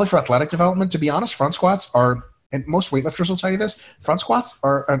probably for athletic development. To be honest, front squats are, and most weightlifters will tell you this, front squats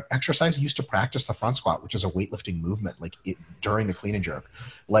are an exercise used to practice the front squat, which is a weightlifting movement during the clean and jerk.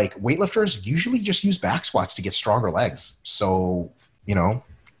 Like weightlifters usually just use back squats to get stronger legs. So,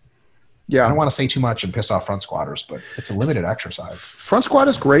 Yeah. I don't want to say too much and piss off front squatters, but it's a limited exercise. Front squat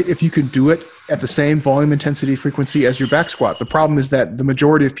is great if you can do it at the same volume, intensity, frequency as your back squat. The problem is that the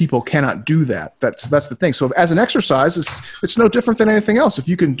majority of people cannot do that. That's the thing. So as an exercise, it's no different than anything else. If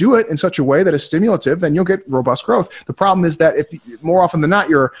you can do it in such a way that is stimulative, then you'll get robust growth. The problem is that if more often than not,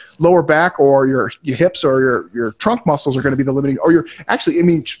 your lower back or your hips or your trunk muscles are going to be the limiting, or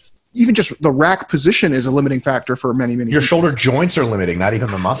even just the rack position is a limiting factor for many Your people. shoulder joints are limiting, not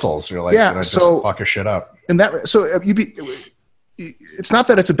even the muscles. You're like, just fuck your shit up. And it's not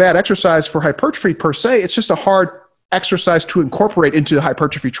that it's a bad exercise for hypertrophy per se. It's just a hard exercise to incorporate into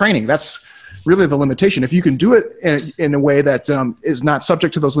hypertrophy training. That's really the limitation. If you can do it in a way that is not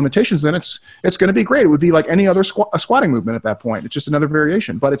subject to those limitations, then it's going to be great. It would be like any other squatting movement at that point. It's just another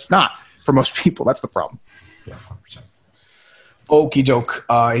variation, but it's not for most people. That's the problem. Yeah, 100%. Okie doke.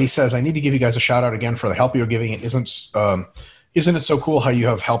 He says, I need to give you guys a shout out again for the help you're giving. Isn't it so cool how you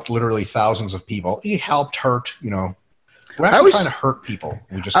have helped literally thousands of people? You helped hurt, We're actually trying to hurt people.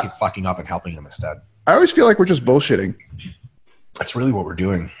 We just keep fucking up and helping them instead. I always feel like we're just bullshitting. That's really what we're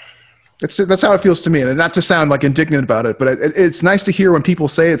doing. That's how it feels to me, and not to sound like indignant about it, but it's nice to hear when people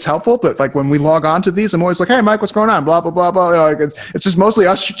say it's helpful. But like when we log on to these, I'm always like, "Hey, Mike, what's going on?" Blah blah blah blah. It's just mostly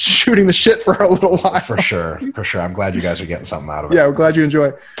us shooting the shit for a little while. For sure. I'm glad you guys are getting something out of it. Yeah, we're glad you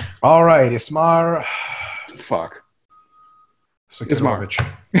enjoy. All right, Ismar. Fuck. Sikirovic.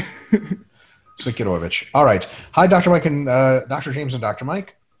 Sikirovic. All right. Hi, Dr. Mike and Dr. James and Dr.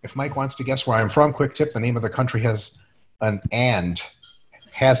 Mike. If Mike wants to guess where I'm from, quick tip: the name of the country has an and.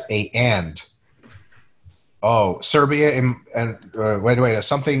 Has a and. Oh, Serbia and wait,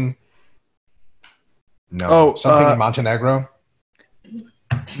 something. No, something in Montenegro.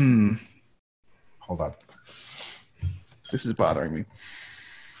 Hold on. This is bothering me.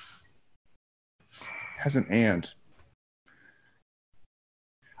 Has an and.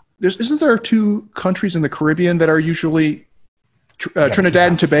 Isn't there 2 countries in the Caribbean that are usually Trinidad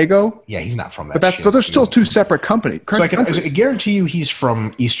and Tobago? Yeah, he's not from that. But those are still 2 separate countries. So I guarantee you he's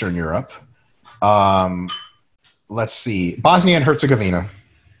from Eastern Europe. Let's see. Bosnia and Herzegovina.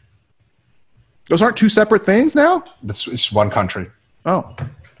 Those aren't 2 separate things now? It's one country. Oh.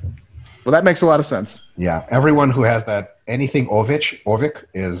 Well, that makes a lot of sense. Yeah. Everyone who has that, anything Ovic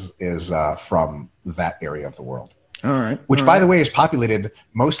is from that area of the world. All right. Which, by the way, is populated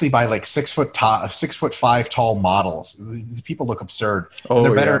mostly by like 6'5" tall models. The people look absurd. Oh,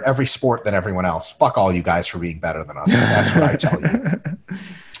 they're better at every sport than everyone else. Fuck all you guys for being better than us. That's what I tell you.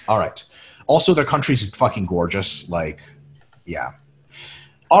 All right. Also, their country's fucking gorgeous. Yeah.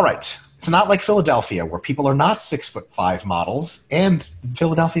 All right. It's not like Philadelphia, where people are not 6'5" models, and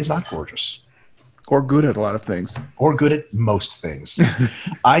Philadelphia is not gorgeous. Or good at a lot of things. Or good at most things.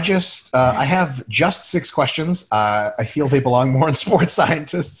 I have just 6 questions. I feel they belong more in sports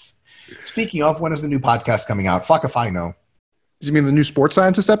scientists. Speaking of, when is the new podcast coming out? Fuck if I know. Does you mean the new sports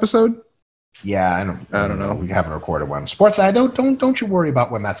scientist episode? Yeah, I don't know. We haven't recorded one. Sports, don't you worry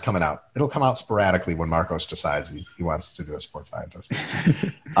about when that's coming out. It'll come out sporadically when Marcos decides he wants to do a sports scientist.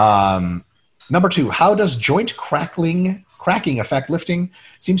 Number 2, how does joint cracking affect lifting?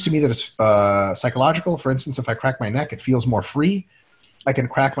 Seems to me that it's psychological. For instance, if I crack my neck, it feels more free. I can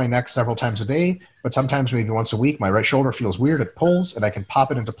crack my neck several times a day, but sometimes maybe once a week, my right shoulder feels weird. It pulls, and I can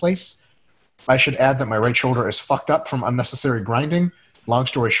pop it into place. I should add that my right shoulder is fucked up from unnecessary grinding. Long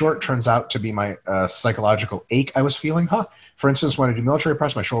story short, turns out to be my psychological ache I was feeling. For instance, when I do military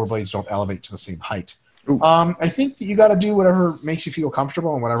press, my shoulder blades don't elevate to the same height. I think that you got to do whatever makes you feel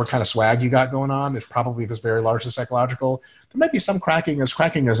comfortable and whatever kind of swag you got going on. It probably is very largely psychological. There might be some cracking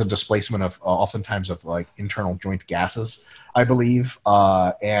as a displacement of oftentimes of like internal joint gases, I believe.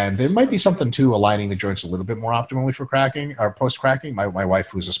 And there might be something too aligning the joints a little bit more optimally for cracking or post cracking. My wife,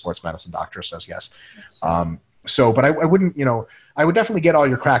 who's a sports medicine doctor, says yes. But I wouldn't, I would definitely get all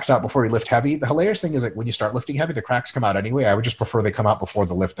your cracks out before you lift heavy. The hilarious thing is like when you start lifting heavy, the cracks come out anyway. I would just prefer they come out before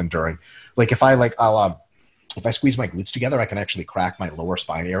the lift than during. Like if I squeeze my glutes together, I can actually crack my lower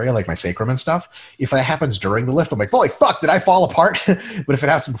spine area, like my sacrum and stuff. If that happens during the lift, I'm like, holy fuck, did I fall apart? But if it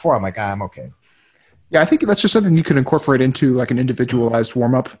happens before, I'm like, I'm okay. Yeah, I think that's just something you can incorporate into like an individualized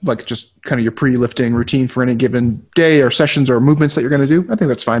warm-up, like just kind of your pre-lifting routine for any given day or sessions or movements that you're going to do. I think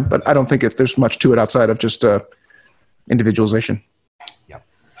that's fine, but I don't think there's much to it outside of just individualization. Yep.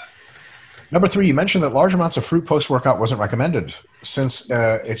 Number 3, you mentioned that large amounts of fruit post-workout wasn't recommended. Since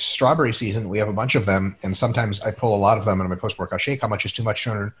it's strawberry season, we have a bunch of them, and sometimes I pull a lot of them in my post-workout shake. How much is too much?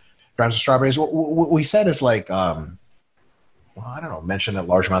 200 grams of strawberries. What we said is like... mention that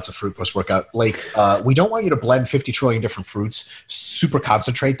large amounts of fruit post-workout. Like, we don't want you to blend 50 trillion different fruits, super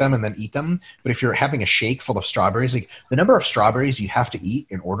concentrate them, and then eat them. But if you're having a shake full of strawberries, like the number of strawberries you have to eat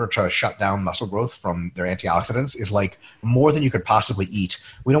in order to shut down muscle growth from their antioxidants is like more than you could possibly eat.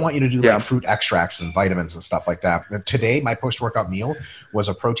 We don't want you to do like fruit extracts and vitamins and stuff like that. Today, my post-workout meal was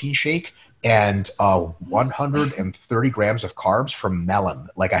a protein shake and 130 grams of carbs from melon.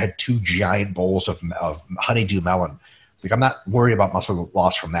 Like I had 2 giant bowls of honeydew melon. Like I'm not worried about muscle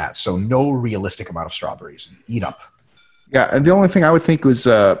loss from that. So no realistic amount of strawberries. Eat up. Yeah, and the only thing I would think was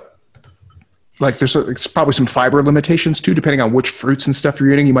it's probably some fiber limitations too, depending on which fruits and stuff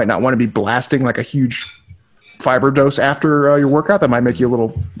you're eating. You might not want to be blasting like a huge fiber dose after your workout. That might make you get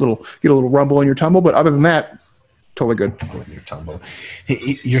a little rumble in your tumble. But other than that, totally good. Your tumble.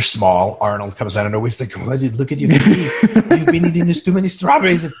 You're small. Arnold comes out and always like, look at you. You've been eating this too many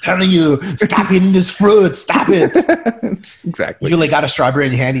strawberries. I'm telling you, stop eating this fruit. Stop it. Exactly. You like got a strawberry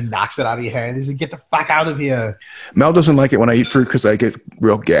in your hand. He knocks it out of your hand. He's like, get the fuck out of here. Mel doesn't like it when I eat fruit because I get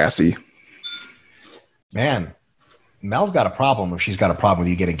real gassy. Man, Mel's got a problem if she's got a problem with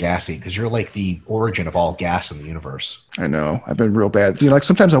you getting gassy because you're like the origin of all gas in the universe. I know. I've been real bad. Like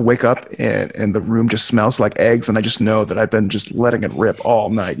sometimes I wake up and the room just smells like eggs and I just know that I've been just letting it rip all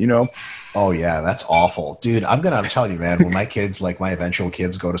night, Oh, yeah. That's awful. Dude, I'm telling you, man, when my kids, like my eventual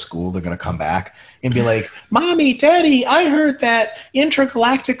kids go to school, they're going to come back and be like, Mommy, Daddy, I heard that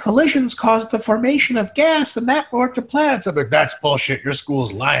intergalactic collisions caused the formation of gas and that worked to planets. I'm like, that's bullshit. Your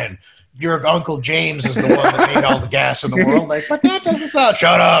school's lying. Your Uncle James is the one that made all the gas in the world. Like, but that doesn't sound.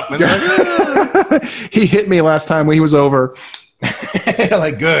 Shut up. And like, he hit me last time when he was over.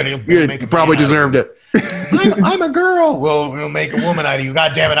 Like, good. He'll make probably deserved it. I'm a girl. We'll make a woman out of you.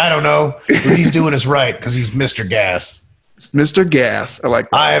 God damn it. I don't know. What he's doing is right because he's Mr. Gas. It's Mr. Gas. I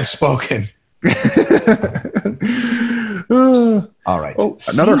like that. I have spoken. All right.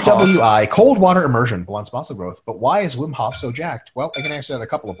 Another CWI, cold water immersion, blunts muscle growth. But why is Wim Hof so jacked? Well, I can answer that a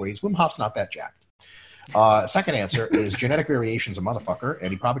couple of ways. Wim Hof's not that jacked. Second answer is genetic variation's a motherfucker,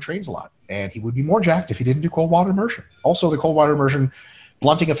 and he probably trains a lot. And he would be more jacked if he didn't do cold water immersion. Also, the cold water immersion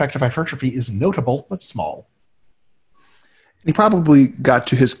blunting effect of hypertrophy is notable but small. He probably got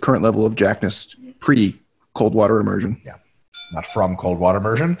to his current level of jackness pre-cold water immersion. Yeah. Not from cold water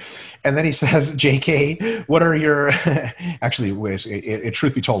immersion. And then he says, JK, what are your... Actually,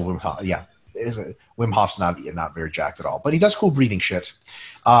 truth be told, Wim Hof, Wim Hof's not very jacked at all. But he does cool breathing shit.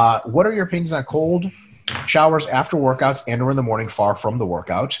 What are your opinions on cold showers after workouts and or in the morning far from the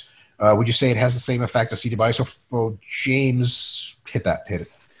workout? Would you say it has the same effect as CWI? So James, hit it.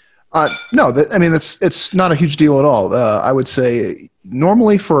 No, it's not a huge deal at all. I would say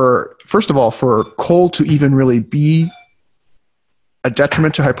normally first of all, for cold to even really be a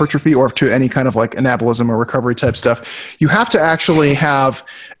detriment to hypertrophy or to any kind of like anabolism or recovery type stuff, you have to actually have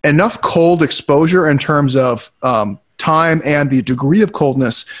enough cold exposure in terms of time and the degree of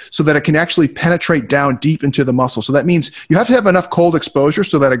coldness so that it can actually penetrate down deep into the muscle. So that means you have to have enough cold exposure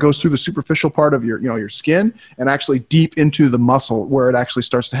so that it goes through the superficial part of your skin and actually deep into the muscle where it actually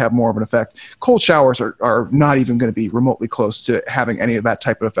starts to have more of an effect. Cold showers are not even going to be remotely close to having any of that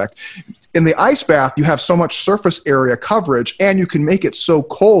type of effect. In the ice bath, you have so much surface area coverage and you can make it so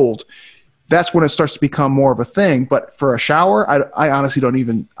cold. That's when it starts to become more of a thing. But for a shower, I honestly don't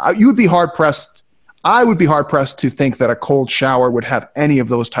even, you would be hard pressed. I would be hard pressed to think that a cold shower would have any of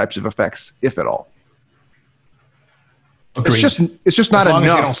those types of effects, if at all. Agreed. It's just not enough. As long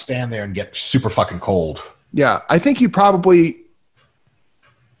as you don't stand there and get super fucking cold. Yeah, I think you probably.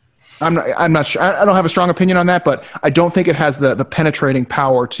 I'm not sure. I don't have a strong opinion on that, but I don't think it has the penetrating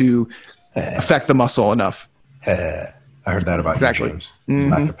power to affect the muscle enough. I heard that about you, James. Mm-hmm.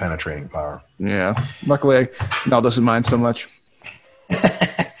 Not the penetrating power. Yeah. Luckily, Mel doesn't mind so much.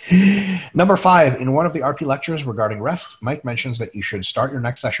 Number 5, in one of the RP lectures regarding rest, Mike mentions that you should start your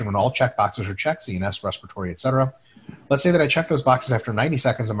next session when all check boxes are checked, CNS, respiratory, etc. Let's say that I check those boxes after 90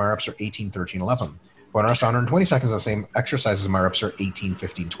 seconds and my reps are 18, 13, 11. When I rest 120 seconds, the same exercises, my reps are 18,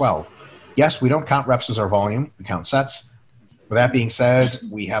 15, 12. Yes, we don't count reps as our volume. We count sets. With that being said,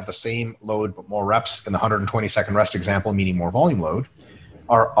 we have the same load but more reps in the 120-second rest example, meaning more volume load.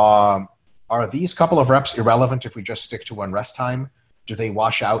 Are these couple of reps irrelevant if we just stick to one rest time? Do they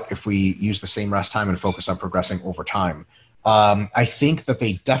wash out if we use the same rest time and focus on progressing over time? I think that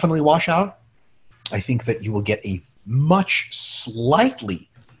they definitely wash out. I think that you will get a slightly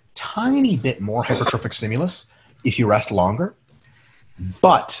tiny bit more hypertrophic stimulus if you rest longer.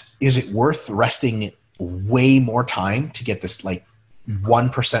 But is it worth resting way more time to get this like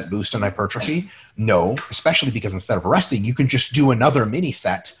 1% boost in hypertrophy? No, especially because instead of resting, you can just do another mini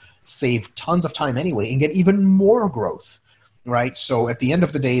set, save tons of time anyway, and get even more growth. Right? So at the end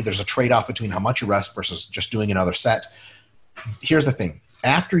of the day, there's a trade-off between how much you rest versus just doing another set. Here's the thing.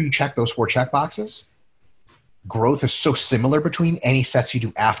 After you check those 4 check boxes, growth is so similar between any sets you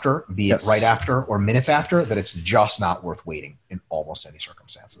do after, be it right after or minutes after, that it's just not worth waiting in almost any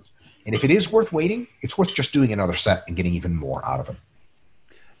circumstances. And if it is worth waiting, it's worth just doing another set and getting even more out of it.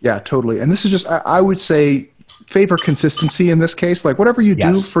 Yeah, totally. And this is just, I would say, favor consistency in this case. Like whatever you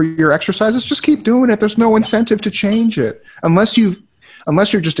do for your exercises, just keep doing it. There's no incentive to change it unless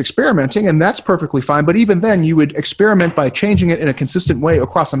you're just experimenting, and that's perfectly fine. But even then, you would experiment by changing it in a consistent way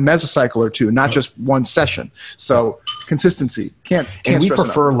across a mesocycle or two, not just one session. So consistency can't and we stress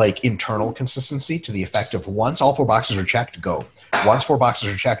prefer enough. Like internal consistency to the effect of once all 4 boxes are checked, go. Once 4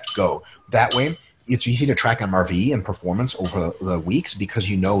 boxes are checked, go. That way, it's easy to track MRV and performance over the weeks because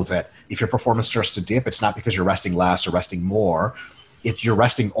you know that if your performance starts to dip, it's not because you're resting less or resting more. You're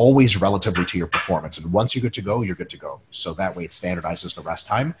resting always relatively to your performance. And once you're good to go, you're good to go. So that way it standardizes the rest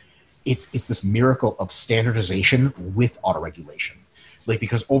time. It's this miracle of standardization with autoregulation. Like,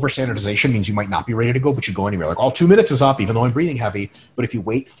 because over standardization means you might not be ready to go, but you go anywhere. Like, 2 minutes is up, even though I'm breathing heavy. But if you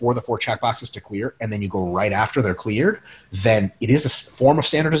wait for the 4 checkboxes to clear and then you go right after they're cleared, then it is a form of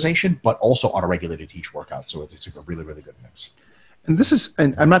standardization, but also autoregulated to each workout. So it's a really, really good mix. And this is,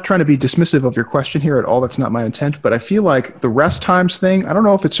 and I'm not trying to be dismissive of your question here at all. That's not my intent, but I feel like the rest times thing, I don't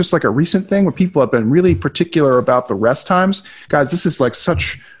know if it's just like a recent thing where people have been really particular about the rest times. Guys, this is like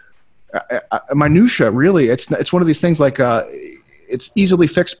such minutia, really. It's one of these things like, it's easily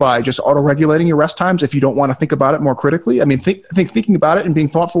fixed by just auto-regulating your rest times if you don't want to think about it more critically. I mean, I think thinking about it and being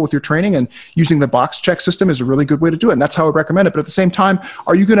thoughtful with your training and using the box check system is a really good way to do it, and that's how I would recommend it. But at the same time,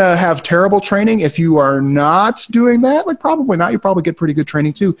 are you going to have terrible training if you are not doing that? Like, probably not. You probably get pretty good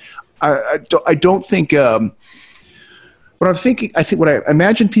training too. I don't think what I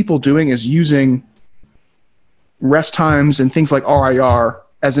imagine people doing is using rest times and things like RIR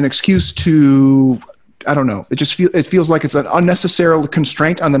as an excuse to, I don't know. It feels like it's an unnecessary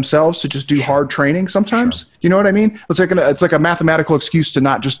constraint on themselves to just do hard training sometimes. Sure. You know what I mean? It's like a mathematical excuse to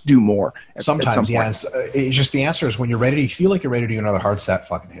not just do more. Sometimes, yeah. It's just the answer is when you're ready, you feel like you're ready to do another hard set,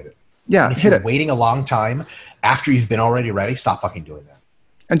 fucking hit it. Yeah, and if you're waiting a long time after you've been already ready, stop fucking doing that.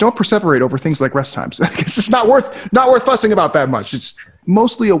 And don't perseverate over things like rest times. It's just not worth fussing about that much. It's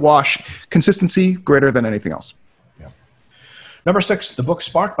mostly a wash. Consistency greater than anything else. Number 6, the book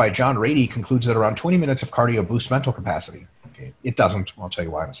Spark by John Rady concludes that around 20 minutes of cardio boosts mental capacity. Okay, it doesn't. I'll tell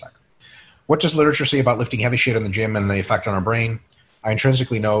you why in a second. What does literature say about lifting heavy shit in the gym and the effect on our brain? I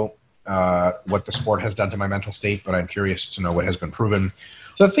intrinsically know what the sport has done to my mental state, but I'm curious to know what has been proven.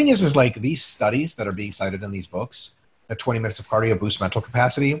 So the thing is like these studies that are being cited in these books, that 20 minutes of cardio boosts mental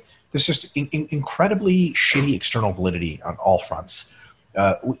capacity. There's just incredibly shitty external validity on all fronts.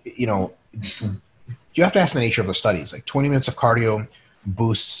 You know, you have to ask the nature of the studies. Like 20 minutes of cardio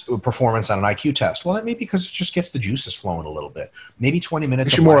boosts performance on an IQ test. Well, that may be because it just gets the juices flowing a little bit. Maybe 20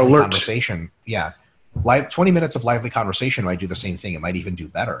 minutes of lively conversation. Yeah. 20 minutes of lively conversation might do the same thing. It might even do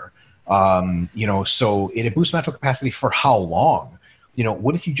better. You know, so it boosts mental capacity for how long? You know,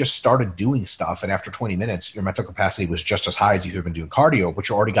 what if you just started doing stuff and after 20 minutes, your mental capacity was just as high as you could have been doing cardio, but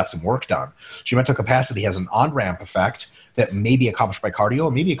you already got some work done. So your mental capacity has an on-ramp effect that may be accomplished by cardio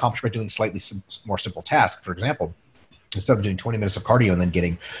or maybe accomplished by doing slightly more simple tasks. For example, instead of doing 20 minutes of cardio and then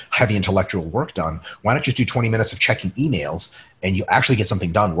getting heavy intellectual work done, why not just do 20 minutes of checking emails and you actually get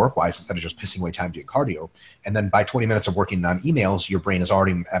something done work-wise instead of just pissing away time doing cardio? And then by 20 minutes of working on emails, your brain is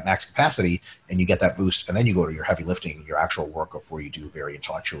already at max capacity and you get that boost. And then you go to your heavy lifting, your actual work before you do very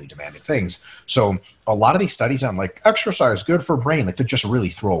intellectually demanding things. So a lot of these studies on like exercise, good for brain, like they're just really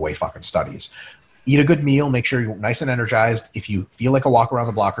throwaway fucking studies. Eat a good meal, make sure you're nice and energized. If you feel like a walk around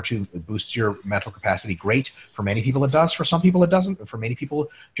the block or two, it boosts your mental capacity. Great. For many people, it does. For some people, it doesn't. And for many people,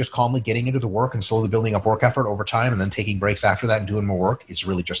 just calmly getting into the work and slowly building up work effort over time and then taking breaks after that and doing more work is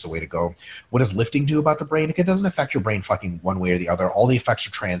really just the way to go. What does lifting do about the brain? It doesn't affect your brain fucking one way or the other. All the effects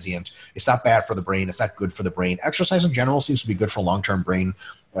are transient. It's not bad for the brain. It's not good for the brain. Exercise in general seems to be good for long-term brain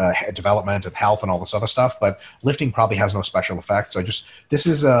development and health and all this other stuff, but lifting probably has no special effect. So this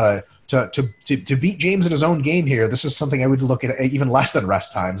is to beat James in his own game here. This is something I would look at even less than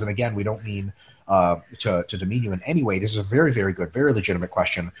rest times. And again, we don't mean to demean you in any way. This is a very, very good, very legitimate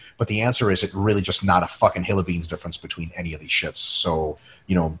question. But the answer is it really just not a fucking hill of beans difference between any of these shits. So,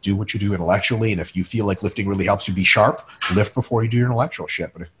 you know, do what you do intellectually. And if you feel like lifting really helps you be sharp, lift before you do your intellectual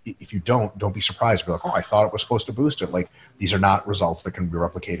shit. But if you don't be surprised. Be like, oh, I thought it was supposed to boost it. Like, these are not results that can be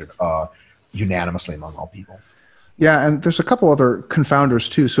replicated unanimously among all people. Yeah, and there's a couple other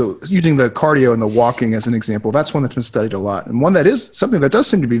confounders too. So using the cardio and the walking as an example, that's one that's been studied a lot. And one that is something that does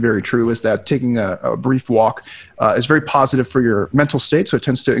seem to be very true is that taking a brief walk is very positive for your mental state. So it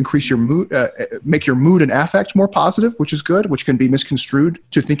tends to increase your mood, make your mood and affect more positive, which is good, which can be misconstrued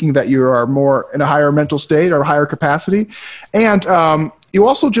to thinking that you are more in a higher mental state or higher capacity. And you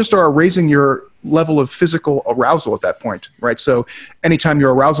also just are raising your level of physical arousal at that point, right? So anytime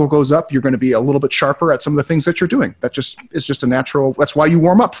your arousal goes up, you're going to be a little bit sharper at some of the things that you're doing. That just is just a natural, that's why you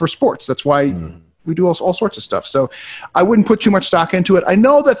warm up for sports. That's why we do all sorts of stuff. So I wouldn't put too much stock into it. I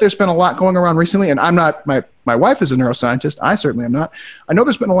know that there's been a lot going around recently, and I'm not, my wife is a neuroscientist. I certainly am not. I know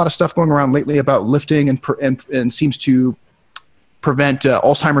there's been a lot of stuff going around lately about lifting and seems to prevent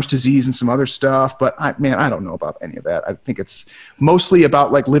Alzheimer's disease and some other stuff. But I don't know about any of that. I think it's mostly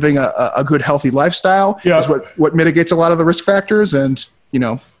about like living a good, healthy lifestyle. Yeah. Is what mitigates a lot of the risk factors and, you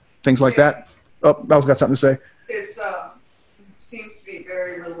know, things like that. Oh, Mel's got something to say. It seems to be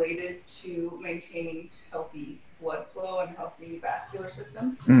very related to maintaining healthy blood flow and healthy vascular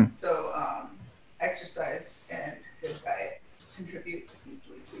system. So exercise and good diet contribute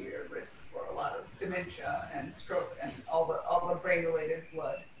hugely to your risk for a lot of dementia and stroke and all the brain-related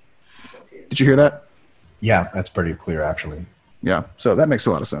blood associated. Did you hear that? Yeah, that's pretty clear, actually. Yeah, so that makes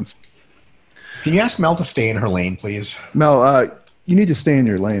a lot of sense. Can you ask Mel to stay in her lane, please? Mel, you need to stay in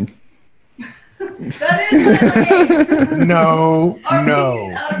your lane. That is my lane. No.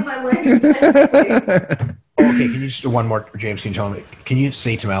 Out of my lane. Okay, can you just do one more, James? Can you tell me? Can you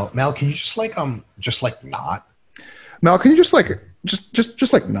say to Mel, can you just like not? Mel, can you just like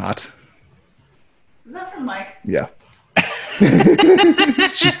not? Is that from Mike? Yeah.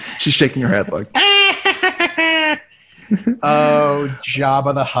 she's shaking her head like. Oh,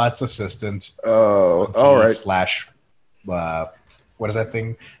 Jabba the Hutt's assistant. Oh, all right. Slash, what is that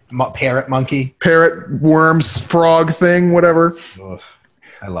thing? Parrot monkey? Parrot, worms, frog thing, whatever. Ugh.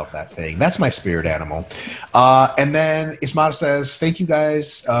 I love that thing. That's my spirit animal. And then Ismata says, thank you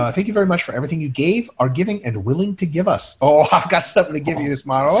guys. Thank you very much for everything you gave, are giving, and willing to give us. Oh, I've got something to give you,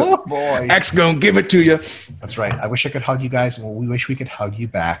 Ismata. Oh, boy. X gonna give it to you. That's right. I wish I could hug you guys. Well, we wish we could hug you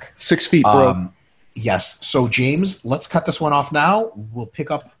back. 6 feet, bro. Yes. So, James, let's cut this one off now. We'll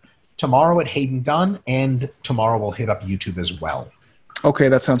pick up tomorrow at Hayden Dunn, and tomorrow we'll hit up YouTube as well. Okay,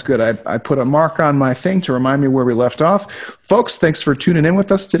 that sounds good. I put a mark on my thing to remind me where we left off. Folks, thanks for tuning in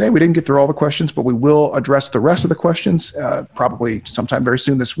with us today. We didn't get through all the questions, but we will address the rest of the questions probably sometime very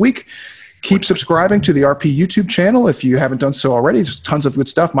soon this week. Keep subscribing to the RP YouTube channel if you haven't done so already. There's tons of good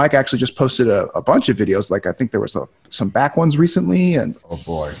stuff. Mike actually just posted a bunch of videos. Like I think there was some back ones recently. And oh,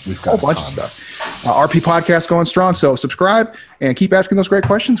 boy. We've got a bunch of stuff. RP podcast going strong. So subscribe and keep asking those great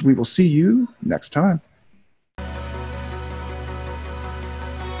questions. We will see you next time.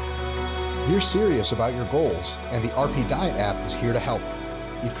 You're serious about your goals, and the RP Diet app is here to help.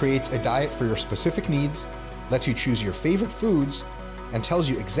 It creates a diet for your specific needs, lets you choose your favorite foods, and tells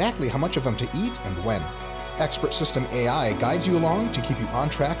you exactly how much of them to eat and when. Expert System AI guides you along to keep you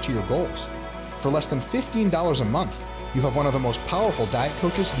on track to your goals. For less than $15 a month, you have one of the most powerful diet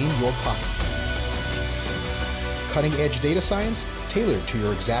coaches in your pocket. Cutting-edge data science tailored to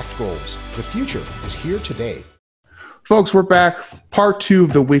your exact goals. The future is here today. Folks, we're back. Part 2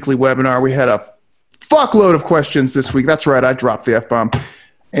 of the weekly webinar. We had a fuckload of questions this week. That's right, I dropped the F-bomb.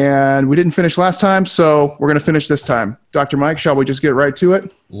 And we didn't finish last time, so we're going to finish this time. Dr. Mike, shall we just get right to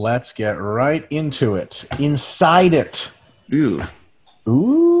it? Let's get right into it. Inside it. Ooh.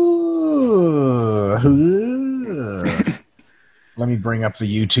 Ooh. Let me bring up the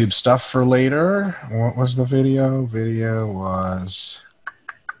YouTube stuff for later. What was the video? Video was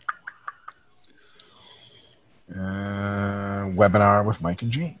webinar with Mike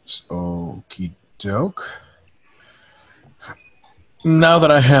and James. Okie doke. Now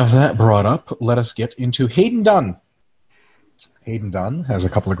that I have that brought up, let us get into Hayden Dunn. Hayden Dunn has a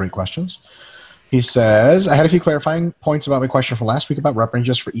couple of great questions. He says, I had a few clarifying points about my question from last week about rep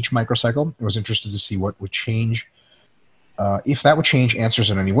ranges for each microcycle. I was interested to see what would change, if that would change answers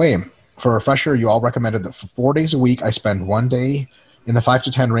in any way. For a refresher, you all recommended that for 4 days a week, I spend 1 day in the 5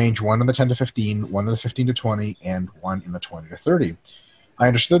 to 10 range, 1 in the 10 to 15, 1 in the 15 to 20, and 1 in the 20 to 30. I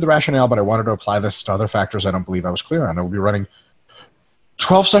understood the rationale, but I wanted to apply this to other factors I don't believe I was clear on. I will be running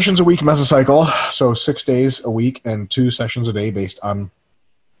 12 sessions a week mesocycle, so 6 days a week and 2 sessions a day based on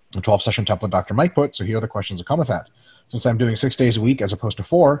the 12-session template Dr. Mike put. So here are the questions that come with that. Since I'm doing 6 days a week as opposed to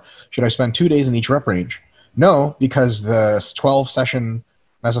 4, should I spend 2 days in each rep range? No, because the 12-session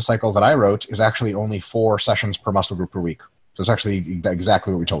mesocycle that I wrote is actually only 4 sessions per muscle group per week. So it's actually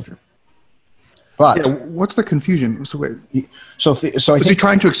exactly what we told you. But yeah, what's the confusion? So wait, so I is he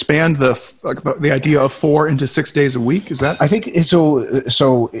trying to expand the idea of 4 into 6 days a week? Is that? I think so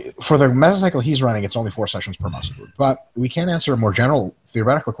for the mesocycle he's running, it's only 4 sessions per muscle group. But we can answer a more general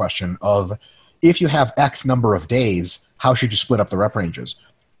theoretical question of if you have X number of days, how should you split up the rep ranges?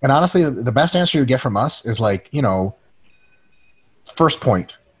 And honestly, the best answer you get from us is like, first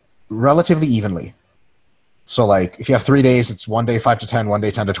point, relatively evenly. So like if you have 3 days, it's 1 day 5 to 10, 1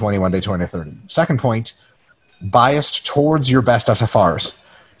 day 10 to 20, 1 day 20 to 30. Second point, biased towards your best SFRs.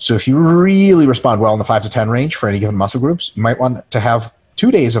 So if you really respond well in the 5 to 10 range for any given muscle groups, you might want to have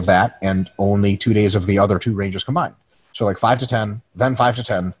 2 days of that and only 2 days of the other 2 ranges combined. So like 5 to 10, then 5 to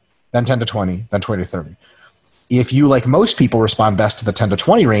 10, then 10 to 20, then 20 to 30. If you, like most people, respond best to the 10 to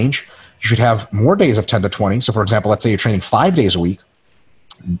 20 range, you should have more days of 10 to 20. So for example, let's say you're training 5 days a week.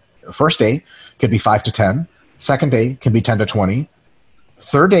 The first day could be 5 to 10. Second day can be 10 to 20.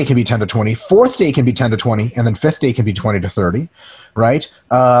 Third day can be 10 to 20. Fourth day can be 10 to 20. And then fifth day can be 20 to 30, right?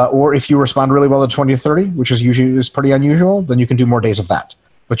 Or if you respond really well to 20 to 30, which is usually pretty unusual, then you can do more days of that.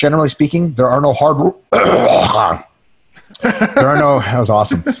 But generally speaking, there are no hard rules. That was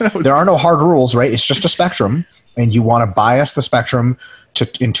awesome. There are no hard rules, right? It's just a spectrum. And you want to bias the spectrum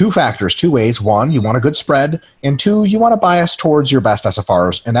in 2 factors, 2 ways. 1, you want a good spread. And 2, you want to bias towards your best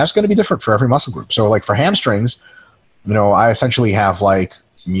SFRs. And that's going to be different for every muscle group. So like for hamstrings, I essentially have like,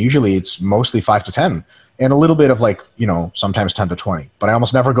 usually it's mostly 5 to 10 and a little bit of like, sometimes 10 to 20. But I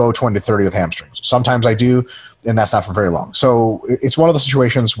almost never go 20 to 30 with hamstrings. Sometimes I do, and that's not for very long. So it's one of the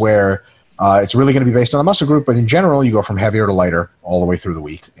situations where it's really going to be based on the muscle group. But in general, you go from heavier to lighter all the way through the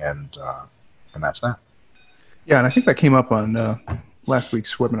week. And that's that. Yeah, and I think that came up on last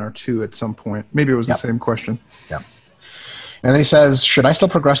week's webinar too at some point. Maybe it was the same question. Yeah. And then he says, should I still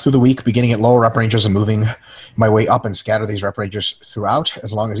progress through the week, beginning at lower rep ranges and moving my way up and scatter these rep ranges throughout,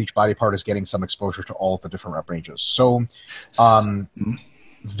 as long as each body part is getting some exposure to all of the different rep ranges? So so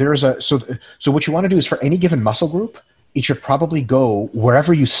what you want to do is for any given muscle group, it should probably go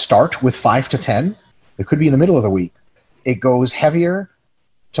wherever you start with 5 to 10. It could be in the middle of the week. It goes heavier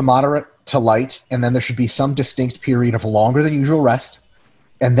to moderate to light, and then there should be some distinct period of longer than usual rest,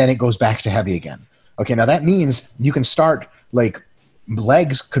 and then it goes back to heavy again. Okay, now that means you can start, like,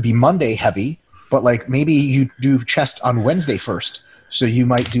 legs could be Monday heavy, but like maybe you do chest on Wednesday first. So you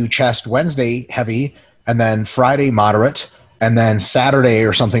might do chest Wednesday heavy, and then Friday moderate, and then Saturday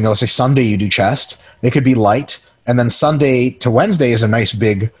or something, let's say Sunday you do chest. It could be light, and then Sunday to Wednesday is a nice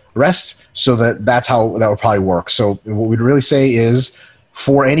big rest, so that's how that would probably work. So what we'd really say is,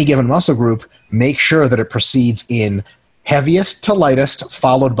 for any given muscle group, make sure that it proceeds in heaviest to lightest,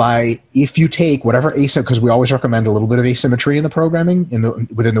 followed by, if you take whatever because we always recommend a little bit of asymmetry in the programming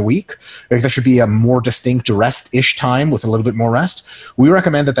within the week. Like there should be a more distinct rest-ish time with a little bit more rest. We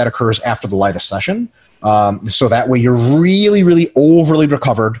recommend that occurs after the lightest session, so that way you're really, really overly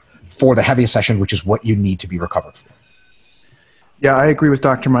recovered for the heaviest session, which is what you need to be recovered for. Yeah, I agree with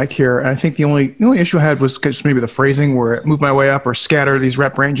Dr. Mike here. And I think the only issue I had was just maybe the phrasing where it move my way up or scatter these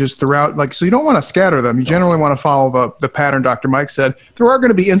rep ranges throughout. Like, so you don't want to scatter them. You generally want to follow the pattern Dr. Mike said. There are going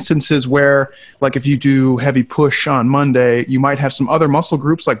to be instances where, like if you do heavy push on Monday, you might have some other muscle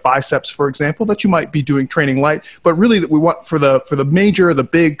groups like biceps, for example, that you might be doing training light. But really that we want for the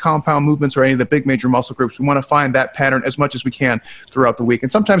big compound movements or any of the big major muscle groups, we want to find that pattern as much as we can throughout the week.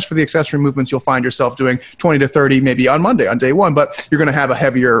 And sometimes for the accessory movements, you'll find yourself doing 20 to 30 maybe on Monday, on day one. But you're going to have a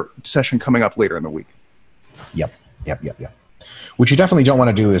heavier session coming up later in the week. Yep. What you definitely don't want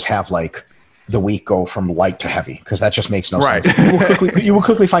to do is have like the week go from light to heavy, because that just makes no sense. You will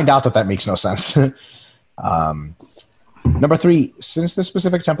quickly find out that makes no sense. Number 3, since this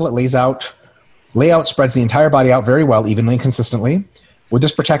specific template layout spreads the entire body out very well, evenly and consistently, would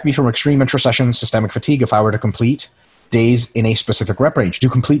this protect me from extreme intra-session systemic fatigue if I were to complete days in a specific rep range? Do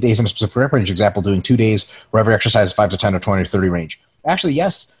complete days in a specific rep range. Example, doing 2 days where every exercise is 5 to 10 or 20 to 30 range. Actually,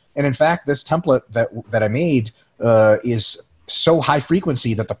 yes. And in fact, this template that I made is so high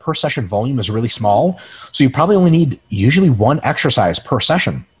frequency that the per session volume is really small. So you probably only need usually one exercise per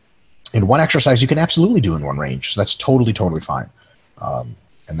session. And one exercise you can absolutely do in one range. So that's totally, totally fine. And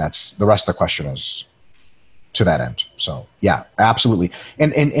that's the rest of the question is to that end. So yeah, absolutely.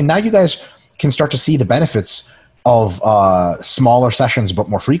 And now you guys can start to see the benefits of smaller sessions but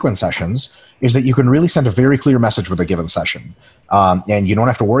more frequent sessions, is that you can really send a very clear message with a given session. And you don't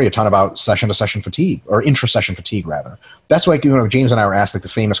have to worry a ton about session-to-session fatigue, or intra-session fatigue, rather. That's like, James and I were asked like the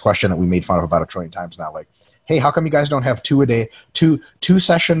famous question that we made fun of about 1 trillion times now, like, hey, how come you guys don't have 2 a day, two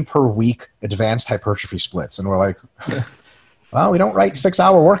session per week advanced hypertrophy splits? And we're like, well, we don't write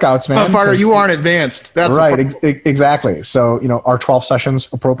 6-hour workouts, man. Farter, you aren't advanced. That's right, exactly. So, are 12 sessions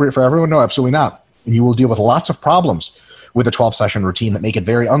appropriate for everyone? No, absolutely not. You will deal with lots of problems with a 12-session routine that make it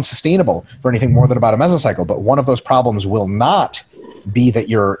very unsustainable for anything more than about a mesocycle. But one of those problems will not be that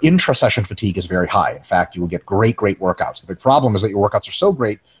your intra-session fatigue is very high. In fact, you will get great workouts. The big problem is that your workouts are so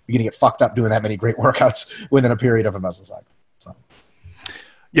great, you're going to get fucked up doing that many great workouts within a period of a mesocycle. So.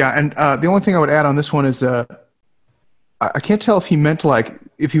 Yeah, and the only thing I would add on this one is I can't tell if he meant like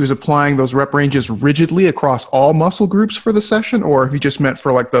if he was applying those rep ranges rigidly across all muscle groups for the session, or if he just meant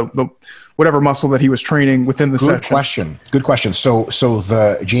for like the whatever muscle that he was training within the session. Good question. So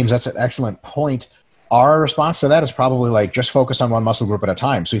James, that's an excellent point. Our response to that is probably like just focus on one muscle group at a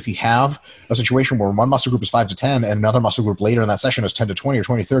time. So if you have a situation where one muscle group is 5 to 10 and another muscle group later in that session is 10 to 20 or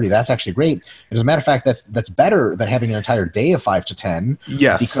 20 to 30, that's actually great. And as a matter of fact, that's better than having an entire day of 5 to 10.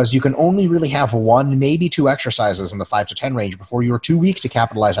 Yes. Because you can only really have 1, maybe 2 exercises in the 5 to 10 range before you're too weak to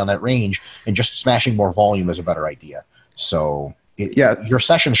capitalize on that range, and just smashing more volume is a better idea. So your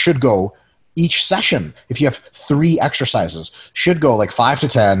session should go, each session, if you have 3 exercises, should go like 5 to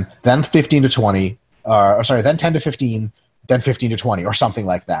 10, then 15 to 20, then 10 to 15, then 15 to 20, or something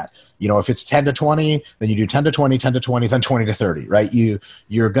like that. If it's 10 to 20, then you do 10 to 20, 10 to 20, then 20 to 30, right? You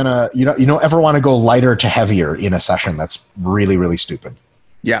don't ever want to go lighter to heavier in a session. That's really, really stupid.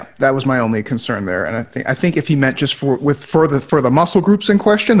 Yeah, that was my only concern there. And I think if he meant just for the muscle groups in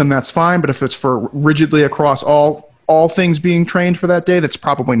question, then that's fine. But if it's for rigidly across all things being trained for that day, that's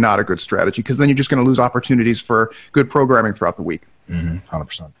probably not a good strategy, because then you're just going to lose opportunities for good programming throughout the week.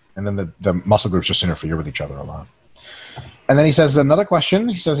 100%. And then the muscle groups just interfere with each other a lot. And then he says another question.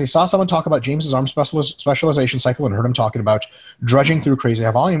 He says he saw someone talk about James's arm specialization cycle and heard him talking about drudging through crazy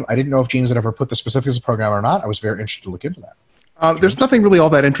high volume. I didn't know if James had ever put the specifics of the program or not. I was very interested to look into that. There's nothing really all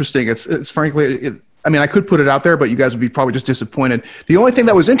that interesting. It's frankly, I could put it out there, but you guys would be probably just disappointed. The only thing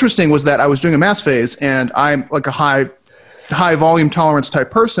that was interesting was that I was doing a mass phase, and I'm like a high volume tolerance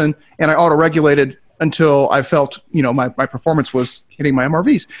type person, and I auto-regulated until I felt, my performance was hitting my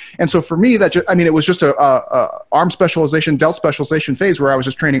MRVs. And so for me, it was just a arm specialization, delt specialization phase where I was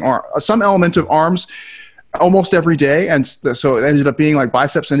just training some element of arms almost every day. And so it ended up being like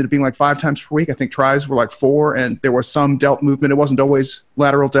biceps ended up being like 5 times per week. I think tris were like 4, and there was some delt movement. It wasn't always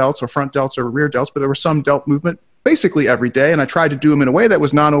lateral delts or front delts or rear delts, but there was some delt movement basically every day. And I tried to do them in a way that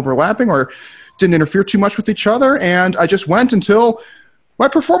was non-overlapping or didn't interfere too much with each other. And I just went until my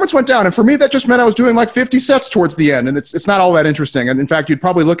performance went down. And for me, that just meant I was doing like 50 sets towards the end. And it's not all that interesting. And in fact, you'd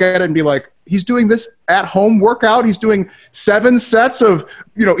probably look at it and be like, he's doing this at home workout. He's doing 7 sets of,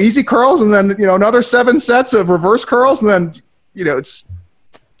 easy curls, and then, another 7 sets of reverse curls. And then,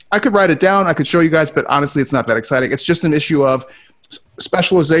 I could write it down. I could show you guys, but honestly, it's not that exciting. It's just an issue of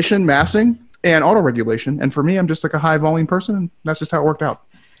specialization, massing, and auto-regulation. And for me, I'm just like a high volume person, and that's just how it worked out.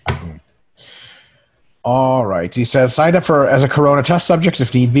 All right. He says, signed up as a corona test subject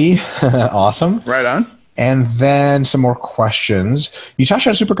if need be. Awesome. Right on. And then some more questions. You touched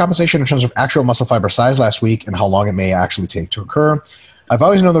on supercompensation in terms of actual muscle fiber size last week and how long it may actually take to occur. I've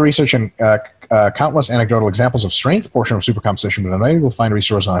always known the research and countless anecdotal examples of strength portion of supercompensation, but I'm not able to find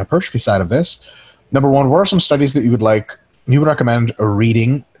resources on the hypertrophy side of this. Number one, what are some studies that you would recommend a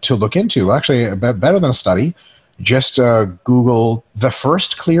reading to look into? Actually, better than a study. Just Google the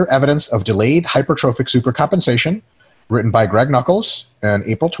first clear evidence of delayed hypertrophic supercompensation, written by Greg Nuckols on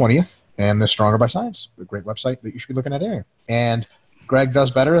April 20th, and the Stronger by Science, a great website that you should be looking at anyway. And Greg does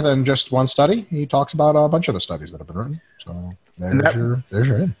better than just one study. He talks about a bunch of the studies that have been written. So there's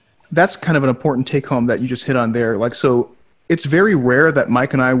your in. That's kind of an important take home that you just hit on there. Like, so it's very rare that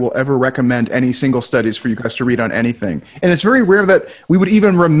Mike and I will ever recommend any single studies for you guys to read on anything. And it's very rare that we would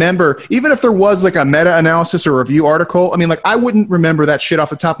even remember, even if there was like a meta-analysis or review article, I mean, like I wouldn't remember that shit off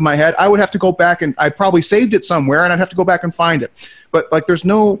the top of my head. I would have to go back and I probably saved it somewhere and I'd have to go back and find it. But like there's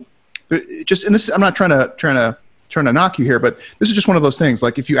no, just, and this, I'm not trying to knock you here, but this is just one of those things.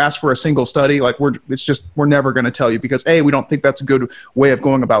 Like if you ask for a single study, like we're never going to tell you because A, we don't think that's a good way of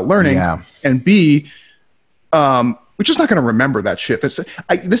going about learning. Yeah. And B, we're just not going to remember that shit.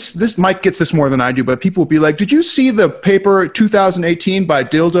 This Mike gets this more than I do, but people will be like, did you see the paper 2018 by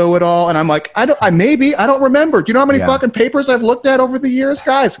Dildo et al? And I'm like, I don't remember. Do you know how many fucking papers I've looked at over the years,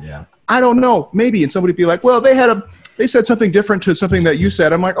 guys? Yeah. I don't know. Maybe. And somebody be like, well, they said something different to something that you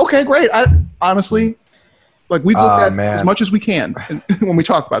said. I'm like, okay, great. I honestly, like we've looked at as much as we can when we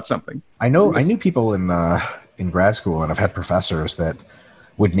talk about something. I knew people in grad school, and I've had professors that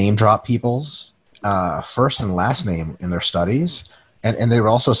would name drop people's first and last name in their studies, and they would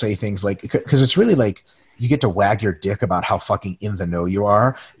also say things like, because it's really like you get to wag your dick about how fucking in the know you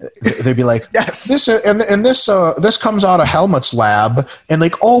are. They'd be like, yes, this comes out of Helmut's lab, and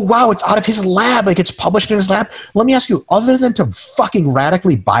like, oh wow, it's out of his lab, like it's published in his lab. Let me ask you, other than to fucking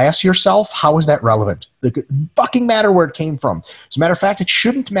radically bias yourself, how is that relevant? Like, it fucking matter where it came from. As a matter of fact, it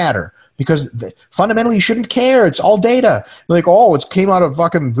shouldn't matter. Because fundamentally, you shouldn't care. It's all data. You're like, oh, it came out of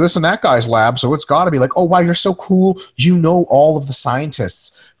fucking this and that guy's lab, so it's got to be like, oh, wow, you're so cool. You know all of the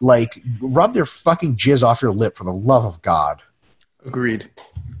scientists. Like, rub their fucking jizz off your lip for the love of God. Agreed.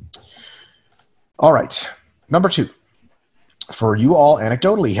 All right. Number 2. For you all,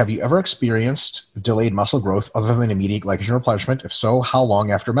 anecdotally, have you ever experienced delayed muscle growth other than immediate glycogen replenishment? If so, how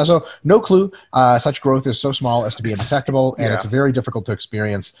long after meso? No clue. Such growth is so small as to be undetectable, and it's very difficult to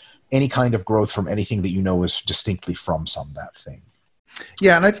experience any kind of growth from anything that you know is distinctly from that thing.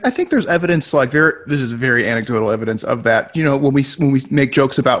 Yeah, and I think there's evidence this is very anecdotal evidence of that. You know, when we make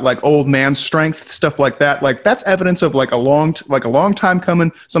jokes about like old man strength, stuff like that, like that's evidence of like a long time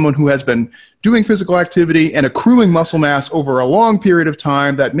coming, someone who has been doing physical activity and accruing muscle mass over a long period of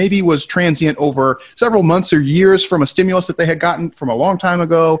time that maybe was transient over several months or years from a stimulus that they had gotten from a long time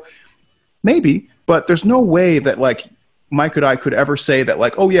ago. Maybe, but there's no way that like Mike and I could ever say that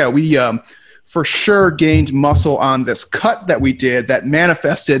like, oh yeah, we for sure gained muscle on this cut that we did that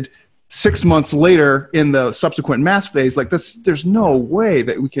manifested 6 months later in the subsequent mass phase. Like this, there's no way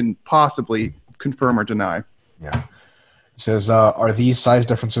that we can possibly confirm or deny. Yeah. It says, are these size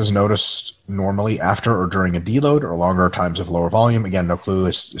differences noticed normally after or during a deload or longer times of lower volume? Again, no clue.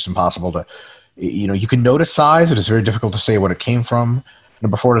 It's impossible to, you can notice size. It is very difficult to say what it came from.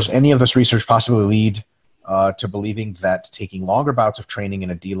 Number 4, does any of this research possibly lead to believing that taking longer bouts of training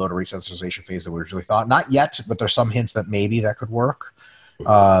in a deload or resensitization phase than we originally thought? Not yet, but there's some hints that maybe that could work.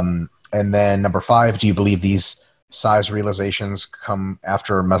 And then number 5, do you believe these size realizations come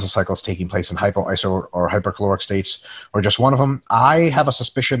after mesocycles taking place in hypo, iso, or hypercaloric states, or just one of them? I have a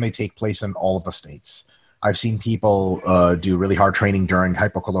suspicion they take place in all of the states. I've seen people do really hard training during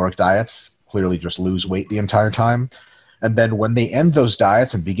hypocaloric diets, clearly just lose weight the entire time. And then when they end those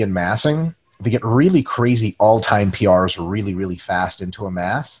diets and begin massing, they get really crazy all-time PRs really, really fast into a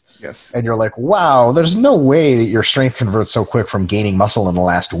mass. Yes. And you're like, wow, there's no way that your strength converts so quick from gaining muscle in the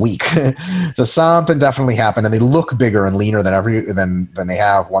last week. So something definitely happened, and they look bigger and leaner than they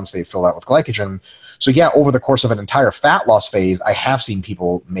have once they fill out with glycogen. So yeah, over the course of an entire fat loss phase, I have seen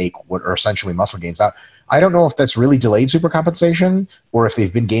people make what are essentially muscle gains. Now, I don't know if that's really delayed supercompensation or if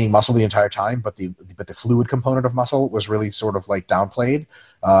they've been gaining muscle the entire time, but the fluid component of muscle was really sort of like downplayed.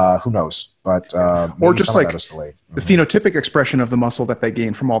 Who knows? But or just like the phenotypic expression of the muscle that they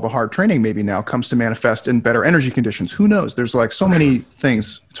gain from all the hard training maybe now comes to manifest in better energy conditions. Who knows? There's like so many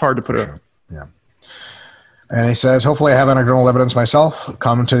things. It's hard to put Yeah. And he says, hopefully I have anecdotal evidence myself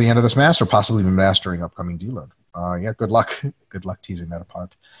coming to the end of this mass or possibly even mastering upcoming deload. Yeah, good luck. Good luck teasing that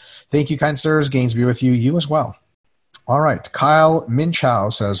apart. Thank you, kind sirs. Gains be with you. You as well. All right. Kyle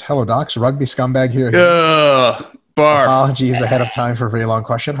Minchow says, hello, docs. Rugby scumbag here. Barf. Apologies ahead of time for a very long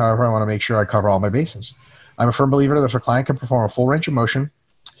question. However, I want to make sure I cover all my bases. I'm a firm believer that if a client can perform a full range of motion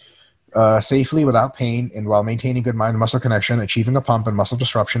safely without pain and while maintaining good mind-muscle connection, achieving a pump and muscle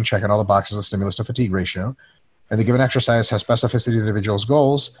disruption, checking all the boxes of stimulus to fatigue ratio, and the given exercise has specificity to the individual's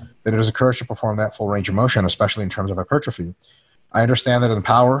goals, then it is encouraged to perform that full range of motion, especially in terms of hypertrophy. I understand that in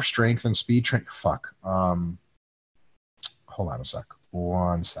power, strength, and speed training. Hold on a sec.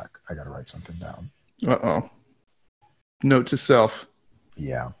 One sec. I got to write something down. Uh-oh. Note to self.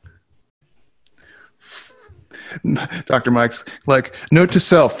 Yeah. Dr. Mike's like, note to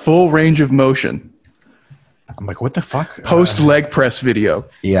self, full range of motion. I'm like, what the fuck? Post leg press video.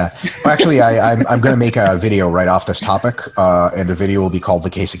 Yeah. Well, actually, I'm going to make a video right off this topic, and the video will be called "The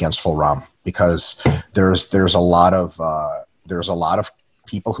Case Against Full ROM" because there's a lot of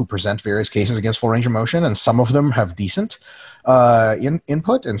people who present various cases against full range of motion, and some of them have decent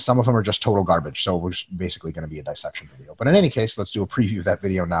input, and some of them are just total garbage. So we're basically going to be a dissection video. But in any case, let's do a preview of that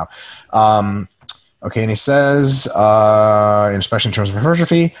video now. Okay, and he says, especially in terms of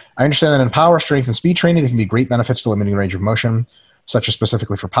hypertrophy, I understand that in power, strength, and speed training, there can be great benefits to limiting range of motion, such as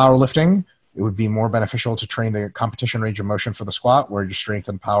specifically for powerlifting. It would be more beneficial to train the competition range of motion for the squat, where your strength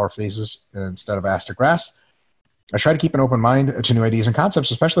and power phases instead of ass to grass. I try to keep an open mind to new ideas and concepts,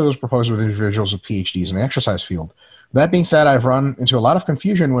 especially those proposed with individuals with PhDs in the exercise field. That being said, I've run into a lot of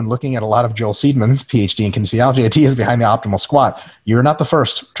confusion when looking at a lot of Joel Seedman's PhD in kinesiology ideas behind the optimal squat. You're not the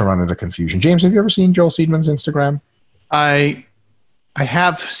first to run into confusion. James, have you ever seen Joel Seedman's Instagram? I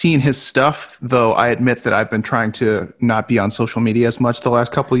have seen his stuff, though I admit that I've been trying to not be on social media as much the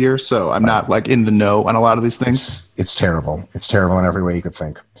last couple of years, so I'm not like in the know on a lot of these things. It's terrible. It's terrible in every way you could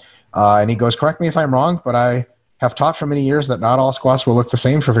think. And he goes, correct me if I'm wrong, but I have taught for many years that not all squats will look the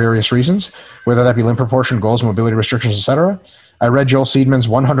same for various reasons, whether that be limb proportion, goals, mobility restrictions, etc. I read Joel Seedman's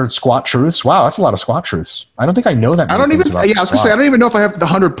 100 squat truths. Wow, that's a lot of squat truths. I don't think I know that many things about the squat. I don't even know if I have the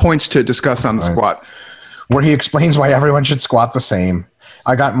 100 points to discuss on the squat. Where he explains why everyone should squat the same.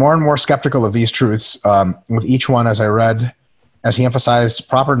 I got more and more skeptical of these truths with each one as I read, as he emphasized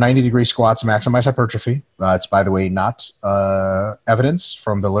proper 90-degree squats maximize hypertrophy. It's, by the way, not evidence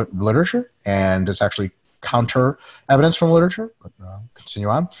from the literature, and it's actually counter evidence from literature. But continue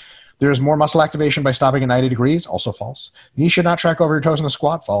on. There is more muscle activation by stopping at 90 degrees, also false. Knees should not track over your toes in the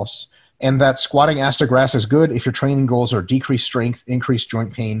squat, false. And that squatting ass to grass is good if your training goals are decreased strength, increased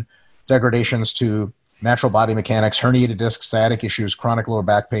joint pain, degradations to natural body mechanics, herniated discs, sciatic issues, chronic lower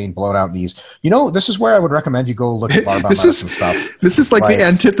back pain, blown out knees. You know, this is where I would recommend you go look at barbell medicine stuff. This is like the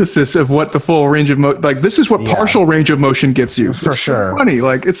antithesis of what the full range of motion, like this is what partial range of motion gets you. For sure. So funny.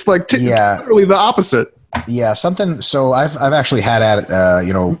 Like it's like literally the opposite. Yeah, something. So I've actually had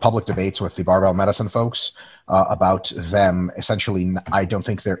public debates with the barbell medicine folks about them. Essentially, I don't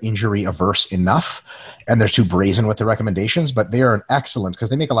think they're injury averse enough, and they're too brazen with the recommendations. But they are an excellent, because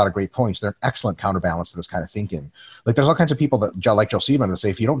they make a lot of great points. They're an excellent counterbalance to this kind of thinking. Like there's all kinds of people that like Joel Seedman that say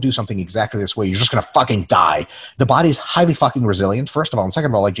if you don't do something exactly this way, you're just gonna fucking die. The body's highly fucking resilient, first of all, and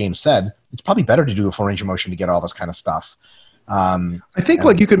second of all, like James said, it's probably better to do a full range of motion to get all this kind of stuff. I think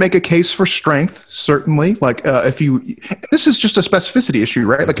like you could make a case for strength, certainly. Like if you, this is just a specificity issue,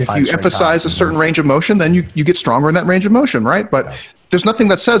 right? Like if you emphasize a certain range of motion, then you get stronger in that range of motion, right? But there's nothing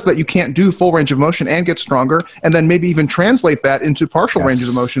that says that you can't do full range of motion and get stronger, and then maybe even translate that into partial ranges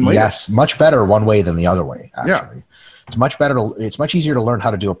of motion later. Yes, much better one way than the other way, actually. Yeah. It's much better. It's much easier to learn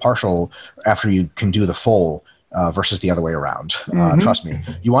how to do a partial after you can do the full. Versus the other way around. Trust me.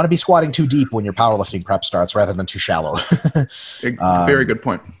 You want to be squatting too deep when your powerlifting prep starts rather than too shallow. Very good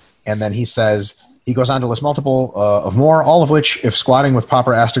point. And then he goes on to list multiple of more, all of which, if squatting with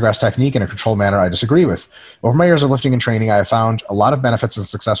proper ass to grass technique in a controlled manner, I disagree with. Over my years of lifting and training, I have found a lot of benefits and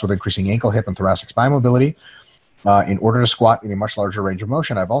success with increasing ankle, hip, and thoracic spine mobility. In order to squat in a much larger range of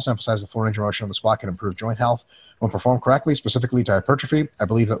motion, I've also emphasized the full range of motion of the squat can improve joint health when performed correctly, specifically to hypertrophy. I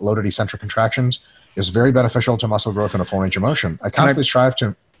believe that loaded eccentric contractions is very beneficial to muscle growth in a full range of motion. I constantly strive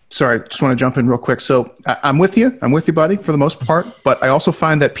to... Sorry, just want to jump in real quick. So I'm with you. I'm with you, buddy, for the most part. But I also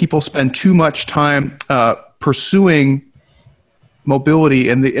find that people spend too much time pursuing mobility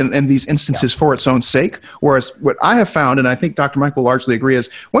in these instances for its own sake. Whereas what I have found, and I think Dr. Mike will largely agree, is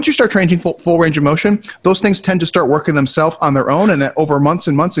once you start training full range of motion, those things tend to start working themselves on their own. And that over months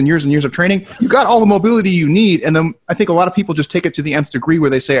and months and years of training, you got all the mobility you need. And then I think a lot of people just take it to the nth degree where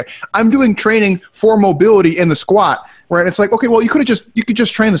they say, I'm doing training for mobility in the squat. Right? It's like, okay, well, you could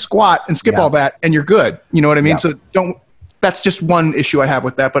just train the squat and skip all that and you're good. You know what I mean? So that's just one issue I have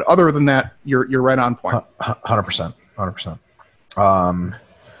with that. But other than that, you're right on point. 100%.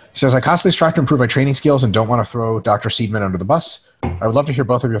 He says, I constantly strive to improve my training skills and don't want to throw Dr. Seedman under the bus. I would love to hear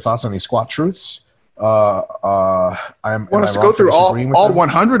both of your thoughts on these squat truths. Want us to go through all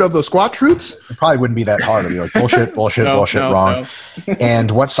 100 of those squat truths? It probably wouldn't be that hard. It'd be like bullshit, bullshit, bullshit, wrong. No. And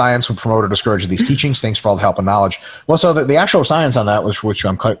what science would promote or discourage these teachings? Thanks for all the help and knowledge. Well, so the actual science on that, which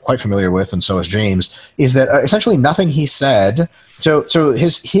I'm quite familiar with, and so is James, is that essentially nothing he said. So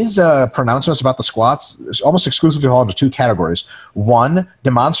his pronouncements about the squats almost exclusively fall into two categories. One,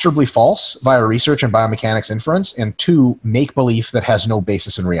 demonstrably false via research and biomechanics inference, and two, make belief that has no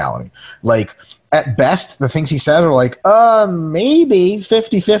basis in reality. Like, at best, the things he said are like, maybe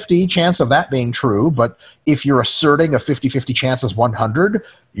 50-50 chance of that being true, but if you're asserting a 50-50 chance as 100,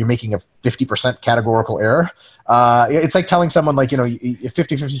 you're making a 50% categorical error. It's like telling someone, like,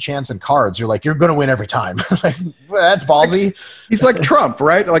 50-50 chance in cards. You're like, you're going to win every time. Like, well, that's ballsy. He's like Trump,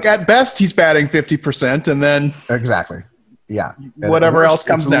 right? Like, at best, he's batting 50%, and then... Exactly. Yeah. Whatever else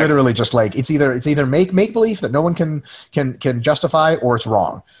comes next. It's literally just like, it's either make believe that no one can justify, or it's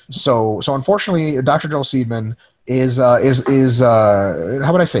wrong. So unfortunately, Dr. Joel Seedman is how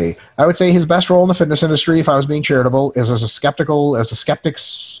would I say? I would say his best role in the fitness industry, if I was being charitable, is as a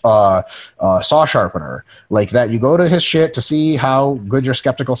skeptic's saw sharpener. Like that, you go to his shit to see how good your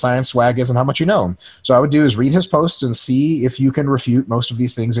skeptical science swag is and how much you know. So I would do is read his posts and see if you can refute most of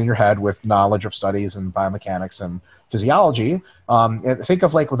these things in your head with knowledge of studies and biomechanics and physiology. And think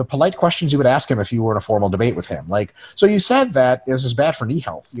of like with the polite questions you would ask him if you were in a formal debate with him. Like, so you said that this is bad for knee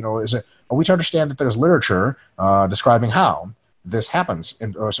health. Are we to understand that there's literature describing how this happens,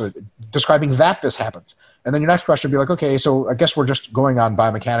 describing that this happens? And then your next question would be like, okay, so I guess we're just going on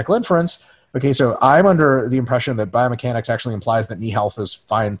biomechanical inference. Okay, so I'm under the impression that biomechanics actually implies that knee health is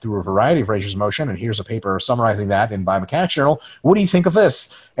fine through a variety of ranges of motion, and here's a paper summarizing that in Biomechanics Journal. What do you think of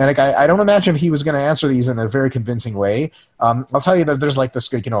this? And like, I don't imagine he was going to answer these in a very convincing way. I'll tell you that there's like this,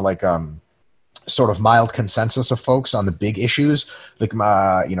 sort of mild consensus of folks on the big issues, like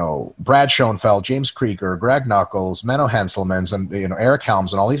Brad Schoenfeld, James Krieger, Greg Knuckles, Menno Henselmans, and Eric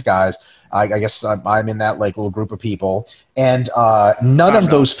Helms, and all these guys. I guess I'm in that like little group of people, and none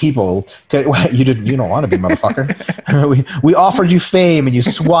of those people. You don't want to be, motherfucker. we offered you fame, and you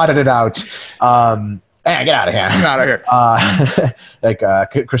swatted it out. Hey, get out of here! Get out of here! Like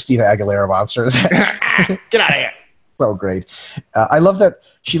Christina Aguilera monsters. Get out of here! So great. I love that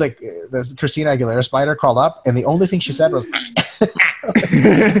she the Christina Aguilera spider crawled up, and the only thing she said was,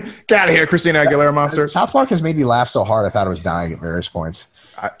 "Get out of here, Christina Aguilera monster." South Park has made me laugh so hard I thought I was dying at various points.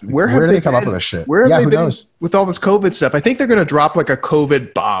 Where did they come up with this shit? Where have they been with all this COVID stuff? I think they're going to drop like a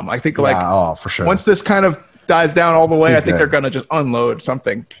COVID bomb. I think for sure. Once this kind of dies down all the way, I think they're going to just unload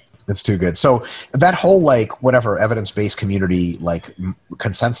something. It's too good. So that whole evidence-based community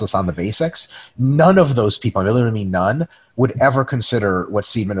consensus on the basics, none of those people, I literally mean none, would ever consider what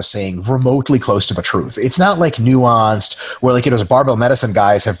Seedman is saying remotely close to the truth. It's not like nuanced where as barbell medicine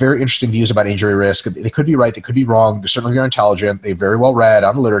guys have very interesting views about injury risk. They could be right, they could be wrong. They're certainly very intelligent. They're very well read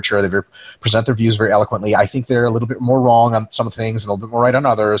on the literature. They present their views very eloquently. I think they're a little bit more wrong on some things and a little bit more right on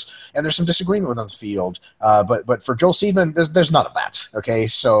others. And there's some disagreement within the field. But for Joel Seedman, there's none of that. Okay,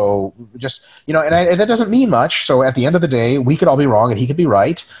 so just and that doesn't mean much. So at the end of the day, we could all be wrong and he could be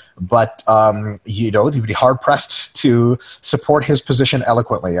right. But you'd be hard pressed to support his position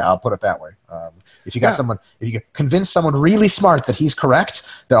eloquently. I'll put it that way. If you got someone, if you can convince someone really smart that he's correct,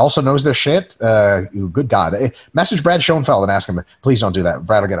 that also knows their shit, good God. Message Brad Schoenfeld and ask him, please don't do that.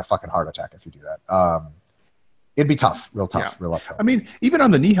 Brad will get a fucking heart attack if you do that. It'd be tough, real tough, real uphill. I mean, even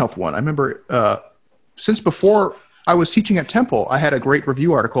on the knee health one, I remember since before I was teaching at Temple, I had a great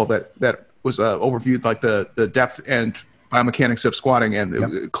review article that was overviewed like the depth and biomechanics of squatting, and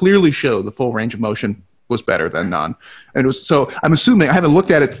it clearly showed the full range of motion was better than none. And it was, so I'm assuming, I haven't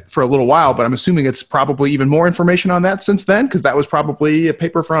looked at it for a little while, but I'm assuming it's probably even more information on that since then, because that was probably a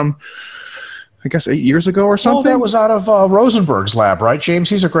paper from, I guess, 8 years ago or something. Well, that was out of Rosenberg's lab, right, James?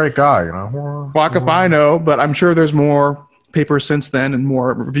 He's a great guy, Fuck if I know, but I'm sure there's more papers since then and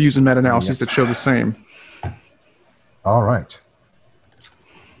more reviews and meta-analyses that show the same. All right.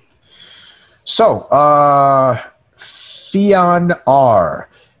 So, Fion R.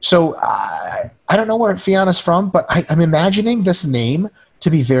 So I don't know where Fion is from, but I'm imagining this name to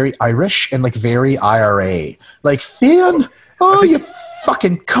be very Irish and very IRA. Like, Fion, you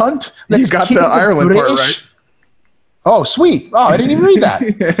fucking cunt. You got the Ireland part right. Oh, sweet. Oh, I didn't even read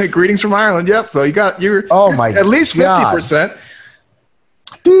that. Greetings from Ireland. Yep. So you're at least 50%.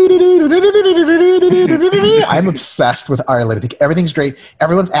 I'm obsessed with Ireland. I think everything's great.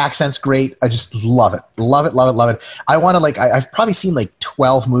 Everyone's accent's great. I just love it. Love it, love it, love it. I want to I've probably seen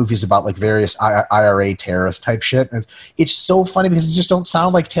 12 movies about like various IRA terrorist type shit. And it's so funny because they just don't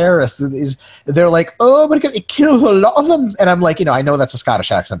sound like terrorists. They're like, oh my God, it kills a lot of them. And I'm like, you know, I know that's a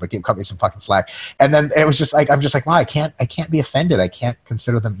Scottish accent, but cut me some fucking slack. And then it was just like, I'm just like, wow, I can't be offended. I can't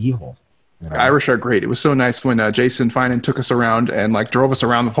consider them evil. You know? Irish are great. It was so nice when Jason Finan took us around and like drove us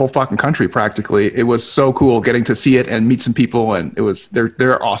around the whole fucking country practically. It was so cool getting to see it and meet some people, and it was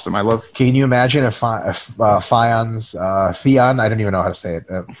they're awesome. I love. Can you imagine if Fian, I don't even know how to say it.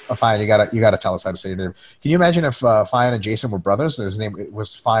 Fian, you gotta tell us how to say your name. Can you imagine if Fian and Jason were brothers? His name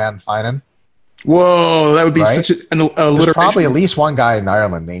was Finan. Whoa, that would be right? such an alliteration. There's probably at least one guy in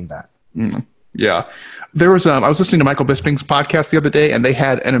Ireland named that. Yeah. There was I was listening to Michael Bisping's podcast the other day, and they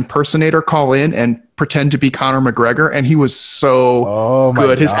had an impersonator call in and pretend to be Conor McGregor, and he was so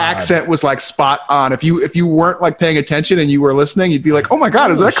good. His accent was like spot on. If you weren't like paying attention and you were listening, you'd be like, "Oh my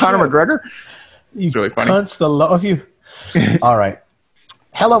God, is that Conor McGregor?" It's really funny. Cunts, the love of you. All right.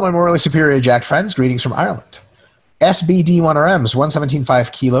 Hello, my morally superior jacked friends. Greetings from Ireland. SBD1RMs,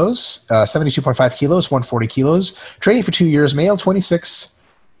 117.5 kilos, 72.5 kilos, 140 kilos. Training for 2 years. Male, 26.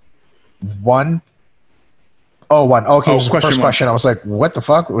 1. Oh, 1. Okay, just the first question. I was like, what the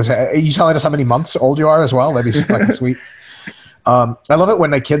fuck? Are you telling us how many months old you are as well? That'd be fucking sweet. I love it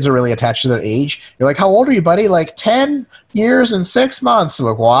when the kids are really attached to their age. You're like, how old are you, buddy? Like 10 years and 6 months. I'm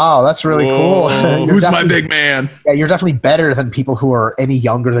like, wow, that's really cool. Who's my big man? Yeah, you're definitely better than people who are any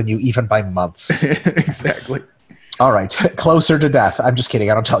younger than you, even by months. Exactly. All right. Closer to death. I'm just kidding.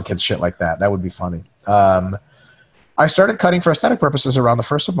 I don't tell kids shit like that. That would be funny. I started cutting for aesthetic purposes around the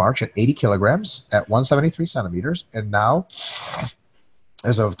 1st of March at 80 kilograms at 173 centimeters. And now,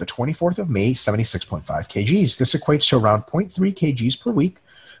 as of the 24th of May, 76.5 kgs. This equates to around 0.3 kgs per week,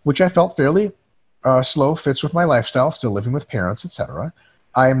 which I felt fairly slow, fits with my lifestyle, still living with parents, etc.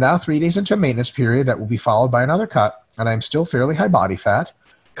 I am now 3 days into a maintenance period that will be followed by another cut, and I'm still fairly high body fat,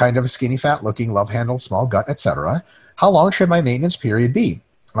 kind of a skinny fat looking, love handle, small gut, etc. How long should my maintenance period be?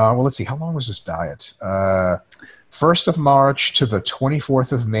 Well, let's see. How long was this diet? 1st of March to the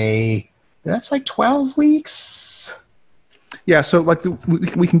 24th of May. That's like 12 weeks. Yeah, so like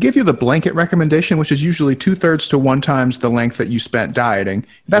we can give you the blanket recommendation, which is usually 2/3 to 1 times the length that you spent dieting.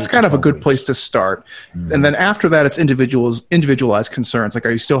 That's kind of a good place to start. And then after that, it's individualized concerns. Like,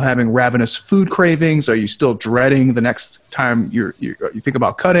 are you still having ravenous food cravings? Are you still dreading the next time you think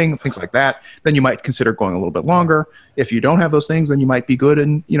about cutting? Things like that. Then you might consider going a little bit longer. If you don't have those things, then you might be good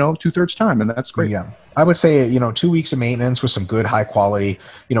in 2/3 time, and that's great. Yeah, I would say 2 weeks of maintenance with some good high quality.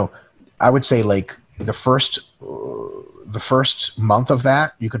 I would say like the first month of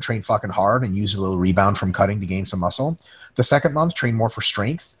that, you can train fucking hard and use a little rebound from cutting to gain some muscle. The second month, train more for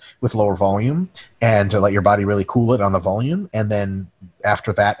strength with lower volume and to let your body really cool it on the volume. And then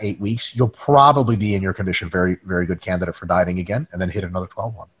after that 8 weeks, you'll probably be in your condition, very, very good candidate for dieting again, and then hit another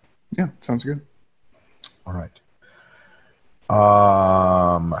 12 one. Yeah, sounds good. All right.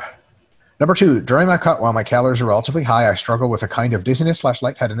 Number 2, during my cut, while my calories are relatively high, I struggle with a kind of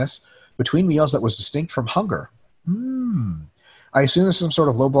dizziness/lightheadedness between meals that was distinct from hunger. I assume this is some sort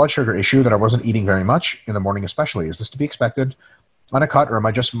of low blood sugar issue that I wasn't eating very much in the morning especially. Is this to be expected on a cut, or am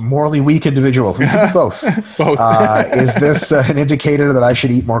I just morally weak individual? We can do both. Both. Is this an indicator that I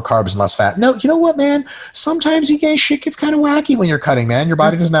should eat more carbs and less fat? No, you know what, man? Sometimes shit gets kind of wacky when you're cutting, man. Your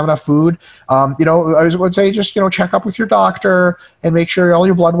body doesn't have enough food. I would say just check up with your doctor and make sure all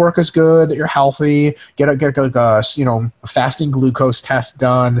your blood work is good, that you're healthy. Get a fasting glucose test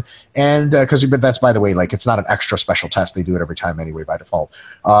done, and but that's, by the way, like, it's not an extra special test. They do it every time anyway by default.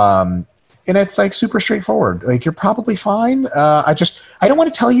 And it's like super straightforward. Like, you're probably fine. I don't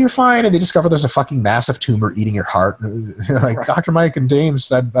want to tell you you're fine, and they discover there's a fucking massive tumor eating your heart. Like, right. Dr. Mike and Dames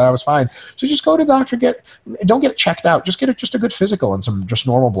said that I was fine. So just go to the doctor. Don't get it checked out. Just get a good physical and some just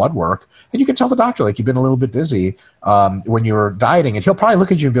normal blood work, and you can tell the doctor like you've been a little bit dizzy when you're dieting, and he'll probably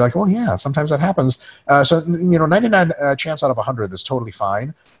look at you and be like, "Well, yeah, sometimes that happens." 99 chance out of 100 that's totally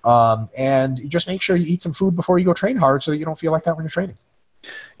fine. And you just make sure you eat some food before you go train hard, so that you don't feel like that when you're training.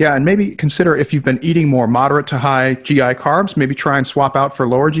 Yeah, and maybe consider, if you've been eating more moderate to high GI carbs, maybe try and swap out for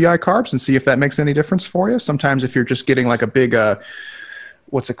lower GI carbs and see if that makes any difference for you. Sometimes if you're just getting like a big,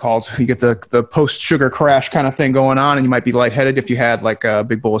 what's it called? You get the post-sugar crash kind of thing going on, and you might be lightheaded if you had like a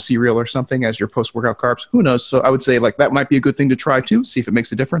big bowl of cereal or something as your post-workout carbs. Who knows? So I would say like that might be a good thing to try too, see if it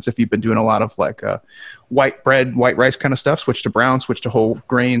makes a difference. If you've been doing a lot of like white bread, white rice kind of stuff, switch to brown, switch to whole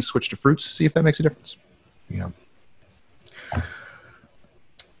grains, switch to fruits, see if that makes a difference. Yeah.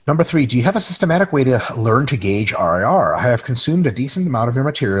 Number 3, do you have a systematic way to learn to gauge RIR? I have consumed a decent amount of your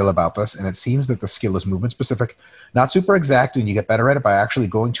material about this, and it seems that the skill is movement specific, not super exact, and you get better at it by actually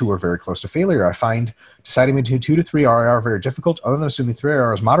going to or very close to failure. I find deciding between 2 to 3 RIR very difficult, other than assuming 3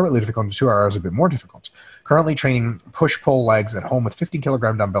 RIR is moderately difficult and 2 RIR is a bit more difficult. Currently training push-pull legs at home with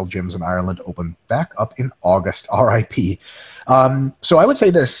 50-kilogram dumbbell gyms in Ireland, open back up in August, RIP. So I would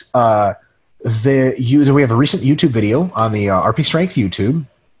say this, we have a recent YouTube video on the RP Strength YouTube,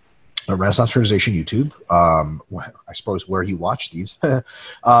 Renaissance Periodization YouTube, I suppose where you watch these.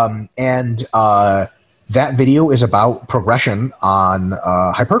 That video is about progression on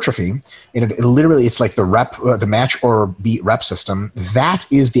hypertrophy. And it literally, it's like the match or beat rep system. That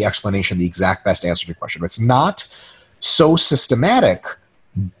is the explanation, the exact best answer to your question. It's not so systematic,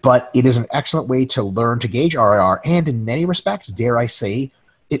 but it is an excellent way to learn to gauge RIR. And in many respects, dare I say,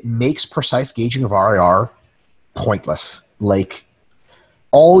 it makes precise gauging of RIR pointless. Like,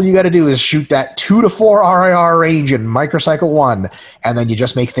 all you got to do is shoot that 2 to 4 RIR range in microcycle 1, and then you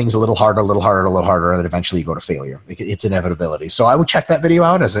just make things a little harder, and then eventually you go to failure. It's inevitability. So I would check that video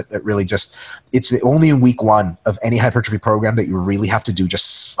out, as it really just, it's the only in week 1 of any hypertrophy program that you really have to do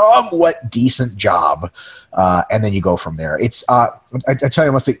just somewhat decent job, and then you go from there. It's I tell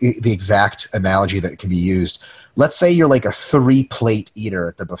you what's the exact analogy that can be used. Let's say you're like a 3-plate eater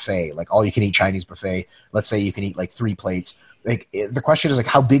at the buffet, like all you can eat Chinese buffet. Let's say you can eat like 3 plates. Like, the question is, like,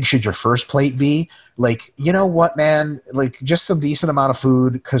 how big should your first plate be? Like, you know what, man? Like, just some decent amount of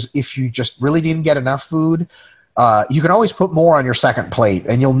food, because if you just really didn't get enough food, you can always put more on your second plate,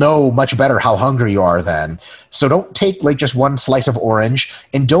 and you'll know much better how hungry you are then. So don't take like just one slice of orange,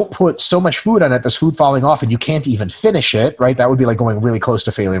 and don't put so much food on it there's food falling off and you can't even finish it, right? That would be like going really close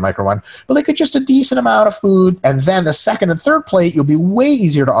to failure in micro 1. But like just a decent amount of food, and then the second and third plate, you'll be way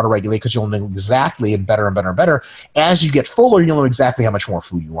easier to auto-regulate, because you'll know exactly, and better and better and better. As you get fuller, you'll know exactly how much more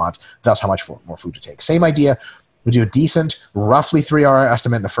food you want, thus how much more food to take. Same idea. We do a decent, roughly 3 RIR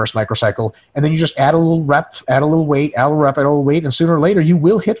estimate in the first microcycle, and then you just add a little rep, add a little weight, add a little rep, add a little weight, and sooner or later you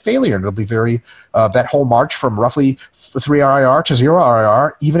will hit failure. And it'll be very, that whole march from roughly 3 RIR to 0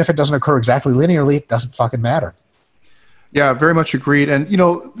 RIR, even if it doesn't occur exactly linearly, it doesn't fucking matter. Yeah, very much agreed. And, you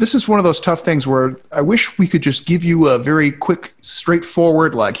know, this is one of those tough things where I wish we could just give you a very quick,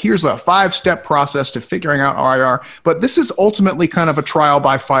 straightforward, like, here's a 5-step process to figuring out RIR. But this is ultimately kind of a trial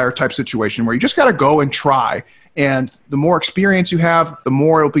by fire type situation where you just got to go and try. And the more experience you have, the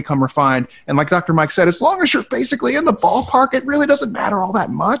more it'll become refined. And like Dr. Mike said, as long as you're basically in the ballpark, it really doesn't matter all that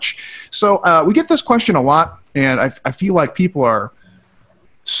much. So we get this question a lot, and I feel like people are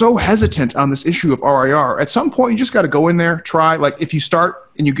so hesitant on this issue of RIR. At some point, you just got to go in there, try. Like, if you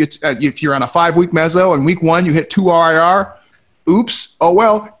start and you get, if you're on a 5-week meso and week 1 you hit 2 RIR, oops, oh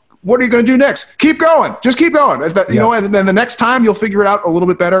well. What are you going to do next? Keep going. Just keep going. You know, and then the next time you'll figure it out a little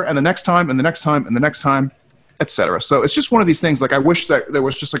bit better, and the next time, and the next time, and the next time, etc. So it's just one of these things. Like, I wish that there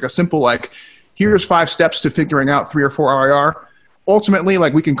was just like a simple, like, here's 5 steps to figuring out 3 or 4 RIR. Ultimately,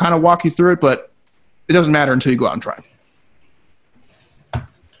 like, we can kind of walk you through it, but it doesn't matter until you go out and try.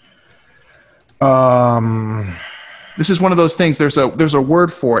 This is one of those things. There's a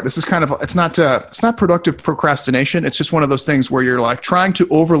word for it. This is kind of, it's not productive procrastination. It's just one of those things where you're like trying to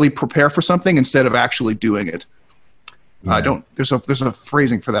overly prepare for something instead of actually doing it. Yeah. There's a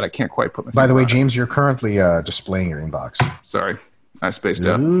phrasing for that. I can't quite put my By the way, James, you're currently displaying your inbox. Sorry, I spaced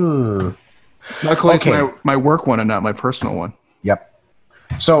out. Okay. My work one and not my personal one. Yep.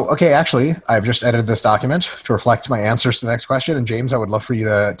 So, okay, actually, I've just edited this document to reflect my answers to the next question. And James, I would love for you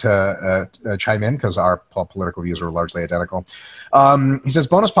to chime in, because our political views are largely identical. He says,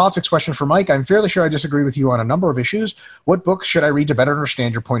 bonus politics question for Mike. I'm fairly sure I disagree with you on a number of issues. What books should I read to better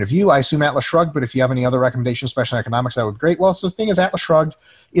understand your point of view? I assume Atlas Shrugged, but if you have any other recommendations, especially in economics, that would be great. Well, so the thing is, Atlas Shrugged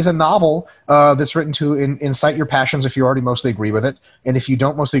is a novel that's written to incite your passions if you already mostly agree with it. And if you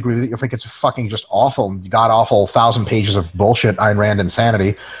don't mostly agree with it, you'll think it's fucking just awful, god-awful 1,000 pages of bullshit Ayn Rand insanity.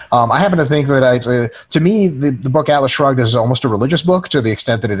 I happen to think that to me, the book Atlas Shrugged is almost a religious book, to the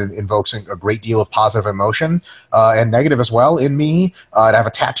extent that it invokes a great deal of positive emotion and negative as well in me. I'd have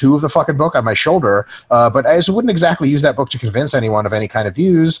a tattoo of the fucking book on my shoulder, but I wouldn't exactly use that book to convince anyone of any kind of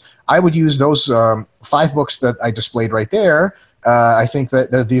views. I would use those 5 books that I displayed right there. I think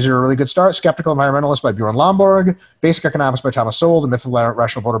that these are a really good start. Skeptical Environmentalist by Bjorn Lomborg, Basic Economics by Thomas Sowell, The Myth of the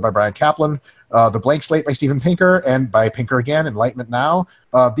Rational Voter by Brian Kaplan, The Blank Slate by Steven Pinker, and by Pinker again, Enlightenment Now.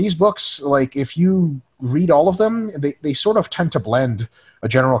 These books, like, if you read all of them, they sort of tend to blend a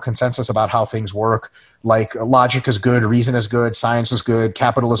general consensus about how things work. Like logic is good, reason is good, science is good,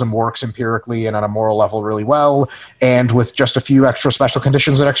 capitalism works empirically and on a moral level really well, and with just a few extra special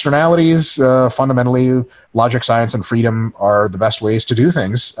conditions and externalities, fundamentally logic, science, and freedom are the best ways to do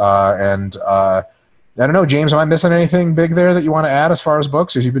things. I don't know, James, am I missing anything big there that you want to add as far as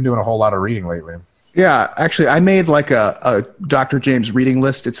books? Because you've been doing a whole lot of reading lately. Yeah, actually, I made like a Dr. James reading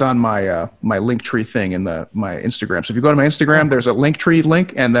list. It's on my my Linktree thing in my Instagram. So if you go to my Instagram, there's a Linktree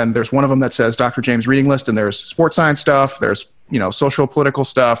link, and then there's one of them that says Dr. James reading list, and there's sports science stuff, there's social political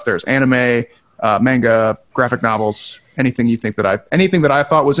stuff, there's anime, manga, graphic novels, anything that I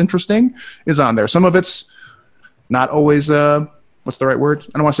thought was interesting is on there. Some of it's not always what's the right word?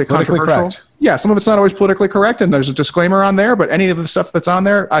 I don't want to say controversial. Correct. Yeah, some of it's not always politically correct, and there's a disclaimer on there, but any of the stuff that's on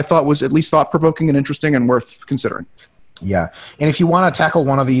there I thought was at least thought-provoking and interesting and worth considering. Yeah, and if you want to tackle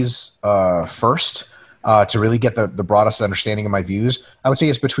one of these first to really get the broadest understanding of my views, I would say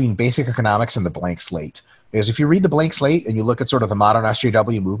it's between Basic Economics and The Blank Slate. Because if you read The Blank Slate and you look at sort of the modern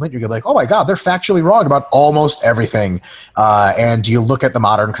SJW movement, you're going to be like, oh my God, they're factually wrong about almost everything. And you look at the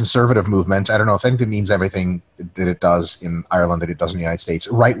modern conservative movement, I don't know if anything means everything that it does in Ireland that it does in the United States,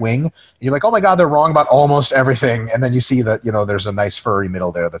 right wing, and you're like, oh my God, they're wrong about almost everything. And then you see that, there's a nice furry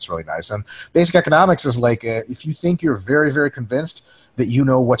middle there that's really nice. And Basic Economics is like, if you think you're very, very convinced that you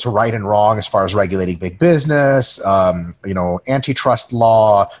know what's right and wrong as far as regulating big business, antitrust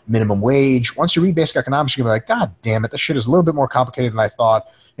law, minimum wage. Once you read Basic Economics, you're going to be like, God damn it, this shit is a little bit more complicated than I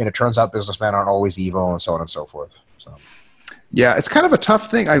thought, and it turns out businessmen aren't always evil, and so on and so forth. So, yeah, it's kind of a tough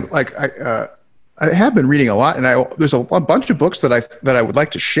thing. I have been reading a lot, and there's a bunch of books that I would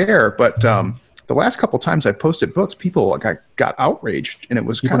like to share, but the last couple times I posted books, people got outraged, and it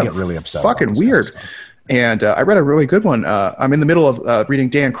was kind of really upset, fucking weird. And I read a really good one. I'm in the middle of reading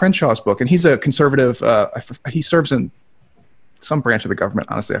Dan Crenshaw's book, and he's a conservative. He serves in some branch of the government.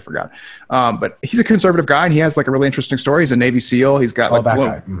 Honestly, I forgot. But he's a conservative guy, and he has like a really interesting story. He's a Navy SEAL. He's got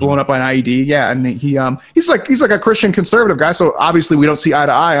blown up by an IED. Yeah, and he's like a Christian conservative guy. So obviously we don't see eye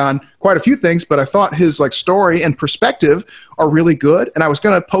to eye on quite a few things. But I thought his like story and perspective are really good. And I was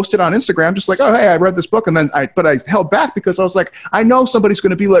going to post it on Instagram, just like, oh hey, I read this book, and then I held back because I was like, I know somebody's going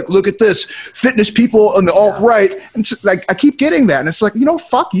to be like, look at this fitness people on the alt right, and it's like I keep getting that, and it's like,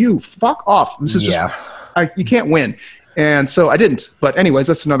 fuck you, fuck off. This is just you can't win. And so I didn't. But anyways,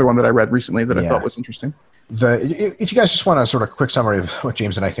 that's another one that I read recently that I thought was interesting. If you guys just want a sort of quick summary of what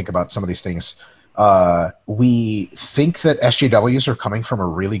James and I think about some of these things, we think that SJWs are coming from a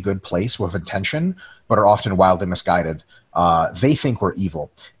really good place with intention, but are often wildly misguided. They think we're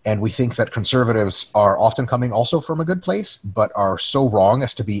evil. And we think that conservatives are often coming also from a good place, but are so wrong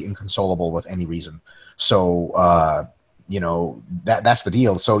as to be inconsolable with any reason. So, that's the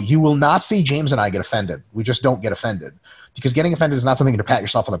deal. So you will not see James and I get offended. We just don't get offended, because getting offended is not something to pat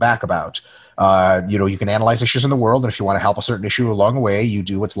yourself on the back about. You can analyze issues in the world, and if you want to help a certain issue along the way, you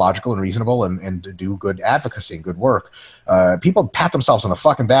do what's logical and reasonable and do good advocacy and good work. People pat themselves on the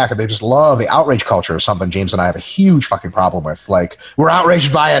fucking back, and they just love the outrage culture, or something James and I have a huge fucking problem with. Like, we're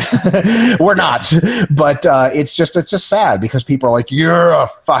outraged by it. We're not. But it's just sad, because people are like, you're a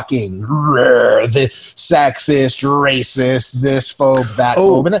fucking the sexist, racist, this phobe, that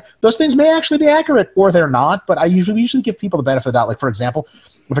phobe. And those things may actually be accurate, or they're not, but I usually give people the benefit of the doubt. Like, for example,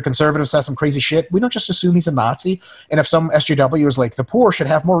 if a conservative says some crazy shit, we don't just assume he's a Nazi. And if some SJW is like, the poor should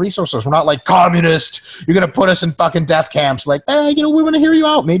have more resources, we're not like, communist, you're going to put us in fucking death camps. Like, we want to hear you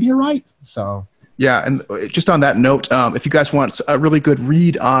out. Maybe you're right. So, yeah, and just on that note, if you guys want a really good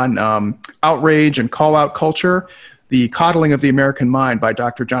read on outrage and call-out culture, The Coddling of the American Mind by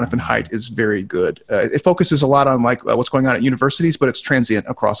Dr. Jonathan Haidt is very good. It focuses a lot on what's going on at universities, but it's transient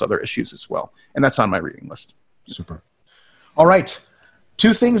across other issues as well. And that's on my reading list. Super. All right.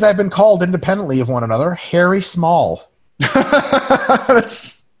 Two things I've been called independently of one another. Harry Small. Is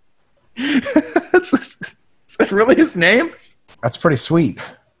that really his name? That's pretty sweet.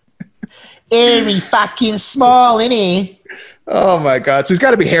 Harry fucking Small, innit? Oh my God. So he's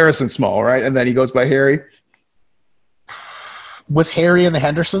got to be Harrison Small, right? And then he goes by Harry. Was Harry and the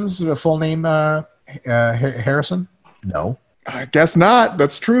Hendersons full name Harrison? No. I guess not.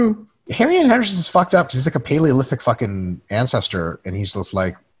 That's true. Harry and Henderson is fucked up because he's like a Paleolithic fucking ancestor, and he's just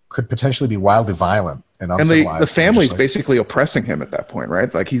like could potentially be wildly violent and uncivilized. And the family's basically oppressing him at that point,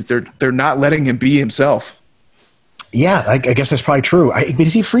 right? Like they're not letting him be himself. Yeah, I guess that's probably true. But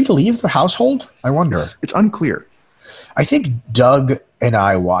is he free to leave their household? I wonder. It's unclear. I think Doug and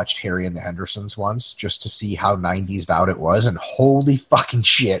I watched Harry and the Hendersons once just to see how 90s out it was, and holy fucking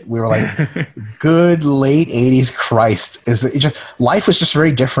shit, we were like, good late 80s Christ. Life was just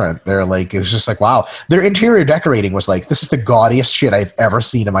very different. They're like, it was just like, wow. Their interior decorating was like, this is the gaudiest shit I've ever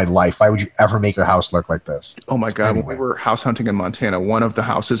seen in my life. Why would you ever make your house look like this? Oh my God. Anyway. When we were house hunting in Montana, one of the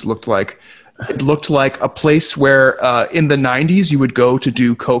houses looked like a place where in the 90s you would go to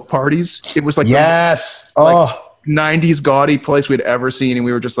do Coke parties. It was like yes. Like 90s gaudy place we'd ever seen, and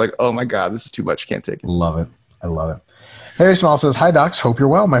we were just like, oh my God, this is too much. Can't take it. Love it. I love it. Harry Small says, hi docs, hope you're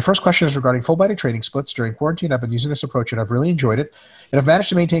well. My first question is regarding full body training splits. During quarantine, I've been using this approach and I've really enjoyed it, and I've managed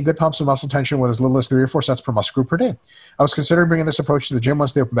to maintain good pumps and muscle tension with as little as 3 or 4 sets per muscle group per day. I was considering bringing this approach to the gym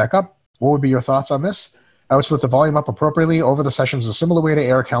once they open back up. What would be your thoughts on this? I would split the volume up appropriately over the sessions a similar way to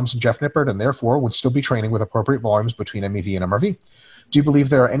Eric Helms and Jeff Nippert, and therefore would still be training with appropriate volumes between MEV and MRV. Do you believe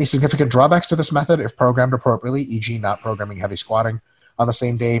there are any significant drawbacks to this method if programmed appropriately, e.g. not programming heavy squatting on the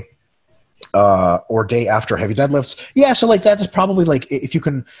same day or day after heavy deadlifts? Yeah, so like that is probably like if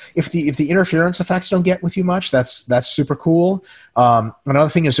the interference effects don't get with you much, that's super cool. Another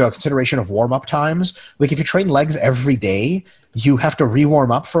thing is a consideration of warm-up times. Like if you train legs every day, you have to re-warm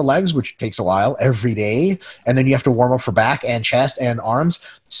up for legs, which takes a while every day, and then you have to warm up for back and chest and arms.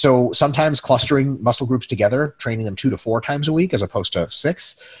 So sometimes clustering muscle groups together, training them 2 to 4 times a week as opposed to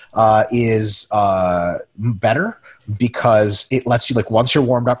 6, is better, because it lets you, like, once you're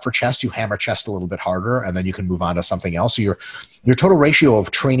warmed up for chest, you hammer chest a little bit harder, and then you can move on to something else. So your total ratio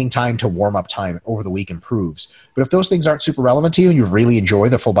of training time to warm up time over the week improves. But if those things aren't super relevant to you and you really enjoy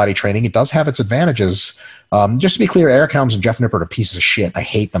the full body training, it does have its advantages. Just to be clear, Eric Helms and Jeff Nippert are pieces of shit. I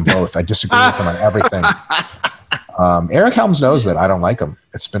hate them both. I disagree with them on everything. Eric Helms knows that I don't like him.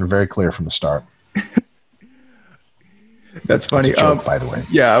 It's been very clear from the start. That's funny. It's a joke, by the way.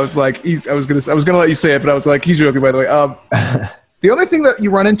 Yeah, I was like, I was gonna let you say it, but I was like, he's joking, by the way. The other thing that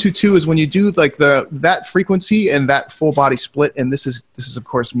you run into too is when you do like that frequency and that full body split, and this is of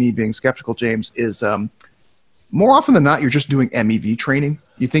course me being skeptical, James, is more often than not you're just doing MEV training.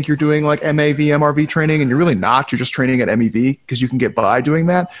 You think you're doing like MAV, MRV training, and you're really not. You're just training at MEV because you can get by doing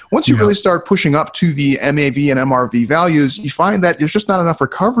that. Once you really start pushing up to the MAV and MRV values, you find that there's just not enough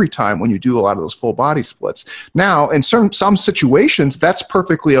recovery time when you do a lot of those full body splits. Now, in some situations, that's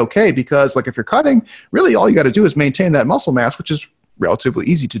perfectly okay, because like if you're cutting, really all you got to do is maintain that muscle mass, which is relatively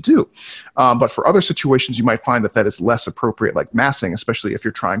easy to do. But for other situations, you might find that is less appropriate, like massing, especially if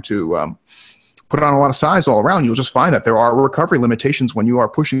you're trying to put on a lot of size all around. You'll just find that there are recovery limitations when you are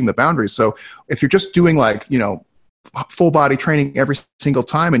pushing the boundaries. So if you're just doing like, full body training every single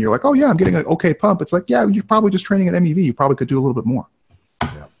time and you're like, oh yeah, I'm getting an okay pump, it's like, yeah, you're probably just training at MEV. You probably could do a little bit more.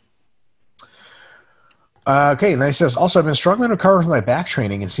 Yeah. Okay, and then he says, also, I've been struggling to recover from my back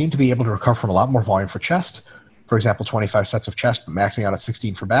training and seem to be able to recover from a lot more volume for chest. For example, 25 sets of chest, but maxing out at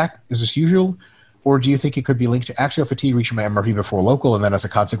 16 for back. Is this usual? Or do you think it could be linked to axial fatigue reaching my MRV before local and then as a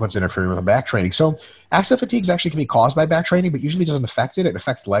consequence interfering with the back training? So axial fatigue actually can be caused by back training, but usually doesn't affect it. It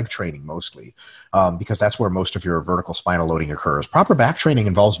affects leg training mostly, because that's where most of your vertical spinal loading occurs. Proper back training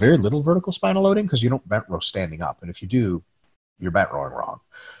involves very little vertical spinal loading because you don't bent row standing up. And if you do, you're bent rowing wrong.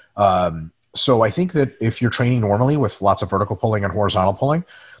 So I think that if you're training normally with lots of vertical pulling and horizontal pulling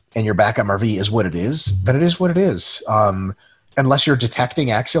and your back MRV is what it is, then it is what it is. Unless you're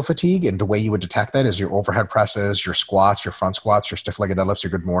detecting axial fatigue, and the way you would detect that is your overhead presses, your squats, your front squats, your stiff-legged deadlifts, your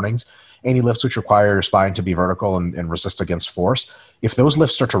good mornings, any lifts which require your spine to be vertical and resist against force. If those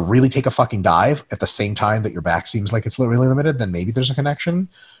lifts start to really take a fucking dive at the same time that your back seems like it's really limited, then maybe there's a connection.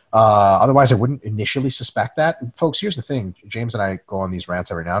 Otherwise, I wouldn't initially suspect that. Folks, here's the thing. James and I go on these rants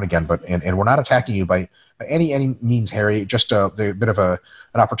every now and again, and we're not attacking you by any means, Harry, just a bit of an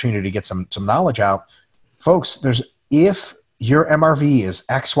opportunity to get some knowledge out. Folks, if your MRV is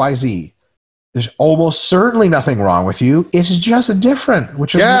XYZ, there's almost certainly nothing wrong with you. It's just different,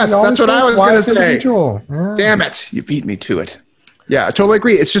 which is yes, that's what I was going to say. Yeah. Damn it, you beat me to it. Yeah, I totally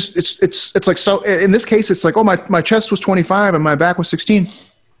agree. It's just it's like, so in this case, it's like, oh, my chest was 25 and my back was 16.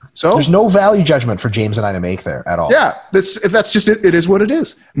 So there's no value judgment for James and I to make there at all. Yeah, that's just it. It is what it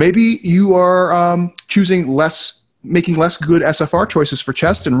is. Maybe you are making less good SFR choices for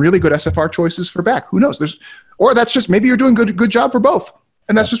chest and really good SFR choices for back. Who knows? Or that's just, maybe you're doing good job for both,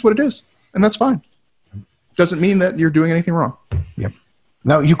 and that's just what it is, and that's fine. Doesn't mean that you're doing anything wrong. Yep.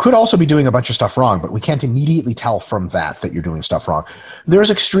 Now, you could also be doing a bunch of stuff wrong, but we can't immediately tell from that you're doing stuff wrong.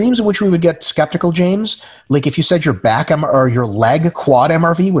 There's extremes in which we would get skeptical, James. Like if you said your back or your leg quad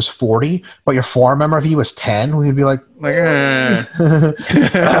MRV was 40, but your forearm MRV was 10, we would be like but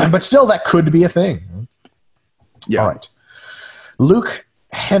still, that could be a thing. Yeah. All right. Luke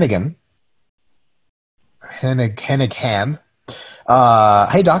Hennigan. Hennigan.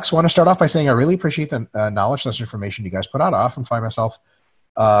 Hey, docs, want to start off by saying I really appreciate the knowledge and information you guys put out. I often find myself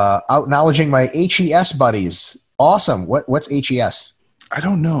out-knowledging my HES buddies. Awesome. What's HES? I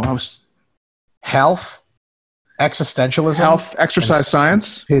don't know. Health, existentialism, health, exercise science,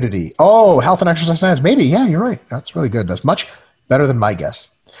 stupidity. Oh, health and exercise science. Maybe. Yeah, you're right. That's really good. That's much better than my guess.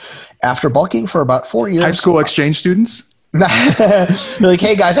 After bulking for about 4 years, high school exchange students. You're like,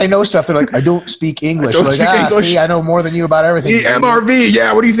 hey guys, I know stuff. They're like, I don't speak English. I don't speak English. See, I know more than you about everything. MRV.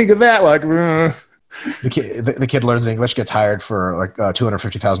 Yeah. What do you think of that? Like, the kid learns English, gets hired for like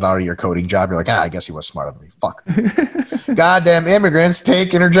 $250,000 a year coding job. You're like, I guess he was smarter than me. Fuck. Goddamn immigrants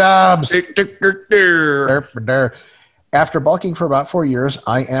taking our jobs. After bulking for about 4 years,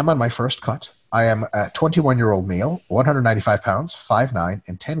 I am on my first cut. I am a 21-year-old male, 195 pounds, 5'9",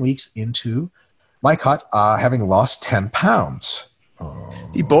 and 10 weeks into my cut, having lost 10 pounds.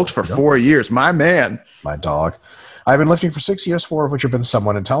 He bulked for 4 years. My man. My dog. I've been lifting for 6 years, 4 of which have been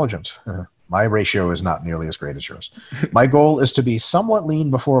somewhat intelligent. My ratio is not nearly as great as yours. My goal is to be somewhat lean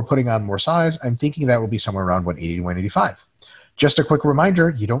before putting on more size. I'm thinking that will be somewhere around 180 to 185. Just a quick reminder,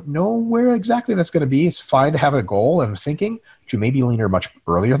 you don't know where exactly that's going to be. It's fine to have a goal and thinking, but you may be leaner much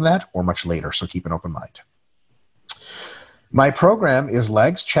earlier than that or much later, so keep an open mind. My program is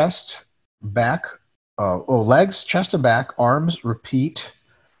legs, chest, back, legs, chest and back, arms, repeat,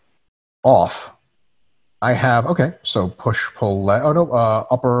 off. I have, okay, so push, pull,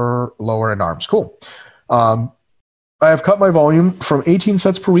 upper, lower, and arms. Cool. I have cut my volume from 18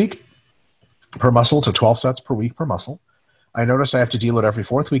 sets per week per muscle to 12 sets per week per muscle. I noticed I have to deload every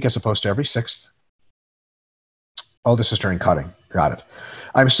 4th week as opposed to every 6th. Oh, this is during cutting. Got it.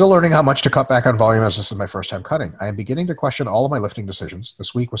 I'm still learning how much to cut back on volume as this is my first time cutting. I am beginning to question all of my lifting decisions.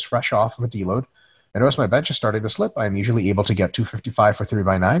 This week was fresh off of a deload. I noticed my bench is starting to slip. I am usually able to get 255 for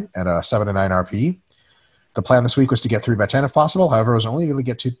 3x9 at a 7 to 9 RPE. The plan this week was to get 3x10 if possible. However, I was only able to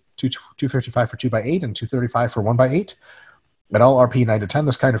get 255 for 2x8 and 235 for 1x8. At all RP 9 to 10,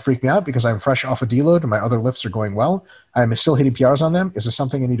 this kind of freaked me out because I'm fresh off a deload and my other lifts are going well. I'm still hitting PRs on them. Is this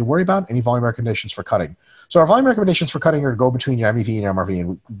something I need to worry about? Any volume recommendations for cutting? So our volume recommendations for cutting are to go between your MEV and your MRV,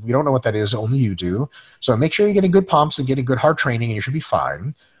 and we don't know what that is. Only you do. So make sure you're getting good pumps and getting good hard training, and you should be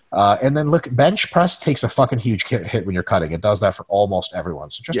fine. And then look, bench press takes a fucking huge hit when you're cutting. It does that for almost everyone.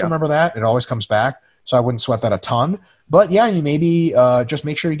 So just remember that. It always comes back. So I wouldn't sweat that a ton. But yeah, you maybe just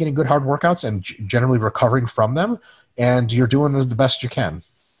make sure you're getting good hard workouts and generally recovering from them. And you're doing the best you can.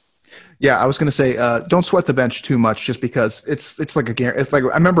 Yeah, I was going to say, don't sweat the bench too much, just because it's like I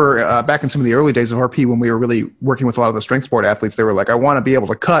remember back in some of the early days of RP when we were really working with a lot of the strength sport athletes. They were like, I want to be able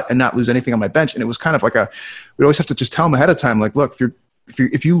to cut and not lose anything on my bench, and it was kind of like we always have to just tell them ahead of time, like, look,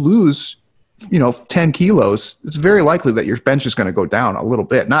 if you lose 10 kilos, it's very likely that your bench is going to go down a little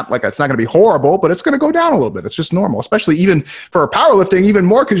bit. Not like it's not going to be horrible, but it's going to go down a little bit. It's just normal, especially even for powerlifting, even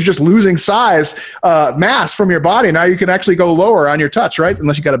more because you're just losing size, mass from your body. Now you can actually go lower on your touch, right?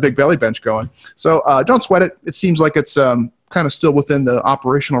 Unless you got a big belly bench going. So don't sweat it. It seems like it's kind of still within the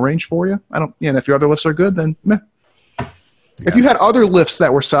operational range for you. And if your other lifts are good, then meh. Yeah. If you had other lifts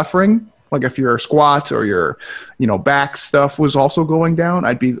that were suffering, like if your squat or your, back stuff was also going down,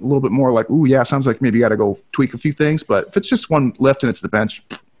 I'd be a little bit more like, ooh, yeah, sounds like maybe you got to go tweak a few things. But if it's just one lift and it's the bench.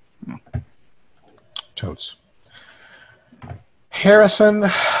 Totes. Harrison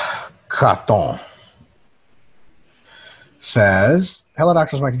Caton says, hello,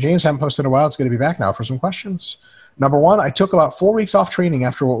 Drs. Mike and James. Haven't posted in a while. It's good to be back now for some questions. Number one, I took about 4 weeks off training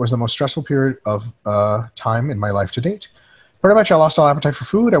after what was the most stressful period of time in my life to date. Pretty much, I lost all appetite for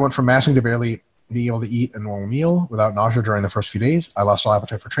food. I went from massing to barely being able to eat a normal meal without nausea during the first few days. I lost all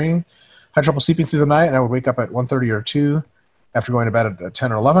appetite for training. Had trouble sleeping through the night, and I would wake up at 1:30 or 2 after going to bed at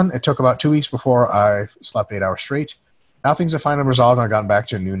 10 or 11. It took about 2 weeks before I slept 8 hours straight. Now things have finally resolved, and I've gotten back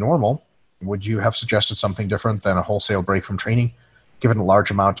to a new normal. Would you have suggested something different than a wholesale break from training, given the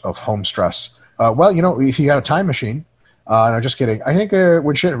large amount of home stress? Well, if you got a time machine, no, just kidding. I think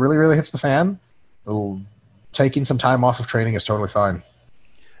when shit really, really hits the fan, taking some time off of training is totally fine.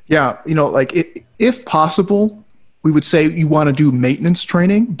 Yeah, if possible, we would say you want to do maintenance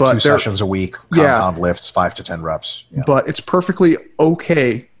training, but 2 sessions a week, compound lifts, 5 to 10 reps. Yeah. But it's perfectly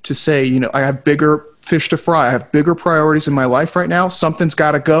okay to say, I have bigger fish to fry. I have bigger priorities in my life right now. Something's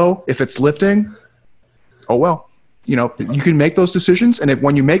got to go. If it's lifting, oh well. You can make those decisions, and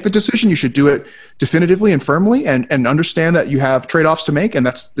when you make the decision, you should do it definitively and firmly, and understand that you have trade-offs to make, and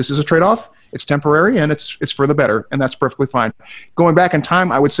this is a trade-off. It's temporary, and it's for the better, and that's perfectly fine. Going back in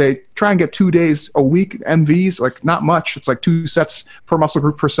time, I would say try and get 2 days a week MVs, like not much. It's like 2 sets per muscle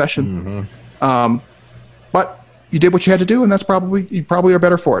group per session. Mm-hmm. But you did what you had to do, and you probably are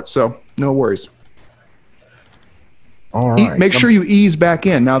better for it. So no worries. All right. Make sure you ease back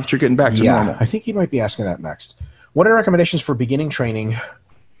in now that you're getting back to normal. I think he might be asking that next. What are recommendations for beginning training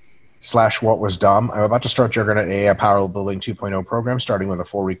 / what was dumb? I'm about to start Juggernaut AI Power Building 2.0 program, starting with a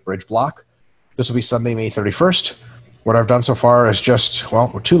 4-week bridge block. This will be Sunday, May 31st. What I've done so far is just, well,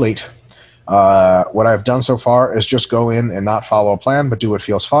 we're too late. What I've done so far is just go in and not follow a plan, but do what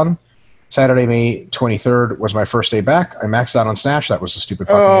feels fun. Saturday, May 23rd was my first day back. I maxed out on Snatch. That was a stupid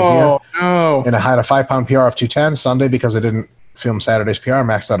fucking idea. No. And I had a 5-pound PR of 210. Sunday, because I didn't film Saturday's PR, I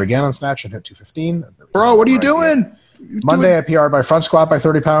maxed out again on Snatch and hit 215. Bro, what are you doing? Monday, I PR'd my front squat by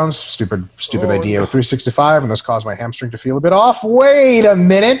 30 pounds. Stupid idea with 365, and this caused my hamstring to feel a bit off. Wait a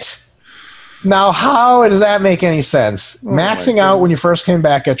minute. Now, how does that make any sense? Maxing out when you first came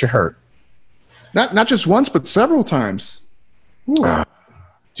back got you hurt. Not just once, but several times.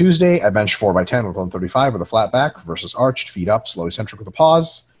 Tuesday, I benched 4x10 with 135 with a flat back versus arched, feet up, slow eccentric with a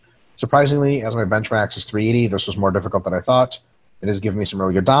pause. Surprisingly, as my bench max is 380, this was more difficult than I thought. It has given me some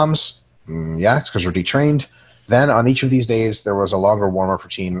really good DOMs. Yeah, it's because we're detrained. Then on each of these days, there was a longer warm-up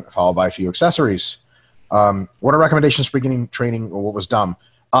routine followed by a few accessories. What are recommendations for beginning training, or what was dumb?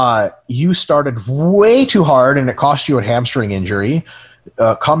 You started way too hard, and it cost you a hamstring injury.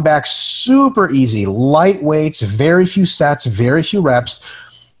 Come back super easy, light weights, very few sets, very few reps.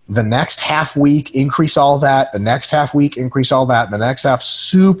 The next half week, increase all that. The next half week, increase all that. The next half,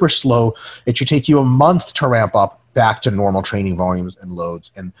 super slow. It should take you a month to ramp up back to normal training volumes and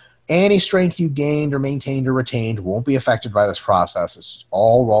loads. And any strength you gained or maintained or retained won't be affected by this process. It's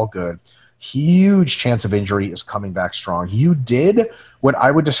all good. Huge chance of injury is coming back strong. You did what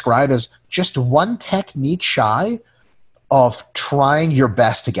I would describe as just one technique shy of trying your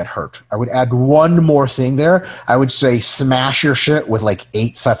best to get hurt. I would add one more thing there. I would say smash your shit with like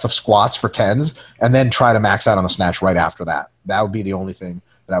 8 sets of squats for 10s and then try to max out on the snatch right after that. That would be the only thing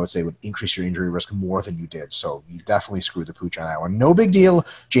that I would say would increase your injury risk more than you did. So you definitely screwed the pooch on that one. No big deal.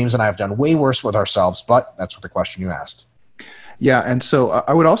 James and I have done way worse with ourselves, but that's what the question you asked. Yeah, and so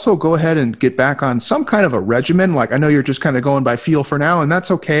I would also go ahead and get back on some kind of a regimen. Like I know you're just kind of going by feel for now, and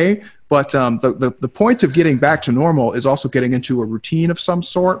that's okay. But the point of getting back to normal is also getting into a routine of some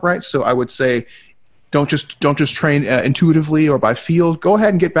sort, right? So I would say don't just train intuitively or by feel. Go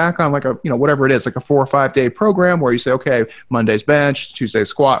ahead and get back on like a, whatever it is, like a 4 or 5 day program where you say, okay, Monday's bench, Tuesday's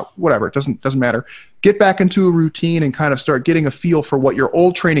squat, whatever. It doesn't matter. Get back into a routine and kind of start getting a feel for what your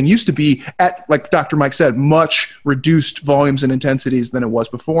old training used to be at, like Dr. Mike said, much reduced volumes and intensities than it was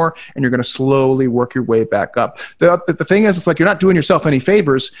before, and you're going to slowly work your way back up. The thing is, it's like you're not doing yourself any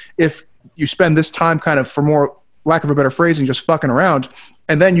favors if you spend this time kind of, for more lack of a better phrasing, just fucking around,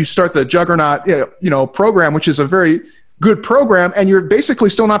 and then you start the Juggernaut program, which is a very good program, and you're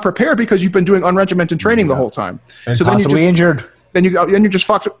basically still not prepared because you've been doing unregimented training the whole time. And so possibly injured. Then you just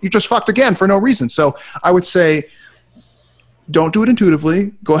fucked again for no reason. So I would say don't do it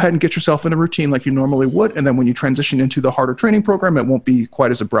intuitively. Go ahead and get yourself in a routine like you normally would, and then when you transition into the harder training program, it won't be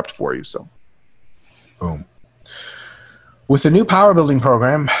quite as abrupt for you. So, boom. With the new power building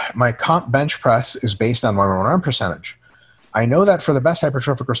program, my comp bench press is based on my arm percentage. I know that for the best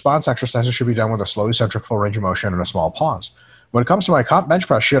hypertrophic response, exercises should be done with a slow eccentric full range of motion and a small pause. When it comes to my comp bench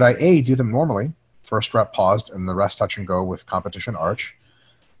press, should I A, do them normally, first rep paused, and the rest touch and go with competition arch,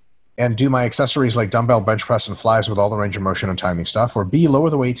 and do my accessories like dumbbell bench press and flies with all the range of motion and timing stuff, or B, lower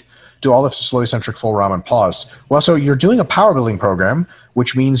the weight, do all of the slow eccentric full ramen paused? Well, so you're doing a power building program,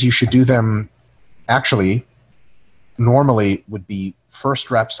 which means you should do them actually normally would be first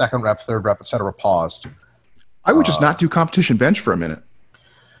rep, second rep, third rep, etc. paused. I would just not do competition bench for a minute.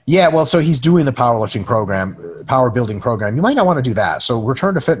 Yeah, well, so he's doing the powerlifting program, power building program. You might not want to do that. So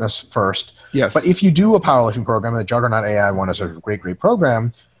return to fitness first. Yes. But if you do a powerlifting program, and the Juggernaut AI one is a great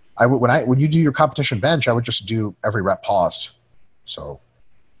program, when you do your competition bench, I would just do every rep paused. So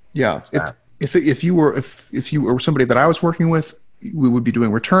yeah, if you were somebody that I was working with, we would be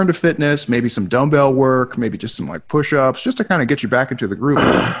doing return to fitness, maybe some dumbbell work, maybe just some like push-ups, just to kind of get you back into the groove,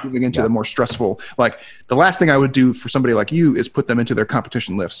 moving into the more stressful. Like the last thing I would do for somebody like you is put them into their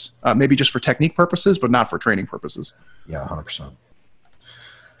competition lifts, maybe just for technique purposes, but not for training purposes. Yeah, 100%.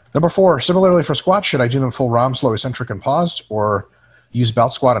 Number 4, similarly for squats, should I do them full ROM, slow eccentric and paused, or use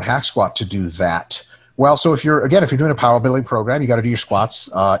belt squat and hack squat to do that? Well, so if you're doing a power building program, you got to do your squats.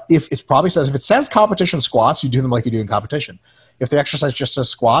 If it says competition squats, you do them like you do in competition. If the exercise just says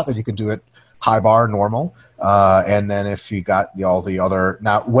squat, then you can do it high bar, normal. And then if you got all the other...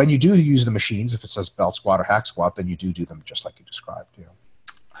 Now, when you do use the machines, if it says belt squat or hack squat, then you do them just like you described.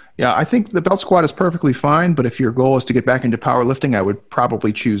 Yeah, I think the belt squat is perfectly fine, but if your goal is to get back into powerlifting, I would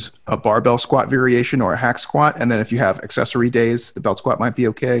probably choose a barbell squat variation or a hack squat. And then if you have accessory days, the belt squat might be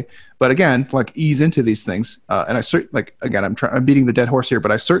okay. But again, like ease into these things. And I I'm beating the dead horse here,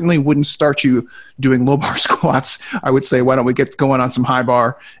 but I certainly wouldn't start you doing low bar squats. I would say, why don't we get going on some high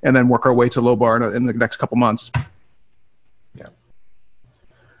bar and then work our way to low bar in the next couple months. Yeah.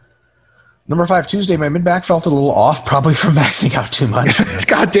 Number 5, Tuesday, my mid-back felt a little off, probably from maxing out too much.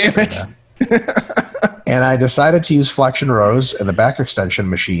 God damn it. And I decided to use flexion rows and the back extension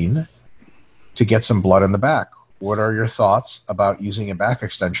machine to get some blood in the back. What are your thoughts about using a back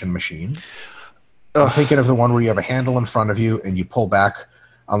extension machine? I'm thinking of the one where you have a handle in front of you and you pull back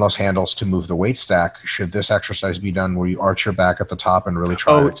on those handles to move the weight stack. Should this exercise be done where you arch your back at the top and really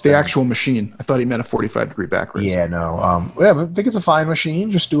try to it's the actual machine. I thought he meant a 45-degree back raise. Yeah, no. I think it's a fine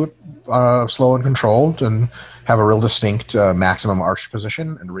machine. Just do it slow and controlled and have a real distinct maximum arch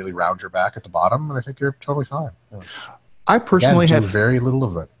position and really round your back at the bottom, and I think you're totally fine. Yeah. I personally do have very little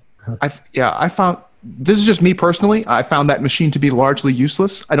of it. I found, this is just me personally, I found that machine to be largely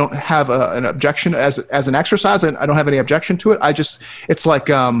useless. I don't have an objection as an exercise, and I don't have any objection to it. It's like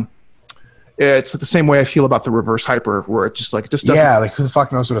it's the same way I feel about the reverse hyper, where it just doesn't. Yeah, like who the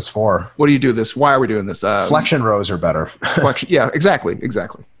fuck knows what it's for? What do you do this? Why are we doing this? Flexion rows are better. Flexion, yeah, exactly.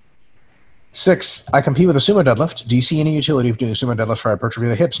 6, I compete with a sumo deadlift. Do you see any utility of doing a sumo deadlift for hypertrophy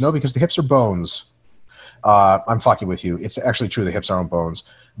of the hips? No, because the hips are bones. I'm fucking with you. It's actually true the hips aren't bones.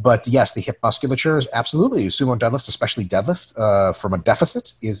 But yes, the hip musculature is absolutely. Sumo deadlift, especially deadlift from a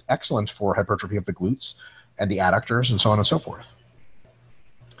deficit, is excellent for hypertrophy of the glutes and the adductors and so on and so forth.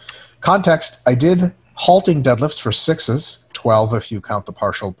 Context, I did halting deadlifts for 6s, 12 if you count the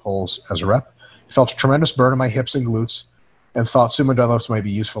partial pulls as a rep. Felt a tremendous burn in my hips and glutes and thought sumo deadlifts might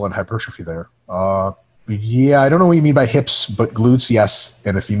be useful in hypertrophy there. Yeah, I don't know what you mean by hips, but glutes, yes.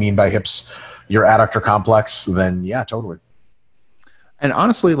 And if you mean by hips your adductor complex, then yeah, totally. And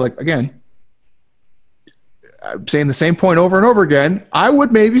honestly, again, I'm saying the same point over and over again, I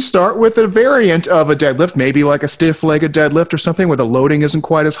would maybe start with a variant of a deadlift, maybe like a stiff-legged deadlift or something where the loading isn't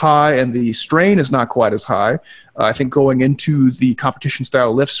quite as high and the strain is not quite as high. I think going into the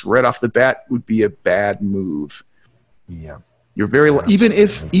competition-style lifts right off the bat would be a bad move. Yeah. You're even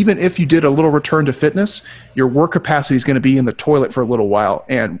if you did a little return to fitness, your work capacity is going to be in the toilet for a little while.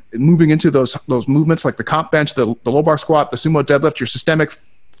 And moving into those movements like the comp bench, the low bar squat, the sumo deadlift, your systemic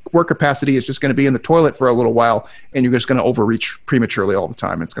work capacity is just going to be in the toilet for a little while, and you're just going to overreach prematurely all the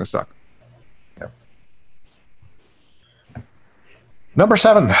time. And it's going to suck. Yep. Number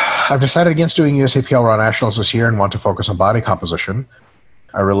 7, I've decided against doing USAPL Raw Nationals this year and want to focus on body composition.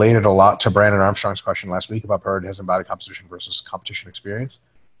 I related a lot to Brandon Armstrong's question last week about prioritizing body composition versus competition experience.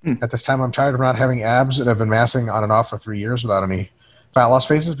 At this time, I'm tired of not having abs and have been massing on and off for 3 years without any fat loss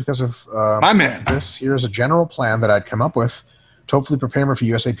phases because of my man. This. Here's a general plan that I'd come up with to hopefully prepare me for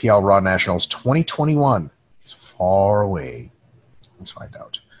USAPL Raw Nationals 2021. It's far away. Let's find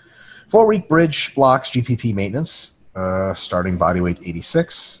out. 4-week bridge blocks GPP maintenance, starting body weight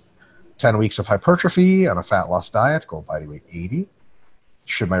 86. 10 weeks of hypertrophy on a fat loss diet, goal body weight 80.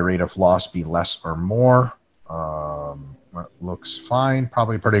 Should my rate of loss be less or more? Looks fine.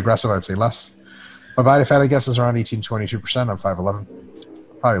 Probably pretty aggressive. I'd say less. My body fat, I guess, is around 18-22%. I'm 5'11".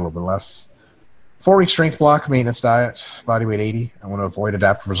 Probably a little bit less. 4-week strength block, maintenance diet, body weight 80. I want to avoid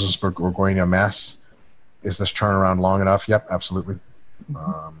adaptive resistance Burgoynia mass. Is this turnaround long enough? Yep, absolutely.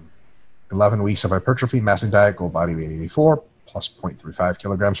 11 weeks of hypertrophy, massing diet, goal body weight 84, plus 0.35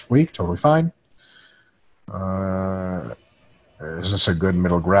 kilograms per week. Totally fine. Is this a good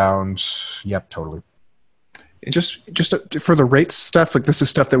middle ground? Yep, totally. Just for the rate stuff, this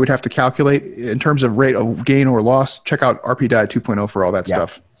is stuff that we'd have to calculate in terms of rate of gain or loss. Check out RP Diet 2.0 for all that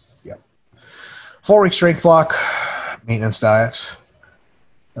stuff. Yep. 4-week strength block, maintenance diet.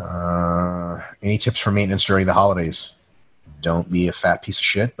 Any tips for maintenance during the holidays? Don't be a fat piece of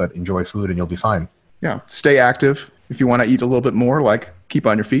shit, but enjoy food and you'll be fine. Yeah. Stay active. If you want to eat a little bit more, keep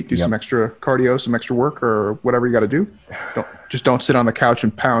on your feet, do some extra cardio, some extra work, or whatever you got to do. Don't sit on the couch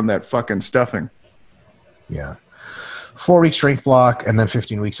and pound that fucking stuffing. Yeah. 4-week strength block and then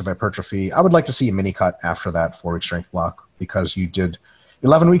 15 weeks of hypertrophy. I would like to see a mini cut after that 4-week strength block because you did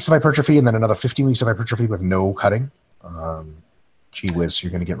 11 weeks of hypertrophy and then another 15 weeks of hypertrophy with no cutting. Gee whiz,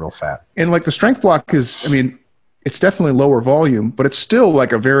 you're going to get real fat. And the strength block is, it's definitely lower volume, but it's still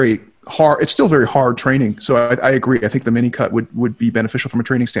very hard training. So I agree. I think the mini cut would be beneficial from a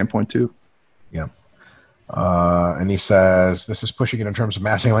training standpoint too. Yeah. And he says, this is pushing it in terms of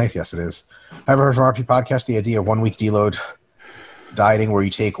massing length. Yes, it is. I've heard from RP Podcast the idea of 1-week deload dieting where you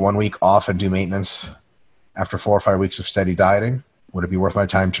take 1 week off and do maintenance after 4 or 5 weeks of steady dieting. Would it be worth my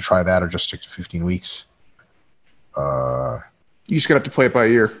time to try that or just stick to 15 weeks? You just got to have to play it by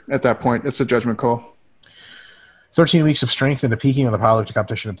ear at that point. It's a judgment call. 13 weeks of strength into peaking with a powerlifting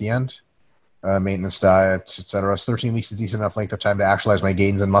competition at the end. Maintenance diet, etc. So 13 weeks is a decent enough length of time to actualize my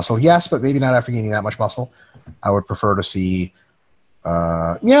gains in muscle. Yes, but maybe not after gaining that much muscle. I would prefer to see,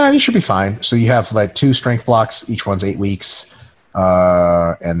 you should be fine. So you have like 2 strength blocks. Each one's 8 weeks.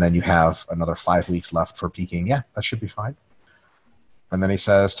 And then you have another 5 weeks left for peaking. Yeah, that should be fine. And then he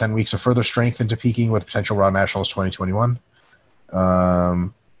says 10 weeks of further strength into peaking with potential Raw Nationals 2021.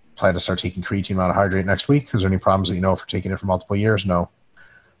 Plan to start taking creatine monohydrate next week. Is there any problems that you know for taking it for multiple years? No.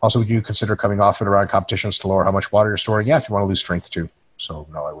 Also, would you consider coming off it around competitions to lower how much water you're storing? Yeah, if you want to lose strength too. So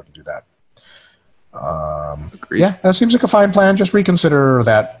no, I wouldn't do that. Yeah, that seems like a fine plan. Just reconsider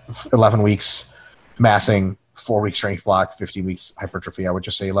that 11 weeks massing, 4 week strength block, 15 weeks hypertrophy. I would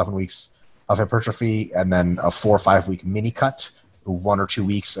just say 11 weeks of hypertrophy and then a 4 or 5 week mini cut, 1 or 2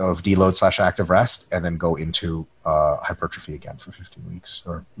 weeks of deload / active rest, and then go into hypertrophy again for 15 weeks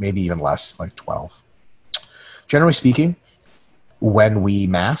or maybe even less, like 12. Generally speaking, when we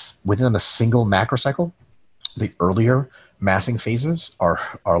mass within a single macro cycle, the earlier massing phases are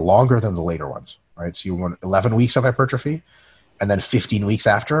longer than the later ones, right? So you want 11 weeks of hypertrophy, and then 15 weeks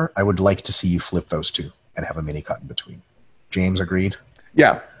after, I would like to see you flip those two and have a mini cut in between. James, agreed?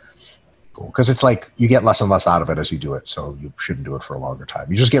 Yeah. Cool. Because it's like you get less and less out of it as you do it, so you shouldn't do it for a longer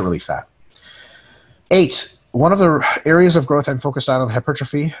time. You just get really fat. 8, one of the areas of growth I'm focused on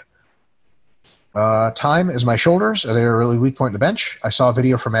hypertrophy time is my shoulders. They're a really weak point in the bench. I saw a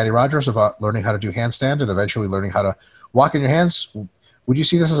video from Matty Rogers about learning how to do handstand and eventually learning how to walk in your hands. Would you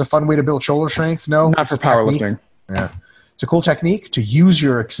see this as a fun way to build shoulder strength? No. Not for powerlifting. Yeah. It's a cool technique to use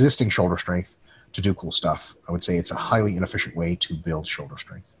your existing shoulder strength to do cool stuff. I would say it's a highly inefficient way to build shoulder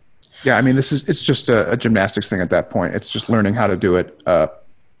strength. Yeah, I mean, it's just a gymnastics thing at that point. It's just learning how to do it.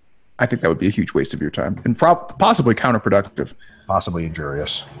 I think that would be a huge waste of your time and possibly counterproductive. Possibly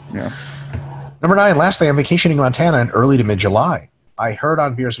injurious. Yeah. Number 9, lastly, I'm vacationing in Montana in early to mid-July. I heard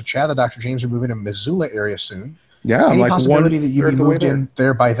on Beers with Chad that Dr. James will move into Missoula area soon. Yeah, Any like possibility that you'd be moved in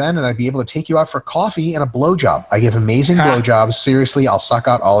there by then and I'd be able to take you out for coffee and a blowjob? I give amazing blowjobs. Seriously, I'll suck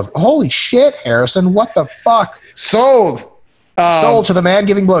out all of... Holy shit, Harrison. What the fuck? Sold! Sold to the man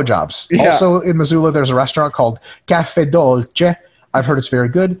giving blowjobs. Yeah. Also in Missoula, there's a restaurant called Cafe Dolce. I've heard it's very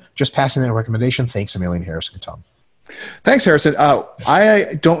good. Just passing that recommendation. Thanks a million, Harrison Tom. Thanks, Harrison.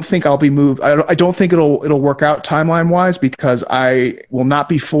 I don't think I'll be moved. I don't think it'll work out timeline-wise because I will not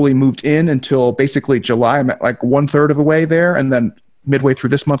be fully moved in until basically July. I'm at like 1/3 of the way there, and then midway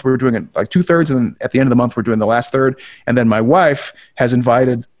through this month we're doing it like 2/3, and then at the end of the month we're doing the last third. And then my wife has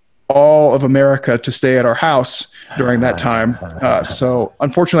invited all of America to stay at our house during that time. So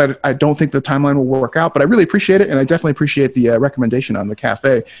unfortunately, I don't think the timeline will work out, but I really appreciate it, and I definitely appreciate the recommendation on the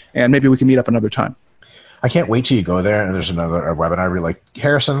cafe, and maybe we can meet up another time. I can't wait till you go there and there's another webinar where you're like,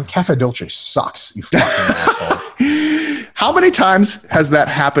 Harrison, Cafe Dolce sucks, you fucking asshole. How many times has that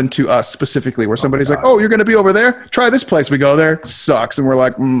happened to us specifically where somebody's like, oh, you're going to be over there? Try this place. We go there. Sucks. And we're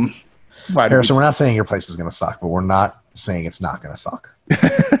like, why Harrison, we're not saying your place is going to suck, but we're not saying it's not going to suck.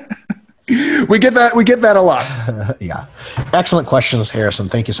 We get that a lot. Yeah. Excellent questions, Harrison.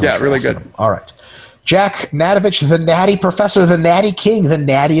 Thank you so much. Yeah, really good. Them. All right. Jack Nadovich, the natty professor, the natty king, the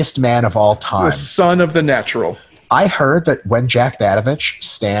nattiest man of all time. The son of the natural. I heard that when Jack Nadovich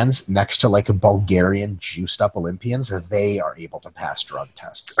stands next to like a Bulgarian juiced up Olympians, they are able to pass drug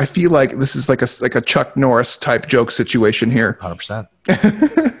tests. I feel like this is like a Chuck Norris type joke situation here.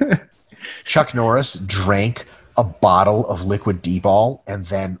 100%. Chuck Norris drank a bottle of liquid D-ball, and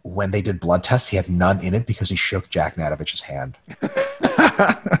then when they did blood tests, he had none in it because he shook Jack Nadovich's hand.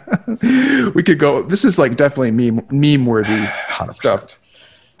 We could go. This is like definitely meme worthy 100%. Stuff.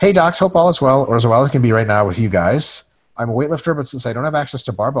 Hey docs, hope all is well, or as well as it can be right now with you guys. I'm a weightlifter, but since I don't have access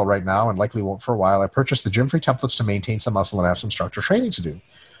to barbell right now and likely won't for a while, I purchased the Gym-Free templates to maintain some muscle and have some structure training to do.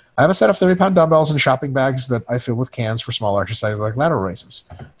 I have a set of 30-pound dumbbells and shopping bags that I fill with cans for small exercises like lateral raises.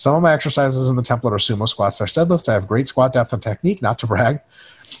 Some of my exercises in the template are sumo squats / deadlifts. I have great squat depth and technique, not to brag.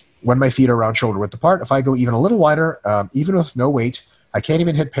 When my feet are around shoulder width apart, if I go even a little wider, even with no weight, I can't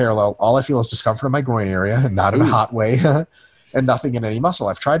even hit parallel. All I feel is discomfort in my groin area, and not in a hot way, and nothing in any muscle.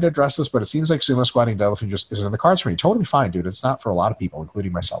 I've tried to address this, but it seems like sumo squatting, deadlifting just isn't in the cards for me. Totally fine, dude. It's not for a lot of people,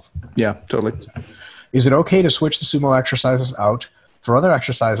 including myself. Yeah, totally. Is it okay to switch the sumo exercises out for other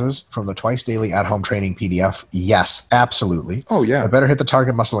exercises from the twice daily at-home training PDF? Yes, absolutely. Oh, yeah. I better hit the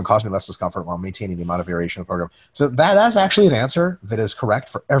target muscle and cause me less discomfort while maintaining the amount of variation of the program. So that's actually an answer that is correct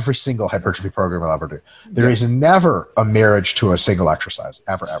for every single hypertrophy program I'll ever do. There is never a marriage to a single exercise,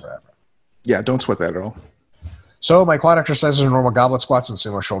 ever, ever, ever. Yeah, don't sweat that at all. So my quad exercises are normal goblet squats and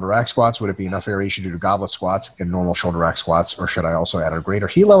sumo shoulder rack squats. Would it be enough variation to do goblet squats and normal shoulder rack squats, or should I also add a greater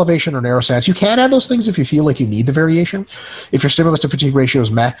heel elevation or narrow stance? You can add those things if you feel like you need the variation. If your stimulus to fatigue ratio is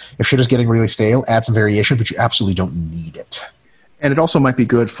meh, if shit is getting really stale, add some variation, but you absolutely don't need it. And it also might be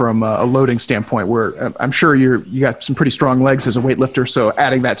good from a loading standpoint where I'm sure you got some pretty strong legs as a weightlifter, so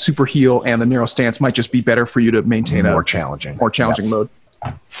adding that super heel and the narrow stance might just be better for you to maintain more challenging load.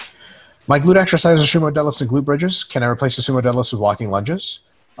 My glute exercises are sumo deadlifts and glute bridges. Can I replace the sumo deadlifts with walking lunges?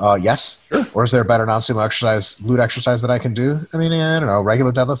 Yes. Sure. Or is there a better non-sumo exercise, glute exercise that I can do? I mean, I don't know.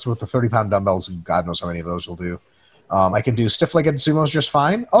 Regular deadlifts with the 30-pound dumbbells, God knows how many of those will do. I can do stiff-legged sumos just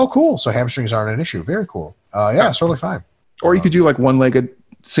fine. Oh, cool. So hamstrings aren't an issue. Very cool. Yeah, it's totally fine. Or you could do like one-legged,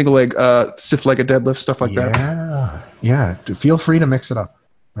 single-leg, stiff-legged deadlift, stuff like that. Yeah. Feel free to mix it up.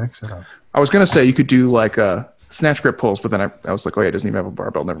 I was going to say you could do like snatch grip pulls, but then I was like, oh yeah, it doesn't even have a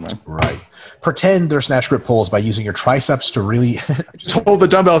barbell. Never mind. Right. Pretend they're snatch grip pulls by using your triceps to really just hold the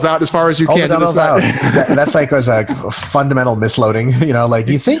dumbbells out as far as you can. Hold the dumbbells out. That's like as a fundamental misloading. You know, like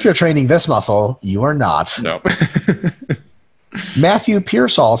you think you're training this muscle, you are not. No. Matthew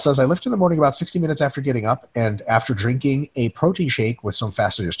Pearsall says, I lift in the morning about 60 minutes after getting up and after drinking a protein shake with some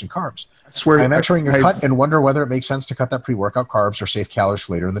fast-digesting carbs. I swear I'm entering a cut and wonder whether it makes sense to cut that pre-workout carbs or save calories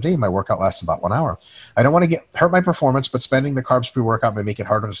for later in the day. My workout lasts about 1 hour. I don't want to hurt my performance, but spending the carbs pre-workout may make it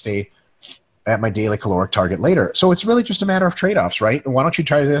harder to stay at my daily caloric target later. So it's really just a matter of trade-offs, right? Why don't you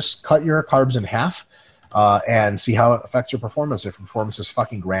try this? Cut your carbs in half. And see how it affects your performance. If your performance is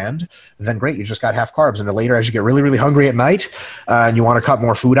fucking grand, then great, you just got half carbs. And then later, as you get really, really hungry at night and you want to cut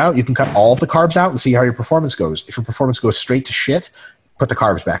more food out, you can cut all of the carbs out and see how your performance goes. If your performance goes straight to shit, put the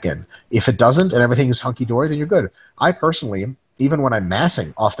carbs back in. If it doesn't and everything is hunky-dory, then you're good. I personally, even when I'm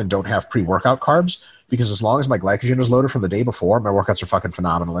massing, often don't have pre-workout carbs because as long as my glycogen is loaded from the day before, my workouts are fucking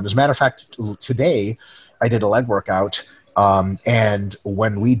phenomenal. And as a matter of fact, today I did a leg workout and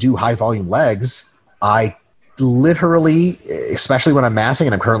when we do high-volume legs, I literally, especially when I'm massing,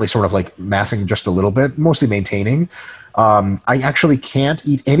 and I'm currently sort of like massing just a little bit, mostly maintaining, I actually can't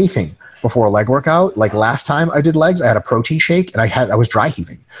eat anything before a leg workout. Like last time I did legs, I had a protein shake and I was dry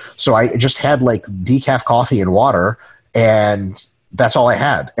heaving. So I just had like decaf coffee and water and that's all I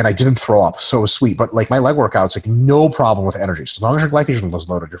had. And I didn't throw up. So it was sweet. But like my leg workouts, like no problem with energy. So as long as your glycogen was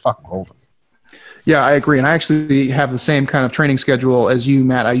loaded, you're fucking golden. Yeah, I agree. And I actually have the same kind of training schedule as you,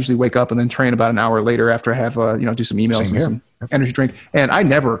 Matt. I usually wake up and then train about an hour later after I have, do some emails and some energy drink. And I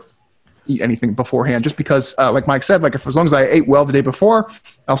never eat anything beforehand just because, like Mike said, like as long as I ate well the day before,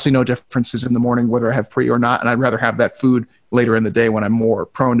 I'll see no differences in the morning, whether I have pre or not. And I'd rather have that food later in the day when I'm more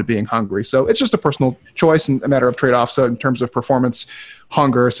prone to being hungry. So it's just a personal choice and a matter of trade-offs in terms of performance,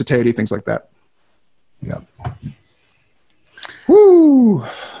 hunger, satiety, things like that. Yeah. Woo!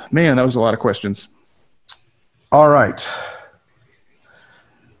 Man, that was a lot of questions. All right.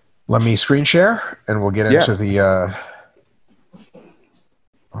 Let me screen share, and we'll get into the...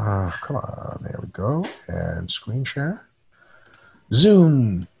 come on. There we go. And screen share.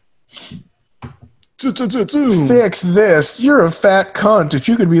 Zoom. Zoom. Fix this. You're a fat cunt if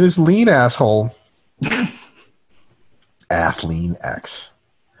you could be this lean asshole. Athlean X.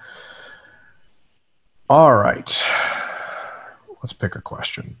 All right. Let's pick a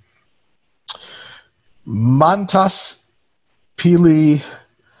question. Mantas Pili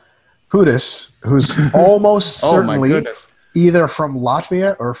Pudis, who's almost certainly either from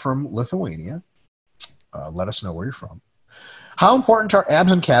Latvia or from Lithuania. Let us know where you're from. How important are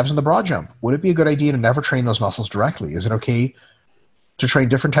abs and calves in the broad jump? Would it be a good idea to never train those muscles directly? Is it okay to train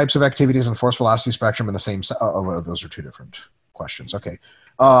different types of activities and force velocity spectrum in the same... those are two different questions. Okay.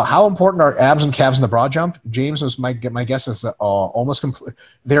 How important are abs and calves in the broad jump? James, was my guess is that almost complete.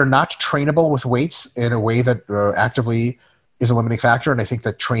 They're not trainable with weights in a way that actively is a limiting factor. And I think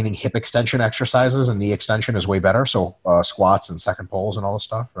that training hip extension exercises and knee extension is way better. So squats and second pulls and all this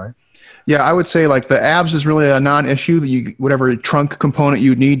stuff, right? Yeah, I would say like the abs is really a non-issue. That whatever trunk component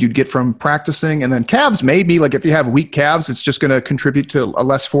you'd need, you'd get from practicing. And then calves, maybe like if you have weak calves, it's just going to contribute to a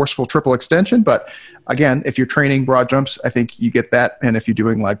less forceful triple extension. But again, if you're training broad jumps, I think you get that. And if you're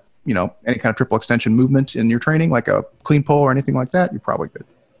doing like, any kind of triple extension movement in your training, like a clean pull or anything like that, you're probably good.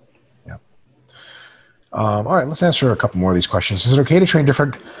 Yeah. All right, let's answer a couple more of these questions. Is it okay to train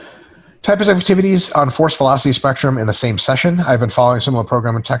different types of activities on force velocity spectrum in the same session? I've been following a similar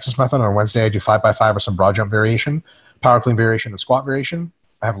program in Texas Method. On Wednesday, I do 5x5 with some broad jump variation, power clean variation, and squat variation.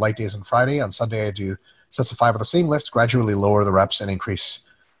 I have light days on Friday. On Sunday, I do sets of 5 with the same lifts, gradually lower the reps, and increase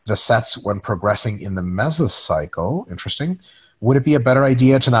the sets when progressing in the mesocycle. Interesting. Would it be a better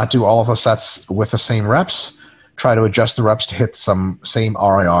idea to not do all of the sets with the same reps? try to adjust the reps to hit some same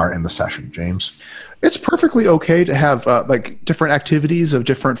RIR in the session, James? It's perfectly okay to have like different activities of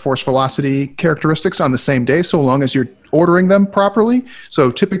different force velocity characteristics on the same day, so long as you're ordering them properly. So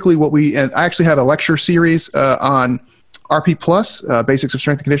typically and I actually have a lecture series on RP Plus, Basics of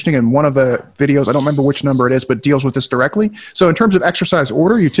Strength and Conditioning, and one of the videos, I don't remember which number it is, but deals with this directly. So in terms of exercise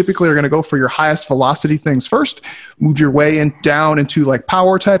order, you typically are going to go for your highest velocity things first, move your way down into like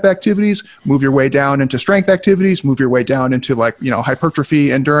power type activities, move your way down into strength activities, move your way down into like,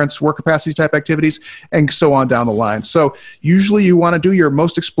 hypertrophy, endurance, work capacity type activities, and so on down the line. So usually you want to do your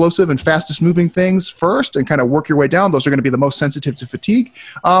most explosive and fastest moving things first and kind of work your way down. Those are going to be the most sensitive to fatigue.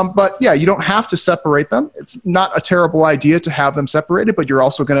 But yeah, you don't have to separate them. It's not a terrible idea to have them separated, but you're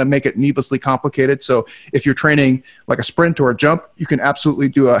also going to make it needlessly complicated. So if you're training like a sprint or a jump, you can absolutely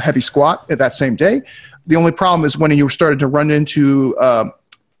do a heavy squat at that same day. The only problem is when you started to run into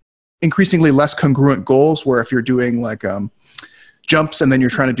increasingly less congruent goals, where if you're doing like jumps and then you're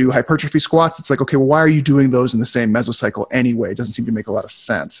trying to do hypertrophy squats, it's like, okay, well, why are you doing those in the same mesocycle anyway? It doesn't seem to make a lot of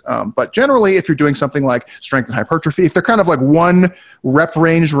sense. But generally, if you're doing something like strength and hypertrophy, if they're kind of like one rep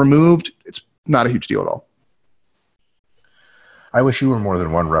range removed, it's not a huge deal at all. I wish you were more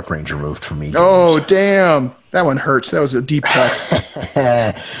than one rep range removed from me, James. Oh, damn. That one hurts. That was a deep cut.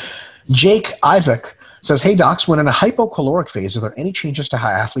 Jake Isaac says, hey, docs, when in a hypocaloric phase, are there any changes to how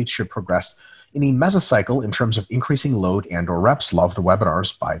athletes should progress in a mesocycle in terms of increasing load and or reps? Love the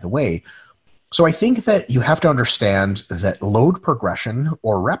webinars, by the way. So I think that you have to understand that load progression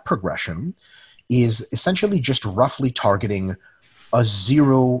or rep progression is essentially just roughly targeting a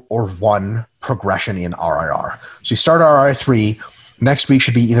 0 or 1 progression in RIR. So you start RIR 3, next week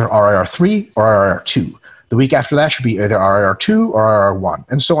should be either RIR 3 or RIR 2. The week after that should be either RIR 2 or RIR 1,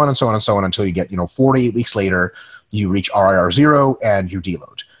 and so on and so on and so on until you get, 4 to 8 weeks later, you reach RIR 0 and you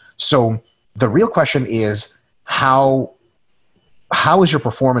deload. So the real question is how is your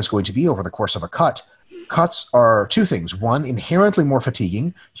performance going to be over the course of a cut? Cuts are two things. One, inherently more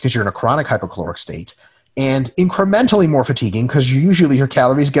fatiguing because you're in a chronic hypocaloric state, and incrementally more fatiguing because usually your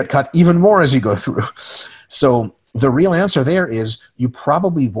calories get cut even more as you go through. So the real answer there is you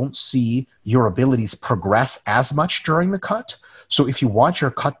probably won't see your abilities progress as much during the cut. So if you want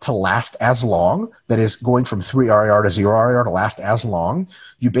your cut to last as long, that is going from 3 RIR to 0 RIR to last as long,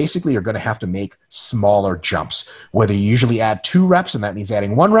 you basically are going to have to make smaller jumps. Whether you usually add 2 reps, and that means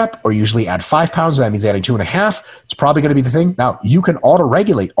adding 1 rep, or usually add 5 pounds, and that means adding 2.5, it's probably going to be the thing. Now, you can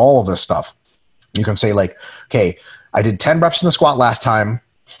auto-regulate all of this stuff. You can say like, okay, I did 10 reps in the squat last time.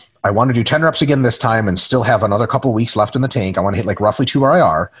 I want to do 10 reps again this time and still have another couple weeks left in the tank. I want to hit like roughly 2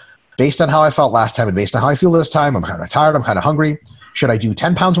 RIR. Based on how I felt last time and based on how I feel this time, I'm kind of tired, I'm kind of hungry. Should I do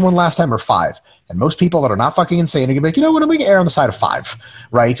 10 pounds more than last time or 5? And most people that are not fucking insane are going to be like, you know what, I'm going to err on the side of 5,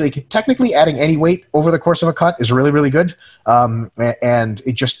 right? Like technically adding any weight over the course of a cut is really, really good. And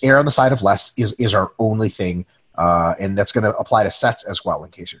it just err on the side of less is our only thing. And that's going to apply to sets as well,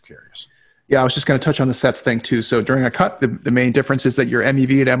 in case you're curious. Yeah, I was just going to touch on the sets thing too. So during a cut, the main difference is that your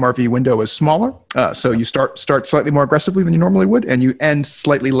MEV and MRV window is smaller. So you start slightly more aggressively than you normally would, and you end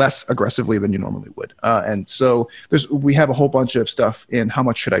slightly less aggressively than you normally would. And so we have a whole bunch of stuff in how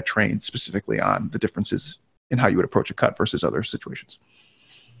much should I train specifically on the differences in how you would approach a cut versus other situations.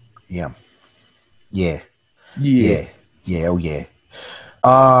 Yeah. Oh yeah.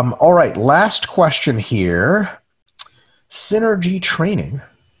 All right, last question here. Synergy training.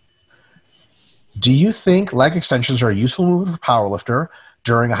 Do you think leg extensions are a useful movement for powerlifter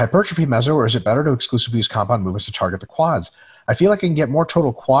during a hypertrophy meso, or is it better to exclusively use compound movements to target the quads? I feel like I can get more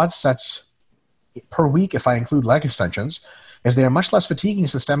total quad sets per week if I include leg extensions, as they are much less fatiguing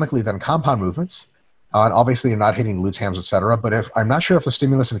systemically than compound movements. And obviously, you're not hitting glutes, hams, etc. But I'm not sure if the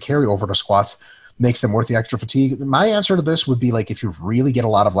stimulus and carry over to squats makes them worth the extra fatigue. My answer to this would be like if you really get a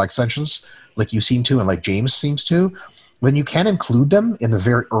lot of leg extensions, like you seem to and like James seems to, then you can include them in the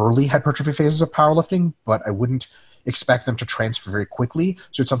very early hypertrophy phases of powerlifting, but I wouldn't expect them to transfer very quickly.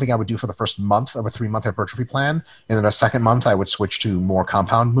 So it's something I would do for the first month of a 3-month hypertrophy plan. And then a second month, I would switch to more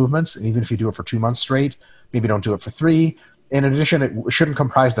compound movements. And even if you do it for 2 months straight, maybe don't do it for 3. In addition, it shouldn't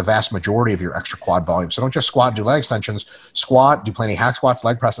comprise the vast majority of your extra quad volume. So don't just squat and do leg extensions. Squat, do plenty of hack squats,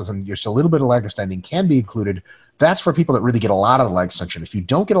 leg presses, and just a little bit of leg extending can be included. That's for people that really get a lot of the leg extension. If you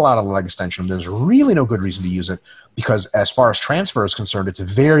don't get a lot of the leg extension, there's really no good reason to use it, because as far as transfer is concerned, it's a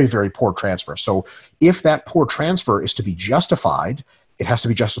very, very poor transfer. So if that poor transfer is to be justified, it has to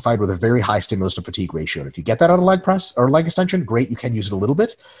be justified with a very high stimulus to fatigue ratio. And if you get that out of leg press or leg extension, great, you can use it a little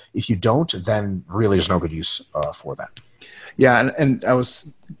bit. If you don't, then really there's no good use for that. Yeah, and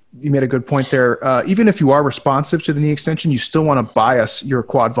you made a good point there. Even if you are responsive to the knee extension, you still want to bias your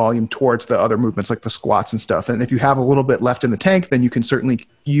quad volume towards the other movements like the squats and stuff. And if you have a little bit left in the tank, then you can certainly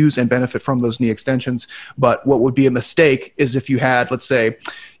use and benefit from those knee extensions. But what would be a mistake is if you had, let's say,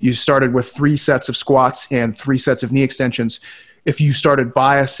 you started with 3 sets of squats and 3 sets of knee extensions. If you started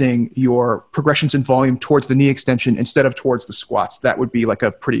biasing your progressions in volume towards the knee extension instead of towards the squats, that would be like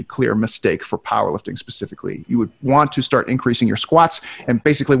a pretty clear mistake for powerlifting specifically. You would want to start increasing your squats, and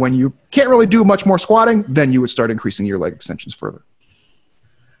basically when you can't really do much more squatting, then you would start increasing your leg extensions further.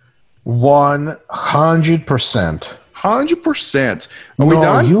 100%. 100%. Are we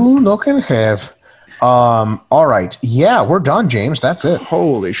done? You looking have. All right. Yeah, we're done, James. That's it.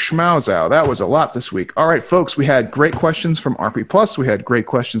 Holy schmauzow. That was a lot this week. All right, folks, we had great questions from RP Plus. We had great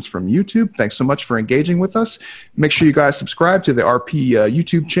questions from YouTube. Thanks so much for engaging with us. Make sure you guys subscribe to the RP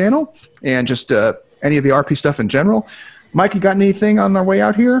YouTube channel and just any of the RP stuff in general. Mike, you got anything on our way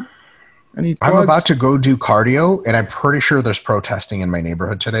out here? Any plugs? I'm about to go do cardio, and I'm pretty sure there's protesting in my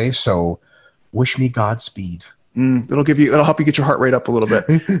neighborhood today, so wish me Godspeed. It'll help you get your heart rate up a little bit.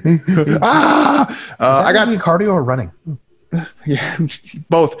 I got cardio or running. Yeah,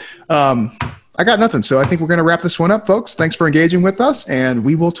 both. I got nothing. So I think we're going to wrap this one up, folks. Thanks for engaging with us, and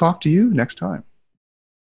we will talk to you next time.